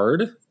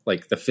card,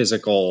 like the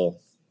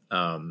physical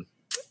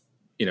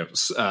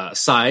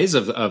size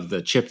of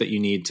the chip that you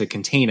need to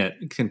contain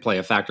it can play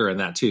a factor in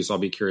that too. So I'll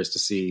be curious to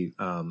see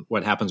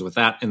what happens with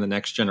that in the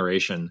next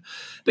generation.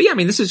 But yeah,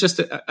 this is just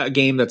a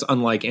game that's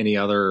unlike any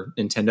other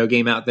Nintendo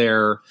game out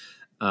there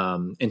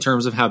in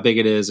terms of how big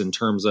it is, in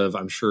terms of,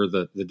 I'm sure,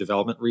 the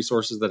development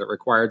resources that it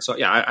required. So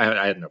yeah,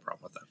 I had no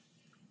problem with that.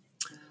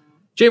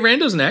 Jay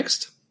Rando's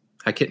next.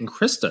 Hi, Kit and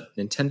Krista.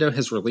 Nintendo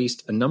has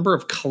released a number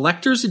of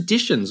collector's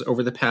editions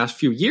over the past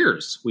few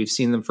years. We've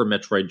seen them for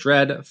Metroid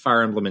Dread,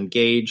 Fire Emblem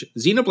Engage,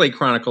 Xenoblade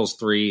Chronicles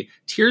 3,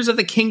 Tears of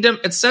the Kingdom,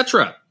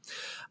 etc.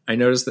 I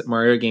noticed that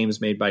Mario games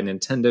made by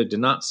Nintendo did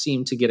not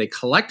seem to get a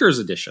collector's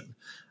edition.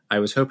 I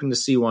was hoping to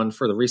see one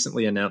for the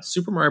recently announced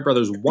Super Mario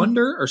Bros.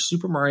 Wonder or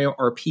Super Mario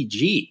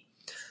RPG.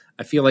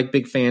 I feel like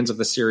big fans of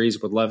the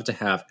series would love to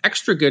have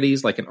extra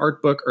goodies like an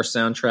art book or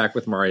soundtrack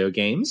with Mario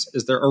games.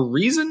 Is there a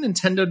reason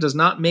Nintendo does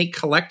not make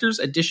collector's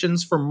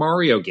editions for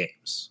Mario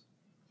games?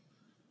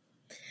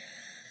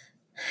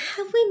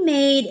 Have we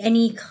made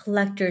any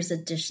collector's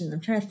editions?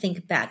 I'm trying to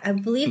think back. I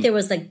believe there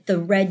was like the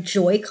red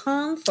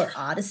Joy-Con for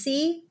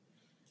Odyssey.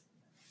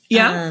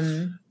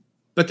 Yeah,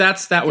 but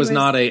that was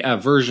not a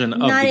version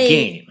of the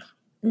game.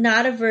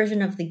 Not a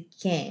version of the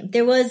game.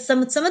 There was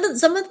some of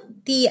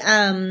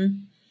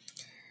the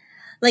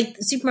like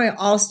Super Mario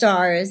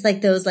All-Stars,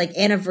 like those like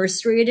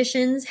anniversary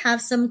editions have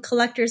some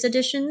collector's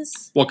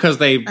editions. Well, because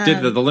they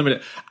did the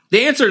limited.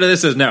 The answer to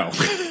this is no.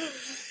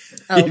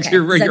 Okay.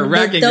 You're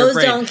racking those your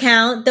brain. don't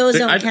count. Those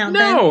don't count.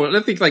 No, I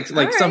think like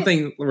right.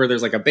 something where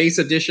there's like a base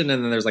edition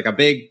and then there's like a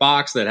big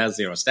box that has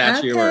a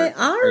statue or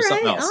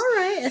something else. All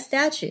right, a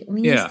statue.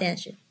 We need a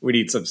statue. We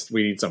need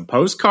some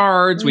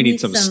postcards. We need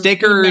some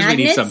stickers. Magnets,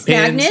 we need some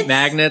pins,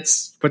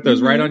 magnets. Put those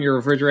right on your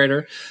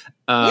refrigerator.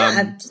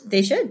 Yeah,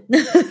 they should.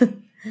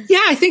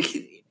 Yeah, I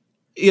think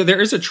there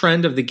is a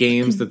trend of the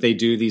games that they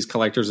do these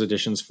collector's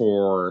editions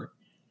for,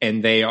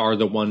 and they are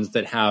the ones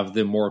that have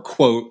the more,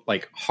 quote,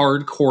 like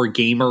hardcore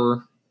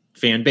gamer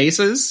fan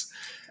bases,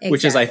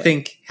 which is, I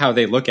think, how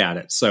they look at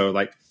it. So,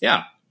 like,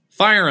 yeah,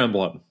 Fire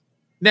Emblem,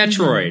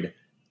 Metroid,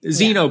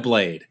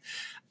 Xenoblade.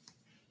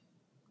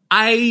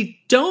 I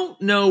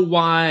don't know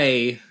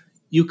why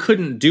you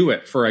couldn't do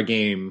it for a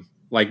game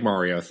like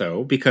Mario,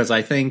 though, because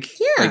I think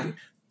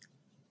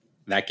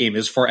that game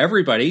is for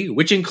everybody,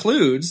 which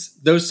includes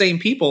those same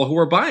people who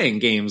are buying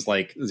games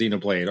like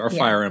Xenoblade or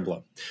Fire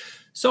Emblem.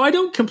 So I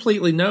don't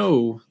completely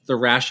know the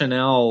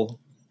rationale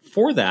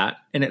for that,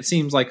 and it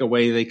seems like a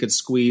way they could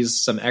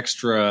squeeze some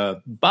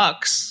extra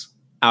bucks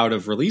out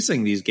of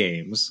releasing these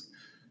games.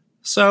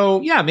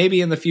 So, yeah,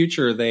 maybe in the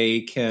future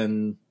they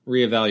can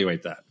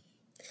reevaluate that.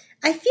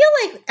 I feel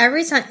like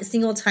every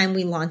single time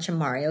we launch a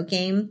Mario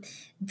game,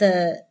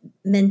 the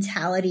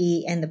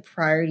mentality and the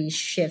priorities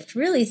shift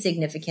really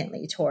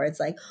significantly towards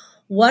like,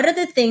 what are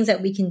the things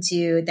that we can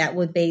do that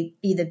would be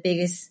the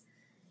biggest,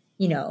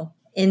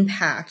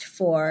 impact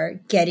for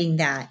getting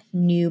that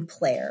new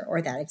player or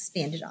that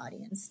expanded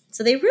audience.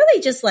 So they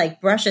really just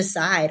like brush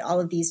aside all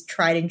of these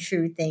tried and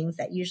true things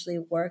that usually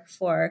work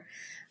for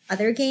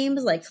other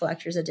games like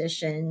collector's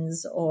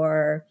editions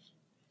or,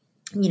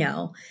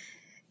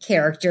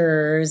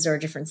 characters or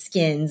different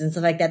skins and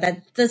stuff like that.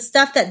 That the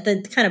stuff that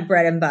the kind of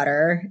bread and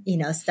butter,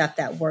 stuff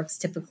that works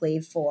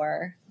typically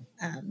for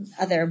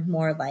other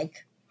more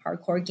like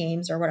hardcore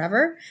games or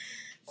whatever,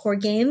 core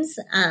games.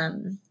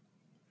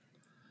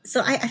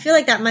 So I feel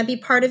like that might be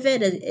part of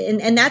it.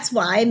 And that's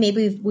why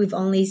maybe we've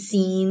only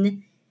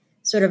seen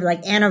sort of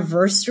like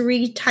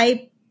anniversary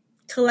type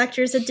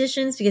collector's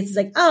editions, because it's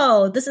like,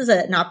 oh, this is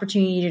an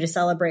opportunity to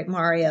celebrate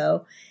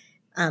Mario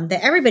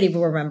that everybody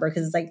will remember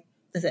because it's like,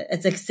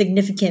 it's a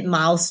significant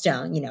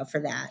milestone, for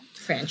that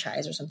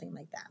franchise or something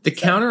like that. The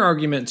counter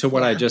argument to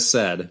what I just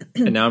said,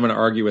 and now I'm going to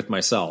argue with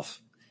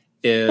myself,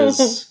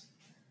 is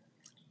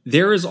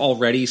there is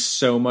already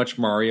so much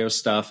Mario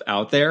stuff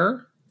out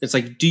there. It's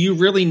like, do you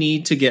really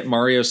need to get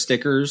Mario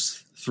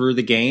stickers through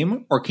the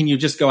game, or can you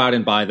just go out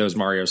and buy those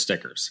Mario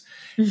stickers?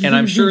 And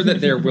I'm sure that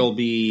there will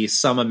be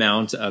some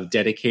amount of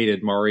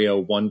dedicated Mario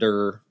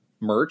Wonder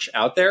merch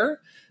out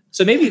there.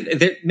 So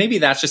maybe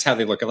that's just how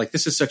they look at like,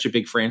 this is such a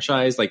big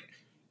franchise. Like,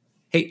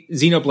 hey,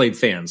 Xenoblade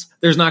fans,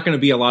 there's not going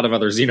to be a lot of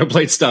other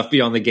Xenoblade stuff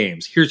beyond the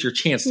games. Here's your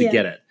chance to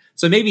get it.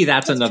 So maybe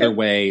that's another true.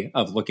 Way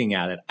of looking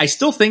at it. I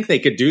still think they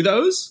could do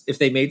those if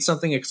they made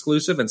something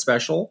exclusive and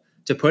special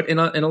to put in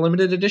a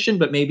limited edition,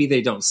 but maybe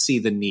they don't see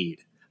the need.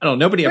 I don't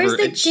know. Where's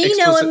the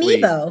Geno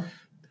amiibo?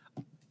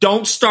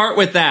 Don't start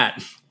with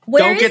that.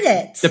 Where is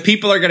it? The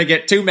people are going to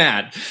get too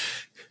mad.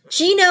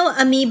 Geno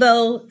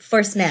amiibo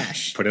for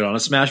Smash. Put it on a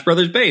Smash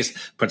Brothers base.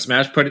 Put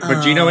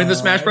Geno in the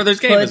Smash Brothers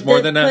game. It's more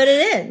than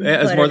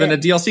a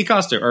DLC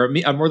costume or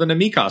more than a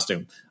Mii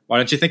costume. Why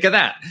don't you think of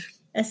that?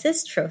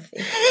 Assist trophy.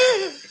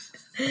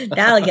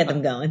 That'll get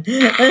them going.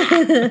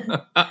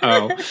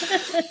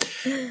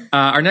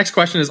 Our next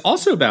question is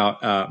also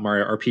about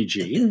Mario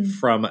RPG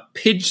from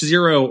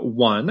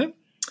Pidge01.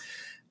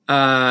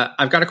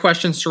 I've got a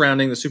question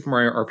surrounding the Super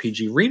Mario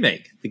RPG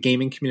remake. The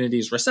gaming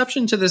community's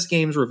reception to this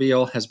game's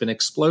reveal has been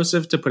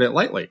explosive, to put it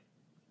lightly.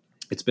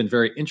 It's been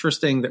very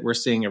interesting that we're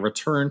seeing a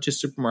return to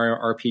Super Mario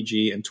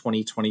RPG in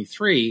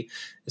 2023,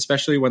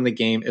 especially when the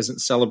game isn't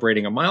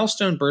celebrating a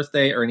milestone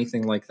birthday or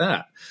anything like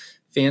that.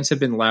 Fans have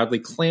been loudly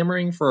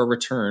clamoring for a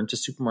return to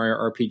Super Mario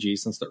RPG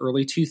since the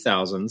early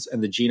 2000s,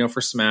 and the Geno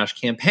for Smash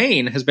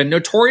campaign has been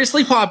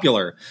notoriously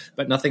popular,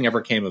 but nothing ever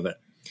came of it.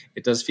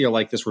 It does feel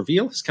like this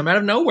reveal has come out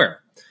of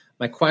nowhere.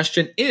 My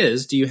question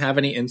is, do you have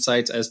any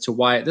insights as to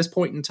why at this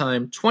point in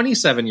time,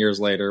 27 years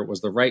later,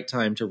 was the right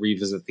time to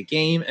revisit the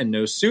game and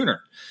no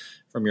sooner?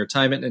 From your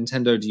time at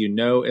Nintendo, do you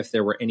know if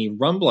there were any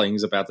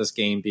rumblings about this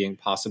game being a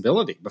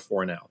possibility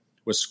before now?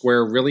 Was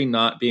Square really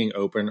not being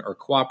open or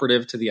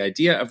cooperative to the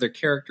idea of their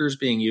characters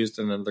being used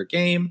in another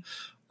game,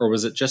 or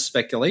was it just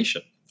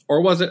speculation?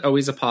 Or was it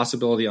always a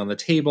possibility on the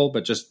table,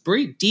 but just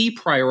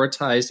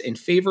deprioritized in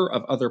favor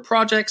of other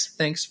projects?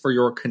 Thanks for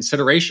your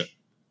consideration.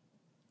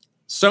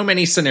 So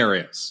many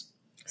scenarios.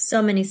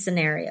 So many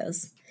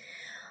scenarios.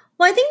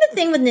 Well, I think the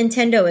thing with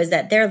Nintendo is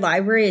that their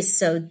library is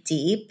so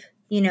deep,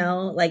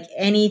 like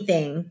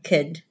anything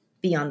could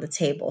be on the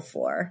table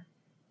for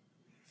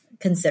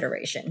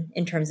consideration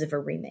in terms of a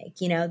remake.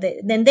 They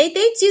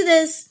do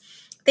this,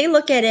 they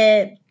look at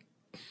it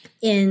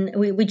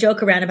we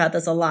joke around about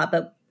this a lot,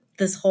 but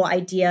this whole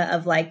idea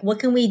of like, what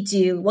can we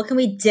do? What can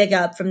we dig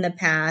up from the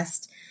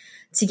past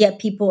to get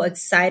people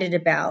excited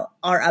about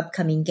our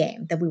upcoming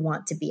game that we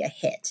want to be a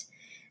hit?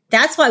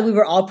 That's why we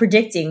were all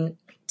predicting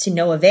to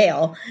no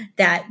avail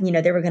that,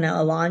 they were going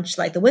to launch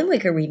like the Wind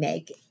Waker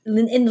remake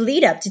in the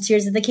lead up to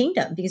Tears of the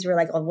Kingdom, because we were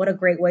like, oh, what a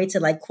great way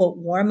to like, quote,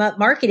 warm up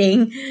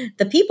marketing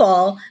the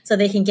people so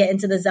they can get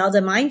into the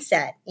Zelda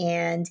mindset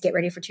and get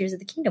ready for Tears of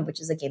the Kingdom,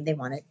 which is a game they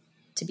wanted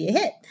to be a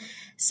hit.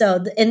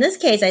 So in this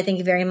case, I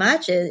think very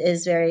much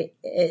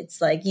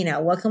it's like,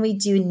 what can we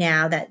do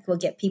now that will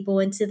get people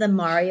into the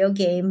Mario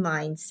game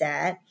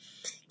mindset,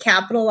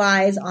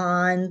 capitalize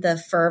on the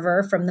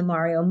fervor from the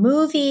Mario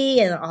movie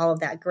and all of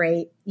that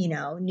great,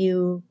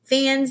 new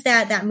fans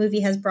that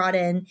movie has brought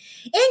in,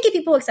 and get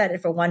people excited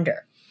for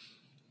Wonder.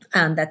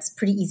 That's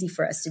pretty easy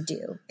for us to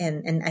do.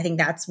 And I think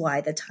that's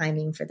why the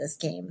timing for this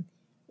game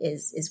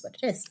is what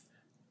it is.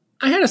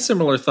 I had a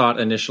similar thought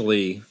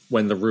initially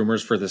when the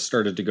rumors for this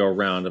started to go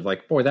around of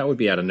like, boy, that would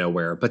be out of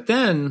nowhere. But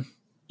then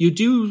you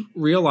do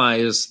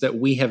realize that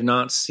we have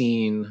not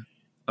seen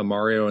a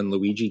Mario and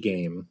Luigi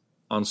game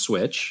on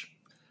Switch.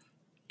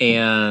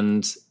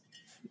 And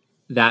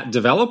that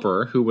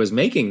developer who was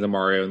making the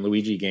Mario and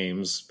Luigi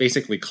games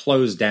basically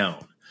closed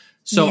down.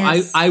 So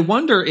yes. I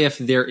wonder if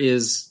there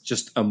is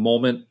just a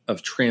moment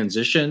of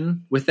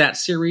transition with that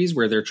series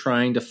where they're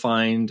trying to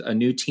find a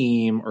new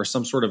team or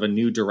some sort of a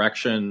new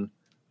direction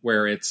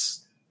where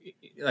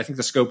I think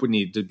the scope would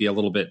need to be a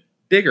little bit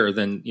bigger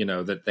than,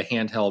 the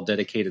handheld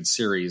dedicated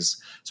series.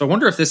 So I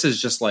wonder if this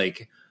is just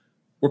like,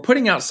 we're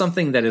putting out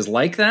something that is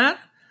like that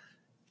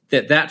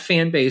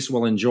fan base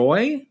will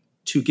enjoy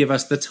to give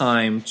us the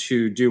time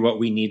to do what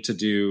we need to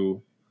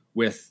do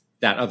with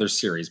that other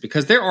series.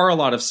 Because there are a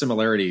lot of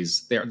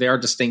similarities. They are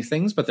distinct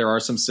things, but there are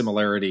some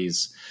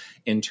similarities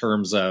in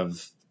terms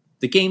of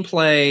the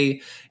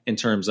gameplay, in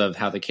terms of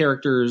how the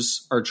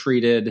characters are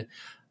treated.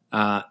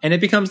 And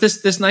it becomes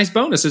this nice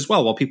bonus as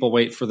well while people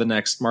wait for the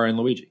next Mario and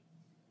Luigi.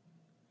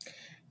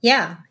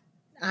 Yeah,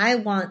 I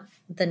want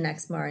the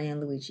next Mario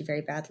and Luigi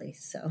very badly.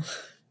 So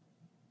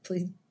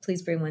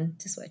please bring one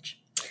to Switch.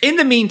 In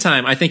the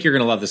meantime, I think you're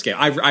going to love this game.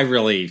 I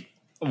really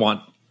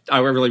want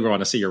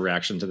to see your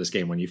reaction to this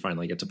game when you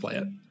finally get to play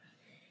it.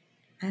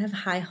 I have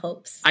high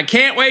hopes. I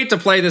can't wait to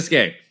play this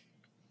game.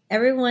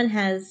 Everyone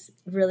has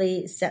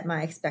really set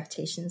my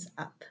expectations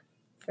up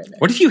for this.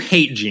 What if you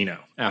hate Gino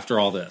after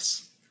all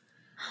this?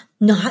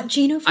 Not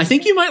Gino? I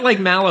think you might like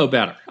Mallow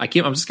better.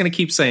 I'm just going to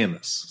keep saying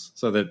this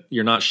so that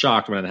you're not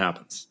shocked when it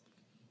happens.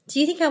 Do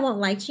you think I won't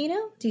like Gino?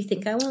 Do you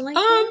think I won't like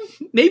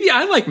Gino? Maybe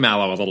I like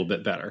Mallow a little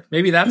bit better.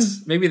 Maybe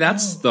that's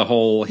the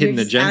whole hidden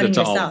agenda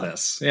to all of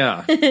this.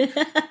 Yeah.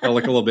 Gotta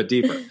look a little bit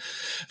deeper.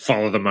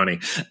 Follow the money.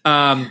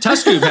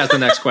 Tuskoob has the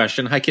next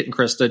question. Hi, Kit and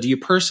Krista. Do you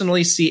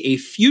personally see a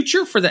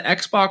future for the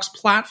Xbox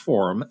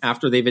platform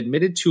after they've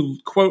admitted to,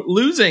 quote,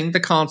 losing the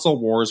console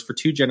wars for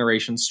 2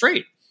 generations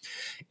straight?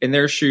 In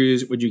their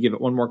shoes, would you give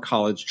it one more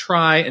college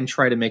try and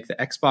try to make the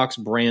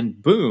Xbox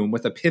brand boom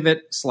with a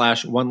pivot /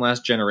 one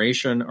last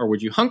generation? Or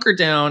would you hunker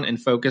down and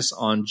focus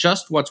on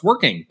just what's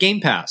working?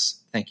 Game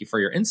Pass. Thank you for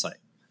your insight.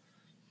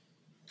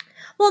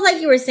 Well, like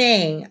you were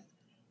saying,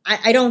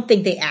 I don't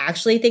think they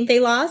actually think they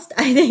lost.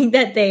 I think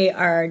that they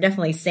are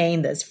definitely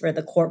saying this for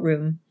the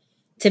courtroom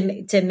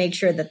to make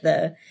sure that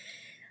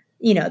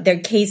their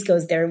case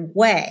goes their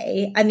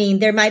way. I mean,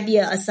 there might be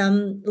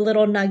some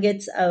little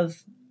nuggets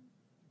of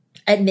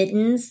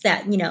admittance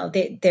that,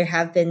 there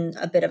have been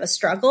a bit of a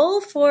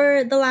struggle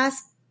for the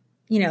last,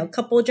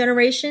 couple of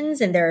generations,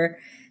 and they're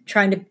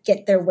trying to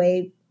get their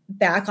way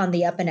back on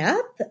the up and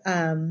up.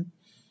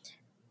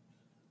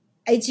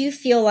 I do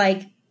feel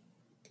like,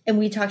 and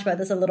we talked about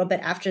this a little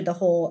bit after the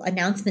whole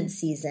announcement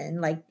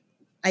season, like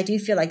I do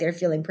feel like they're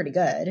feeling pretty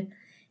good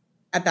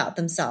about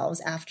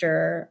themselves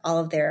after all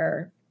of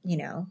their,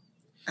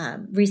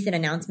 recent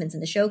announcements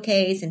in the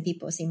showcase, and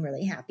people seem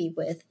really happy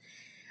with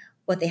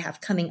what they have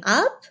coming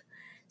up.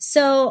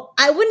 So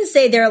I wouldn't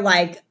say they're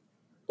like,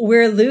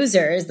 we're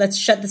losers, let's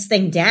shut this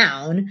thing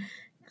down.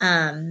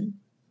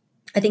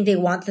 I think they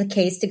want the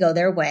case to go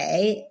their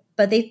way,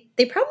 but they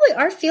probably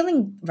are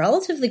feeling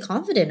relatively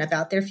confident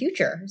about their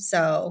future.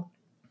 So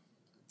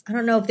I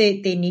don't know if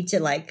they need to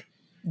like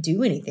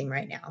do anything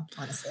right now,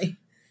 honestly.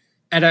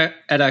 At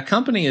a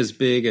company as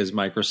big as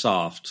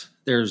Microsoft,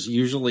 there's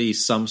usually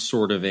some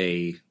sort of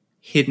a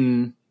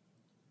hidden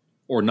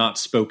or not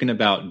spoken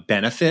about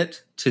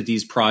benefit to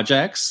these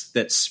projects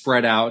that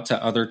spread out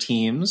to other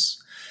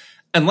teams,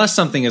 unless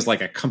something is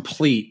like a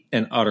complete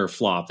and utter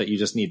flop that you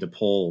just need to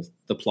pull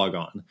the plug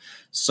on.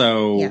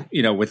 So,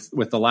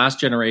 with the last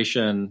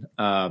generation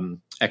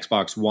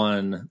Xbox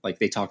One, like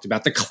they talked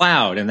about the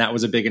cloud, and that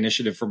was a big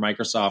initiative for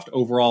Microsoft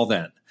overall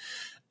then.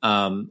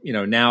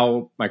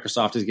 Now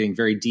Microsoft is getting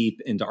very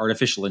deep into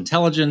artificial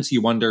intelligence.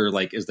 You wonder,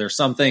 like, is there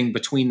something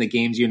between the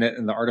games unit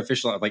and the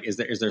artificial, like, is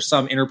there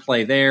some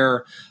interplay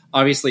there?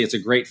 Obviously, it's a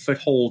great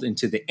foothold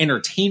into the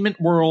entertainment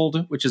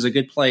world, which is a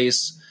good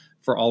place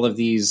for all of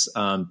these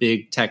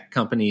big tech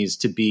companies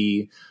to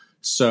be.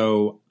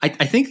 So I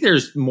think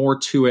there's more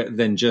to it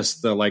than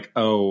just the like,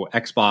 oh,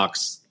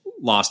 Xbox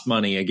lost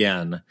money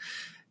again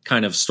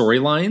kind of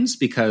storylines,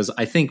 because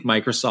I think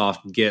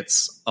Microsoft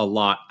gets a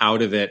lot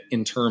out of it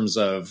in terms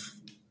of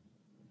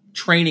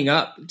training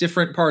up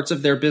different parts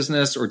of their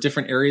business or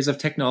different areas of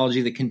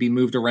technology that can be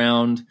moved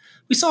around.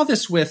 We saw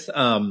this with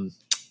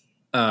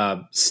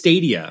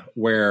Stadia,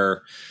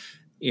 where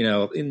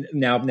now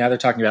they're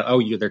talking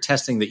about, they're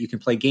testing that you can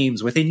play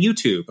games within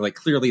YouTube. Like,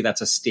 clearly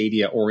that's a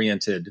Stadia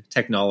oriented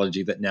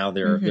technology that now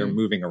they're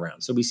moving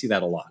around. So we see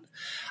that a lot.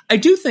 I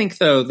do think,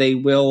 though, they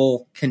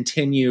will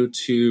continue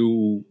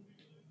to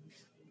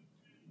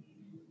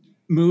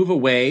move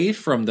away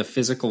from the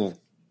physical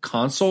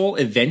console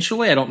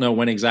eventually. I don't know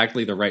when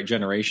exactly the right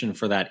generation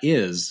for that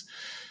is,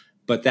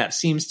 but that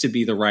seems to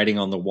be the writing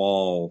on the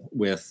wall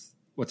with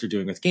what they're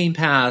doing with Game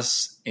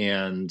Pass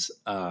and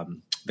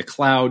the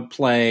cloud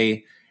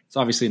play. It's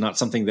obviously not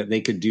something that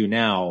they could do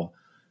now,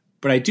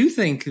 but I do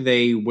think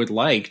they would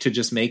like to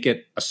just make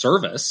it a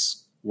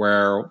service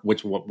where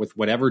with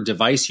whatever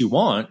device you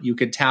want, you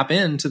could tap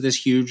into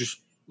this huge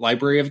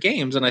library of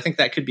games. And I think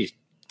that could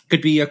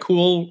be a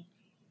cool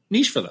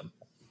niche for them.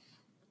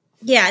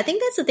 Yeah, I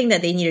think that's the thing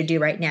that they need to do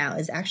right now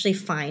is actually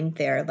find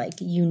their like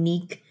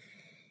unique,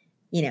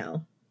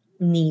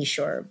 niche,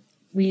 or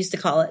we used to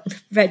call it,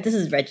 this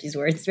is Reggie's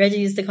words.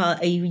 Reggie used to call it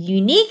a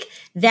unique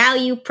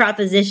value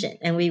proposition.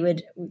 And we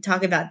would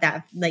talk about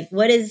that. Like,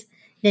 what is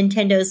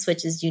Nintendo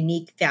Switch's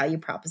unique value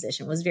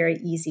proposition? It was very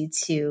easy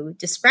to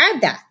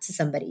describe that to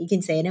somebody. You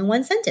can say it in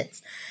one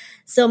sentence.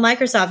 So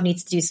Microsoft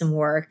needs to do some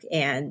work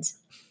and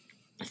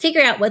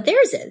figure out what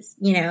theirs is,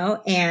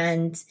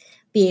 and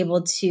be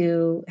able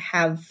to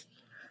have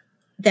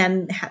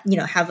them,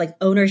 have like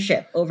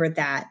ownership over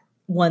that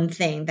one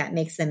thing that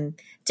makes them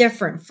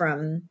different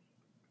from,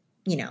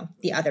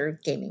 the other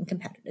gaming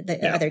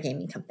other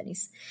gaming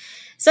companies.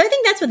 So I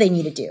think that's what they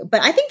need to do.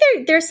 But I think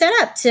they're set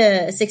up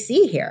to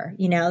succeed here.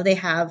 They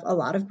have a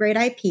lot of great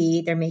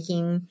IP. They're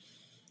making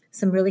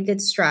some really good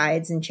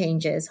strides and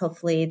changes.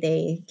 Hopefully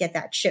they get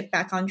that ship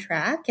back on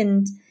track.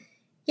 And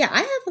yeah, I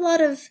have a lot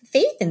of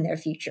faith in their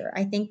future.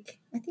 I think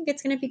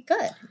it's going to be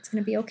good. It's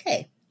going to be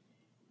okay.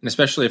 And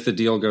especially if the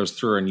deal goes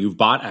through and you've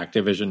bought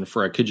Activision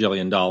for $1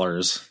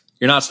 kajillion,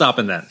 you're not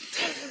stopping then.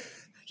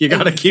 You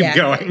got to keep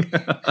going.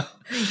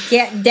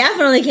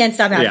 Definitely can't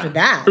stop after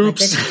that.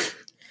 Oops.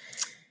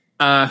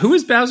 Who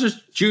is Bowser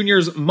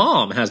Jr.'s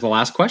mom has the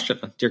last question.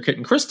 Dear Kit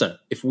and Krista,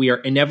 if we are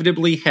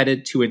inevitably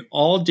headed to an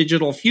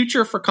all-digital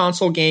future for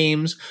console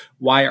games,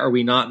 why are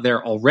we not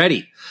there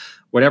already?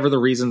 Whatever the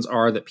reasons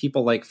are that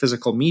people like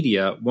physical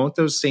media, won't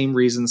those same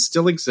reasons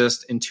still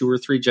exist in 2 or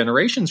 3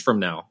 generations from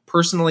now?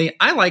 Personally,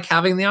 I like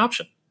having the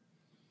option.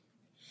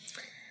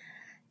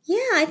 Yeah,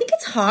 I think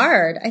it's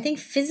hard. I think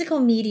physical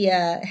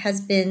media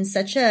has been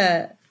such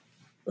a,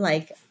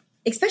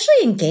 especially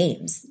in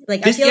games.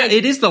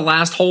 It is the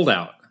last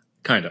holdout,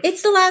 kind of.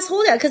 It's the last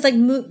holdout because,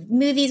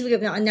 movies,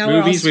 we're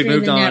all we've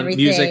moved on.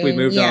 Everything. Music, we've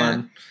moved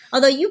on.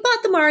 Although you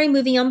bought the Mario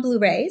movie on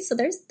Blu-ray, so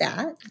there's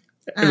that.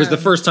 It was the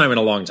first time in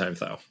a long time,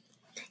 though.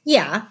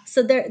 Yeah,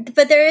 so there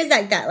is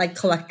that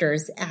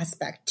collector's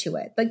aspect to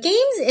it. But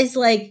games is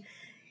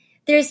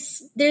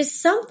there's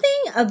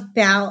something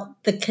about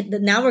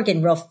now we're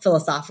getting real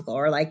philosophical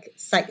or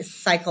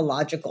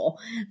psychological.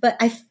 But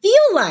I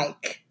feel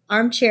like,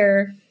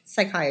 armchair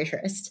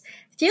psychiatrist,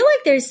 I feel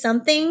like there's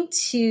something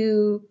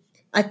to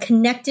a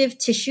connective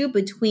tissue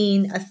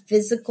between a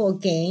physical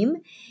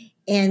game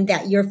and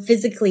that you're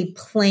physically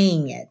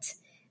playing it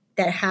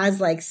that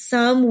has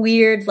some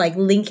weird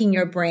link in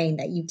your brain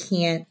that you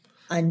can't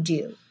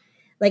undo.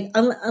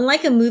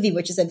 Unlike a movie,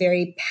 which is a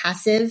very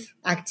passive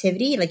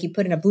activity, you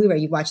put in a Blu-ray,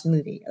 you watch the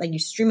movie. You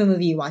stream a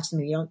movie, you watch the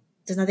movie.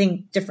 There's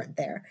nothing different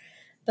there.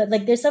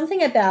 But there's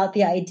something about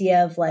the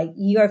idea of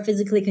you are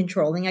physically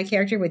controlling a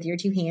character with your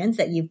 2 hands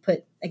that you've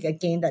put a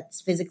game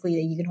that's physically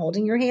that you can hold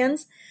in your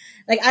hands.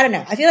 I don't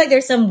know. I feel like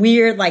there's some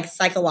weird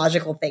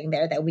psychological thing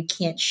there that we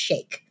can't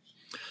shake.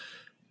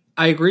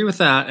 I agree with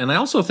that. And I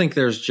also think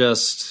there's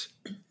just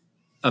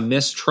a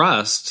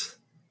mistrust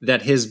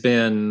that has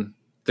been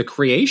the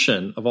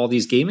creation of all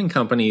these gaming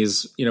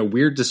companies,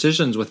 weird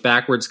decisions with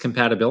backwards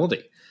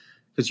compatibility.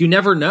 Because you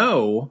never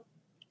know,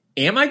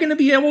 am I going to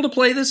be able to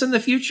play this in the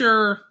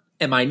future?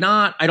 Am I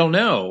not? I don't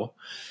know.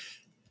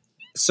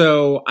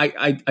 So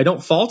I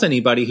don't fault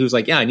anybody who's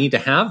like, yeah, I need to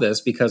have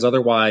this because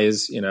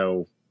otherwise,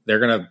 they're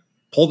going to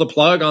pull the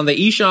plug on the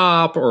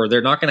eShop or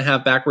they're not going to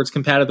have backwards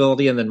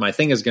compatibility. And then my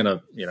thing is going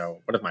to,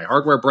 what if my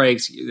hardware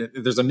breaks?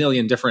 There's a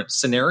million different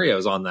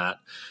scenarios on that.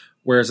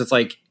 Whereas it's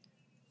like,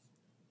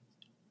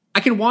 I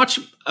can watch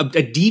a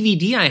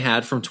DVD I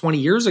had from 20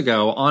 years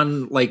ago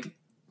on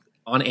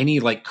any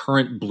like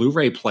current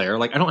Blu-ray player.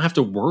 Like I don't have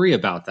to worry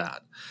about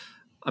that.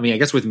 I mean, I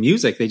guess with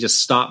music, they just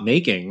stopped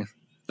making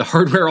the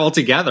hardware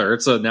altogether.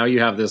 So now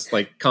you have this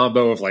like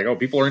combo of like, oh,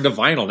 people are into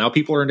vinyl. Now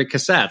people are into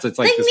cassettes. It's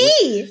like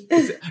me.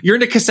 You're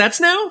into cassettes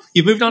now?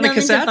 You've moved on to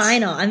cassettes?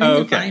 I'm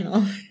into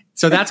vinyl.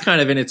 So that's kind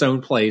of in its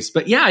own place.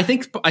 But yeah, I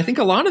think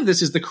a lot of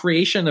this is the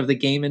creation of the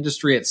game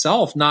industry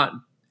itself, not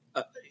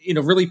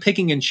really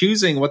picking and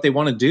choosing what they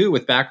want to do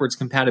with backwards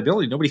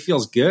compatibility. Nobody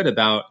feels good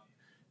about,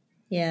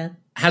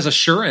 has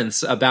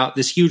assurance about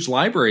this huge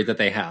library that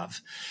they have.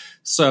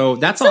 So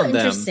that's on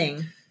them.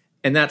 Interesting.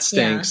 And that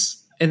stinks. Yeah.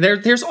 And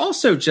there's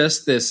also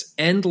just this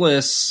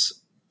endless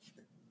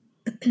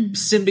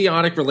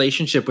symbiotic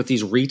relationship with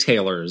these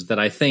retailers that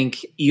I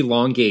think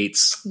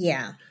elongates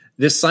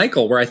this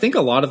cycle, where I think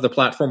a lot of the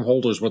platform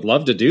holders would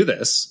love to do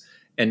this.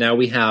 And now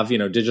we have,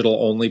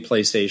 digital only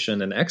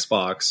PlayStation and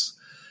Xbox.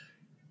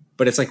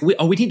 But it's like, we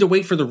need to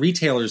wait for the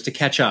retailers to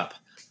catch up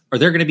or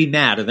they're going to be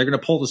mad and they're going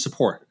to pull the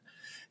support.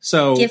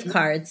 So gift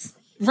cards.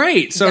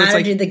 Right. So it's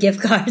like, do the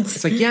gift cards.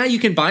 It's like, yeah, you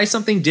can buy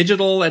something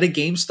digital at a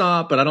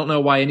GameStop, but I don't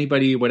know why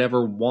anybody would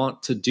ever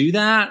want to do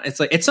that. It's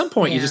like, at some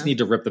point you just need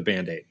to rip the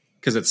Band-Aid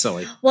because it's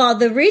silly. Well,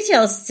 the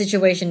retail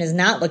situation is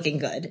not looking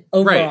good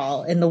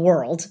overall in the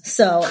world.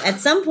 So at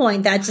some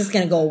point that's just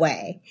going to go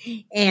away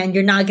and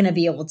you're not going to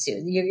be able to,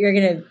 you're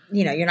going to,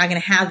 you're not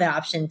going to have that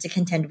option to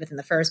contend with in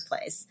the first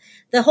place.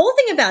 The whole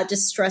thing about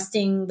just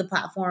trusting the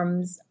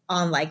platforms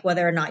on like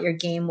whether or not your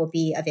game will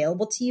be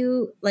available to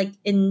you like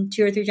in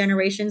 2 or 3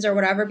 generations or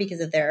whatever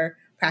because of their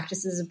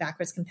practices of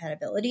backwards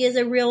compatibility is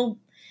a real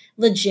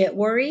legit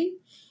worry.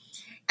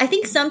 I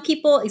think some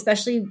people,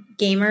 especially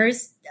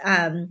gamers,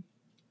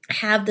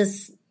 have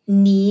this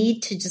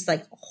need to just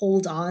like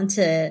hold on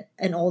to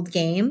an old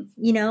game.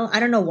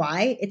 I don't know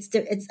why. It's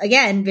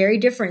again very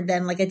different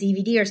than like a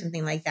DVD or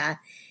something like that.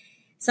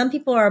 Some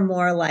people are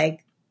more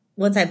like,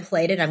 once I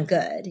played it, I'm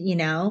good.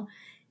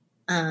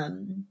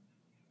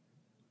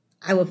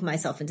 I will put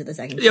myself into the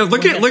second. Yeah,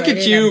 look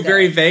at you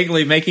very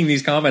vaguely making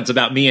these comments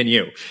about me and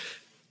you.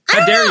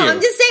 How dare you?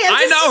 I'm just saying.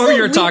 I know who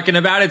you're talking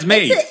about. It's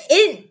me.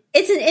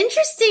 It's an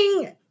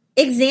interesting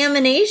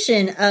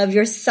examination of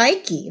your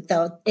psyche,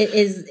 though. It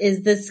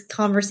is this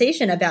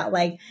conversation about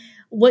like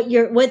what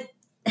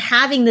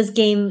having this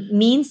game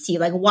means to you.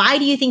 Like, why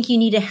do you think you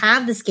need to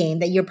have this game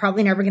that you're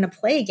probably never going to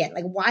play again?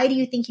 Like, why do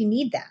you think you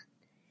need that?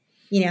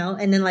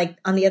 And then like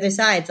on the other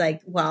side, it's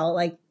like, well,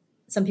 like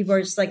some people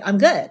are just like, I'm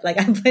good. Like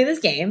I'm playing this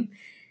game.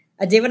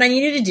 I did what I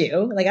needed to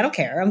do. Like, I don't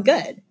care. I'm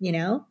good. I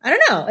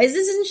don't know.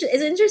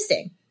 It's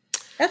interesting.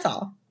 That's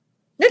all.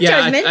 No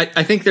judgment.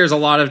 I think there's a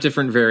lot of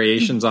different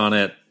variations on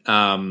it.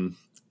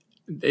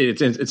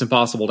 It's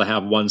impossible to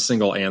have one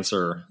single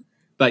answer,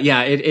 but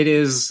yeah, it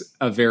is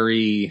a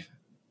very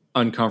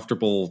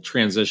uncomfortable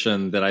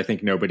transition that I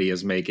think nobody in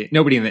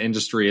the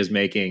industry is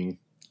making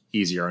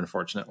easier,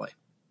 unfortunately.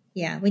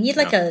 Yeah. We need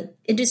like a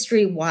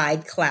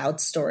industry-wide cloud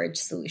storage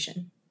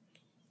solution.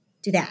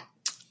 Do that.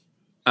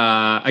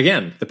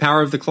 Again, the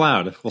power of the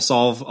cloud will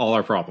solve all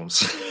our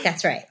problems.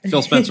 That's right.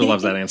 Phil Spencer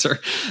loves that answer.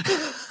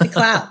 The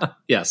cloud.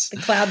 Yes. The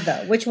cloud,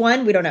 though. Which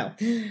one? We don't know.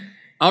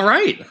 All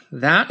right.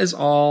 That is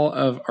all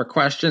of our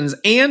questions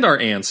and our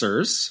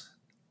answers.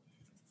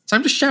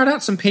 Time to shout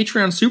out some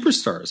Patreon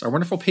superstars, our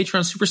wonderful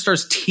Patreon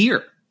superstars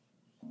tier.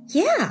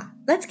 Yeah.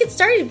 Let's get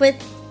started with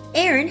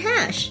Aaron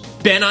Hash,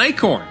 Ben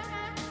Eichhorn,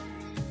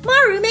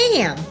 Maru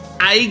Mayhem,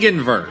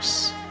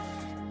 Eigenverse,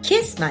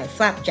 Kiss My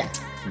Flapjack,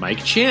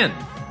 Mike Chin,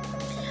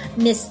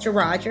 Mr.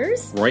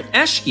 Rogers, Roy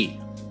Eschke,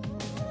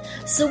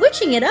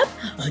 Switching It Up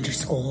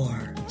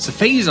 _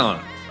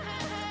 Safazon,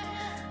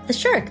 The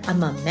Shark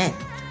Among Men,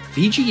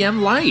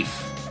 VGM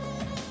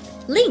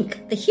Life,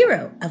 Link, the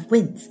Hero of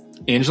Winds,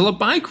 Angela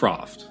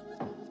Bycroft,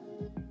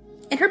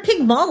 and her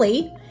pig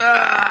Molly.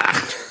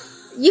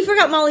 You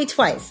forgot Molly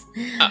twice.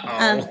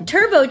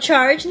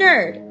 Turbocharged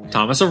Nerd,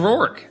 Thomas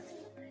O'Rourke,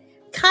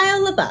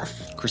 Kyle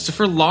LaBeouf,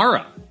 Christopher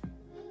Lara,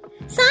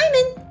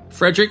 Simon,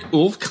 Frederick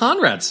Ulf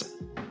Conradson,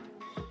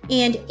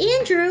 and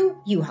Andrew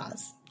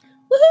Uhas.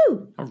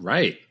 Woohoo! All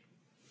right.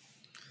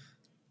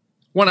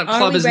 One Up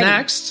Club is ready?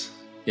 next.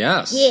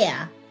 Yes.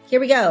 Yeah. Here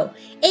we go.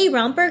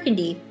 Aaron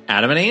Burgundy,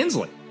 Adam and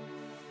Ansley,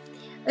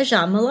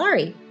 Jean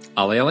Malari,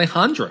 Ale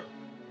Alejandro,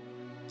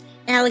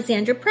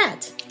 Alexandra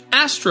Pratt,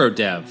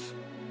 Astrodev,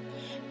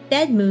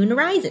 Bed Moon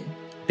Horizon,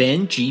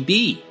 Ben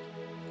GB,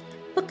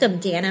 Bookham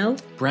Dano,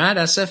 Brad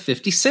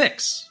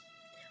SF56,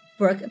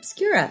 Brooke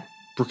Obscura,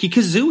 Brookie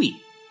Kazooie,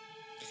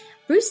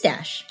 Bruce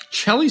Dash,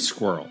 Chelly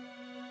Squirrel,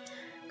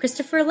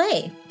 Christopher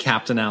Lay,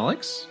 Captain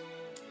Alex,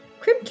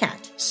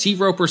 Crimcat, Sea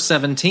Roper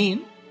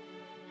 17,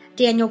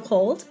 Daniel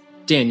Cold,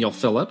 Daniel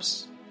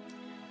Phillips,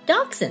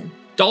 Dachshund,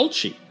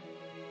 Dolce,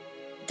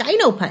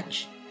 Dino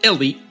Punch,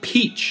 Elite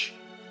Peach.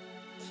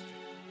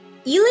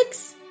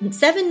 Elix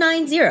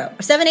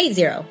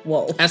 780.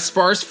 Whoa.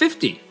 Espars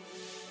 50.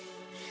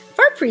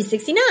 Farpre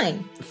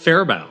 69.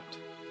 Fairbound.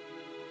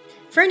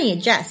 Fernie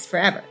and Jess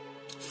Forever.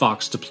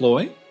 Fox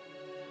Deploy.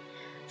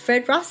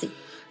 Fred Rossi.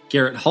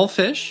 Garrett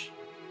Hullfish.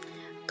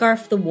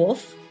 Garth the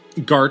Wolf.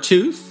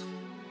 Gartooth.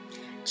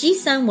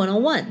 G-Sun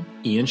 101.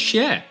 Ian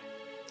Shea.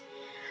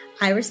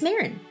 Iris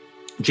Marin.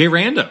 Jay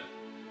Rando.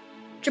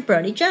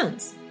 Jabroni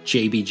Jones.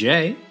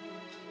 JBJ.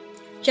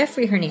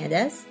 Jeffrey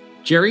Hernandez.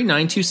 Jerry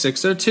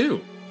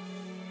 92602.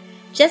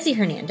 Jesse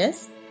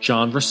Hernandez.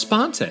 John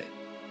Responte.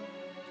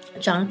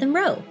 Jonathan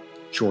Rowe.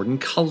 Jordan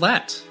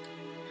Collette.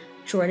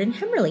 Jordan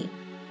Hemmerly.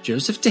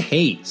 Joseph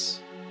DeHaze.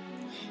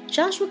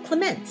 Joshua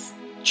Clements.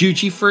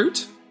 Juji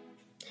Fruit.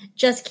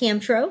 Just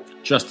Camtro.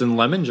 Justin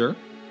Lemminger.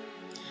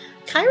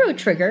 Cairo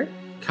Trigger.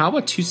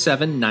 Kawa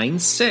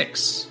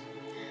 2796.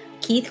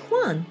 Keith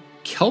Kwan.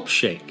 Kelp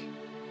Shake.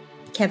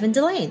 Kevin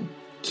Delane.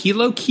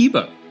 Kilo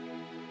Kibo.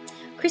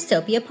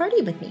 Christopia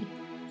Party With Me.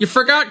 You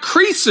forgot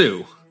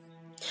Krisu.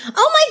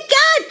 Oh my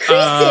God,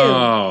 Krisu!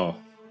 Oh.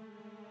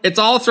 It's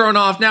all thrown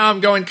off now.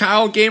 I'm going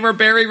Kyle Gamer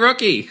Barry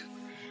Rookie.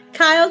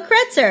 Kyle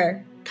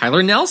Kretzer.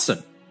 Kyler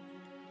Nelson.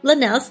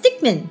 Linnell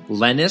Stickman.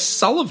 Lennis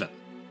Sullivan.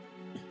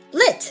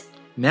 Lit.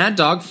 Mad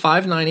Dog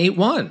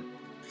 5981.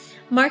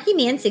 Marky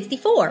Man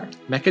 64.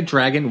 Mecha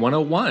Dragon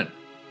 101.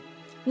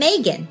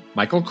 Megan.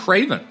 Michael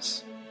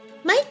Cravens.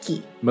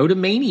 Mikey.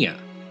 Motomania.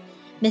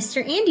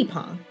 Mr. Andy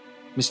Pong.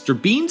 Mr.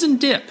 Beans and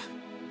Dip.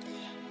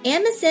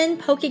 Amazon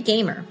Poke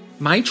Gamer.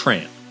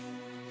 Mytran.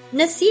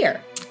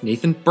 Nasir.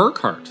 Nathan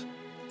Burkhart.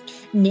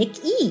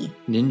 Nick E.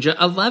 Ninja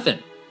 11.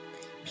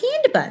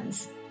 Panda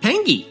Buns.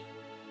 Pangy.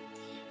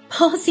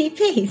 Paul C.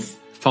 Pace.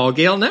 Fall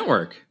Gale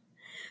Network.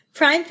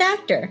 Prime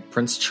Factor.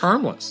 Prince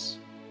Charmless.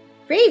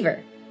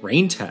 Raver.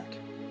 Rain Tech.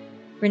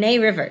 Renee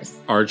Rivers.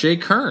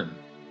 RJ Kern.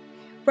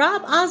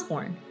 Rob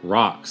Osborne.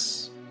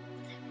 Rocks.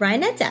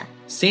 Ryanetta.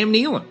 Sam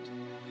Nealand.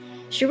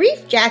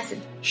 Sharif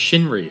Jackson.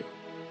 Shinryu.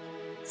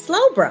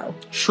 Slowbro.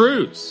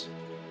 Shrews.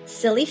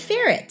 Silly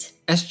Ferret.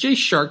 SJ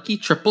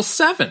Sharky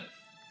 777.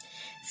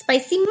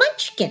 Spicy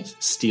Munchkin.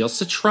 Steel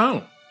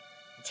Citron.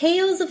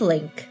 Tales of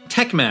Link.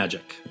 Tech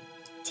Magic.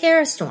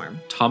 Terra Storm.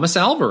 Thomas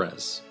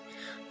Alvarez.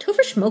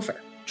 Topher Schmofer.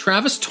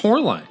 Travis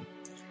Torline.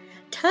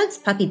 Tugs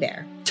Puppy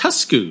Bear.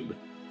 Tuskoob.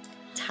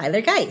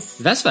 Tyler Geis.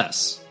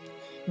 Vesves.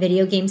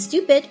 Video Game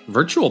Stupid.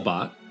 Virtual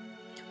Bot.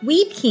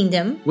 Weeb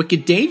Kingdom.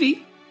 Wicked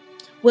Davy.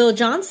 Will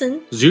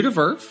Johnson.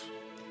 Zudaverf.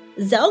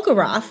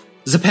 Zelgaroth.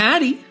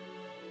 Zapati.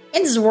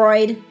 And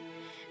Zroid.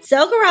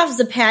 Zelgaroth,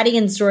 Zapati,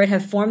 and Zroid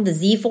have formed the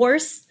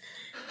Z-Force.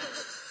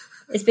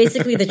 It's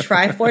basically the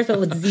Triforce, but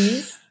with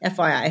Z's.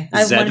 FYI.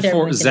 I wanted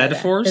everyone to know that.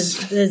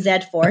 Z-Force? The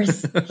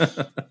Z-Force.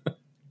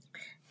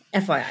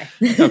 FYI.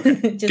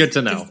 Okay. Good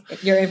to know.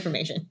 Just your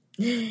information.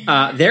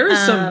 There is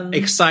some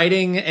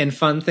exciting and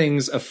fun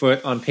things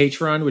afoot on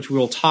Patreon, which we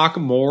will talk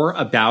more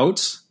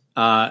about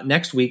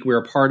next week. We're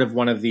a part of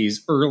one of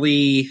these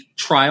early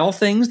trial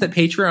things that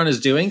Patreon is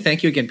doing.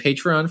 Thank you again,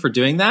 Patreon, for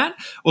doing that.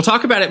 We'll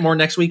talk about it more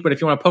next week, but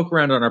if you want to poke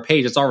around on our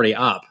page, it's already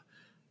up.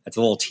 That's a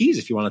little tease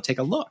if you want to take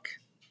a look.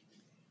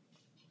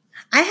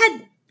 I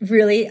had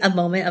really a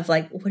moment of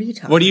like, what are you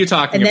talking about? What are you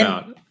talking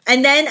about?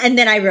 And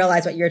then I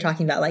realized what you were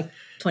talking about like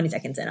 20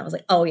 seconds in. I was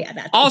like, oh yeah,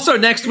 that's also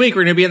next week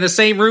we're going to be in the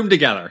same room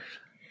together.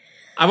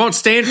 I won't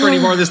stand for any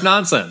more of this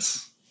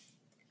nonsense.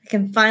 I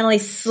can finally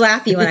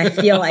slap you when I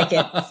feel like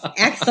it.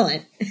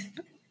 Excellent.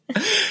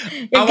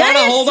 I want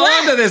to hold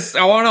on to this.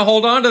 I want to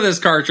hold on to this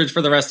cartridge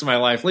for the rest of my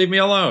life. Leave me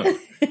alone.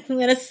 I'm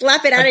going to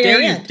slap it out of your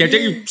hand. How dare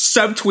you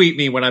subtweet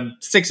me when I'm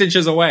 6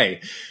 inches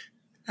away?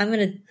 I'm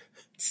going to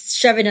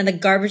shove it in the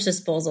garbage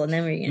disposal, and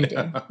then what are you going to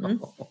do?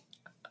 Hmm?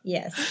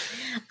 Yes.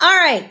 All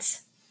right.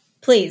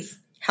 Please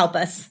help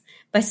us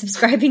by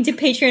subscribing to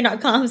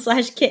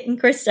patreon.com/Kit and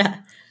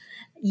Krista.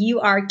 You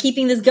are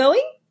keeping this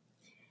going.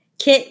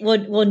 Kit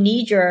will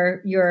need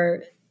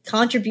your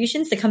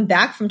contributions to come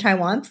back from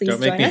Taiwan. Please don't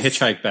make me us.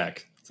 hitchhike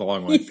back. It's a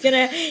long one. He's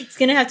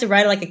gonna have to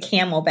ride like a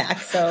camel back.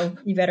 So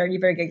you better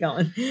get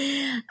going.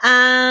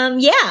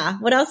 Yeah.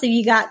 What else have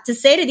you got to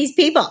say to these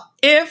people?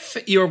 If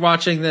you're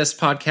watching this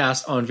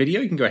podcast on video,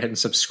 you can go ahead and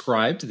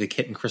subscribe to the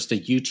Kit and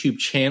Krista YouTube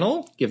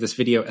channel. Give this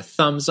video a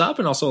thumbs up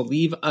and also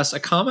leave us a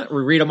comment.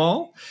 We read them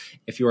all.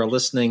 If you are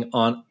listening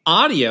on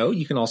audio,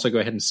 you can also go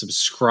ahead and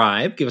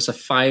subscribe. Give us a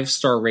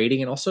 5-star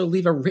rating and also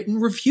leave a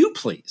written review,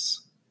 please.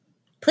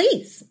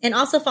 Please. And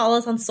also follow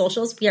us on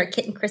socials. We are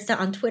Kit and Krista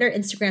on Twitter,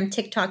 Instagram,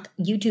 TikTok,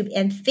 YouTube,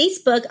 and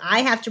Facebook.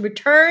 I have to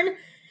return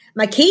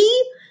my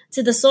key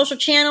to the social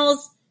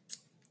channels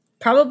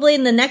probably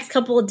in the next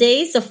couple of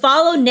days. So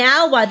follow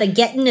now while the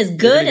getting is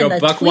good and the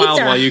buck tweets wild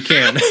are while you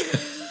can.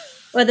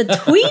 While the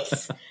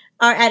tweets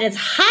are at its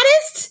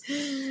hottest,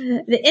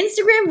 the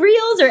Instagram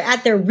reels are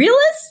at their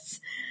realest.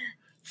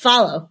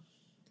 Follow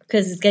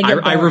because it's gonna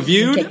get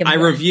boring. I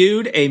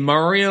reviewed a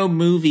Mario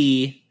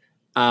movie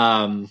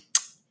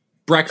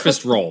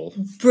breakfast roll.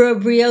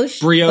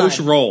 Brioche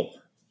roll.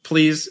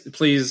 Please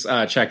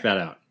check that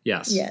out.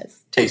 Yes.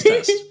 Yes. Taste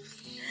test.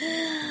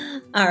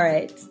 All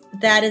right.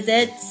 That is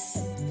it.